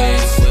them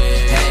waves.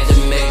 Had to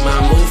make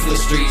my move from the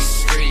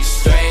streets.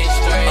 Straight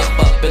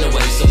up and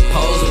away.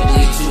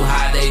 Supposedly too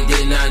high, they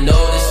did not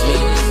notice me.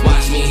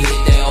 Watch me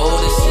hit that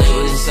oldest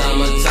lean in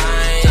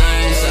summertime.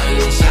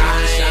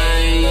 Sunshine.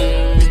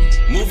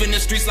 Moving the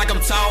streets like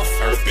I'm tough.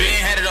 Been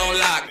had it on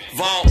lock.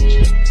 Vault.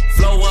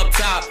 Flow up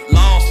top.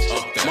 Lost.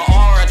 My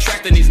aura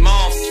attracting these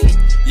moths.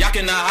 Y'all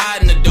cannot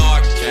hide in the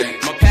dark.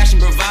 My passion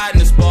providing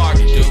the spark.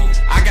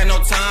 I got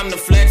no time to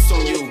flex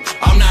on you.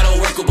 I'm not a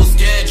workable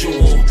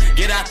schedule.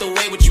 Get out the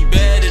way, what you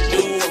better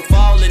do. I'm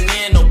falling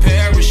in, no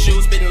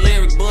parachute. Spitting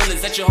lyric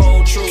bullets at your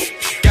whole truth.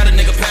 Got a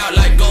nigga pound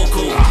like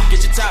Goku.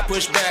 Get your top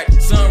pushed back,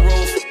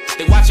 sunroof.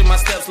 They watching my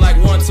steps like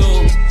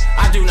 1-2.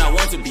 I do not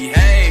want to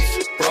behave.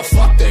 Bro,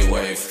 fuck they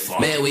wave.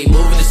 Man, we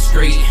moving the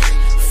street.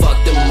 Fuck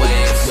them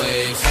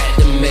waves. Had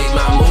to make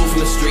my move from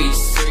the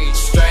streets.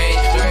 Straight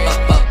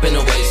up and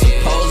away.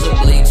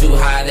 Supposedly too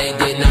high, they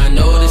did not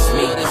notice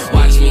me.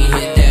 Watch me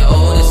hit that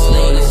oldest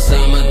lean in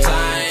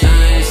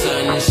summertime.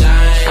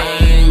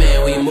 Sunshine,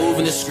 man, we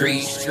moving the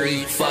street.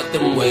 Fuck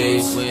them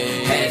waves.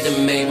 Had to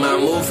make my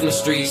move from the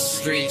streets.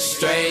 Straight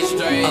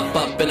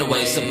up and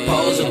away.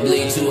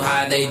 Supposedly too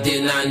high, they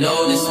did not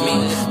notice me.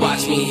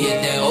 Watch me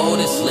hit that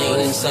oldest lean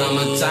in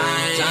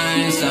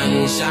summertime.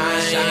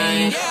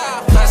 Sunshine.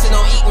 Constant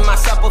on eating my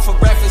supper for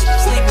breakfast.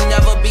 Sleep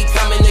never be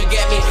coming to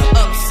get me.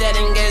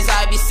 Upsetting as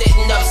I be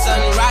sitting up,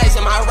 sunrise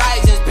and my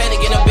horizons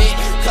panicking a bit.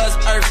 Cause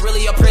Earth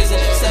really a prison.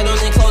 Settling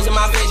and closing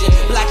my vision.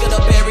 Blacker the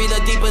berry, the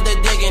deeper the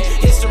digging.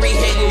 History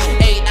hidden.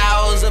 8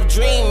 hours of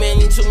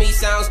dreaming to me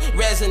sounds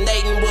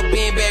resonating with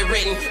being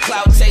bedridden.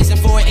 Cloud chasing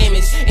for an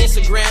image.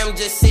 Instagram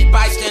just sit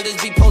bystanders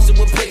be posted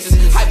with pictures.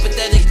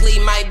 Hypothetically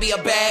might be a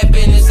bad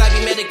business. I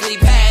be medically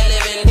bad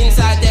living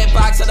inside that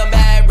box of the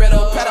mad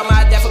riddle. Pat on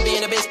my death for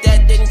being a bitch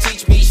that didn't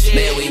teach me shit.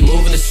 Man, we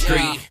moving the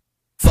street.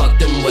 Fuck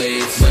them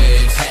waves.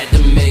 Had to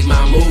make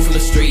my move from the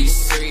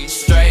streets.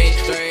 Straight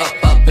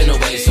up and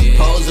away.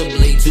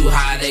 Supposedly too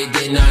high, they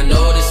did not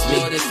notice me.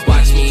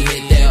 Watch me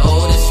hit that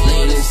oldest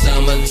lean in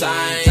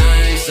summertime.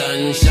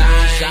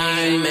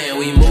 Sunshine, man,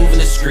 we moving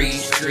the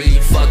street.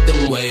 Fuck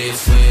them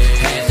waves.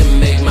 Had to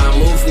make my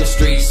move from the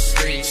streets.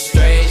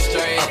 Straight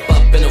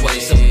up and away.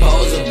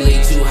 Supposedly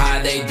too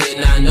high, they did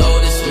not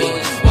notice me.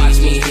 Watch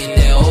me hit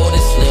that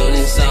oldest lean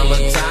in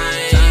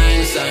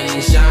summertime.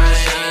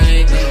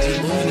 Sunshine, we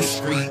moving the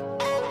street.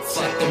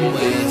 Fuck them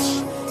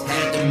waves.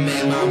 Had to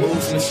make my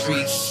move from the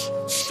streets.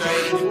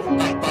 Straight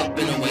up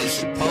and away.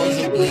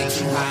 Supposedly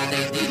too high,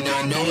 they did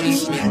not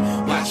notice me.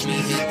 Watch me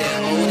hit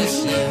that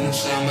oldest lean in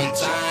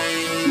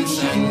summertime.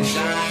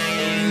 Sunshine.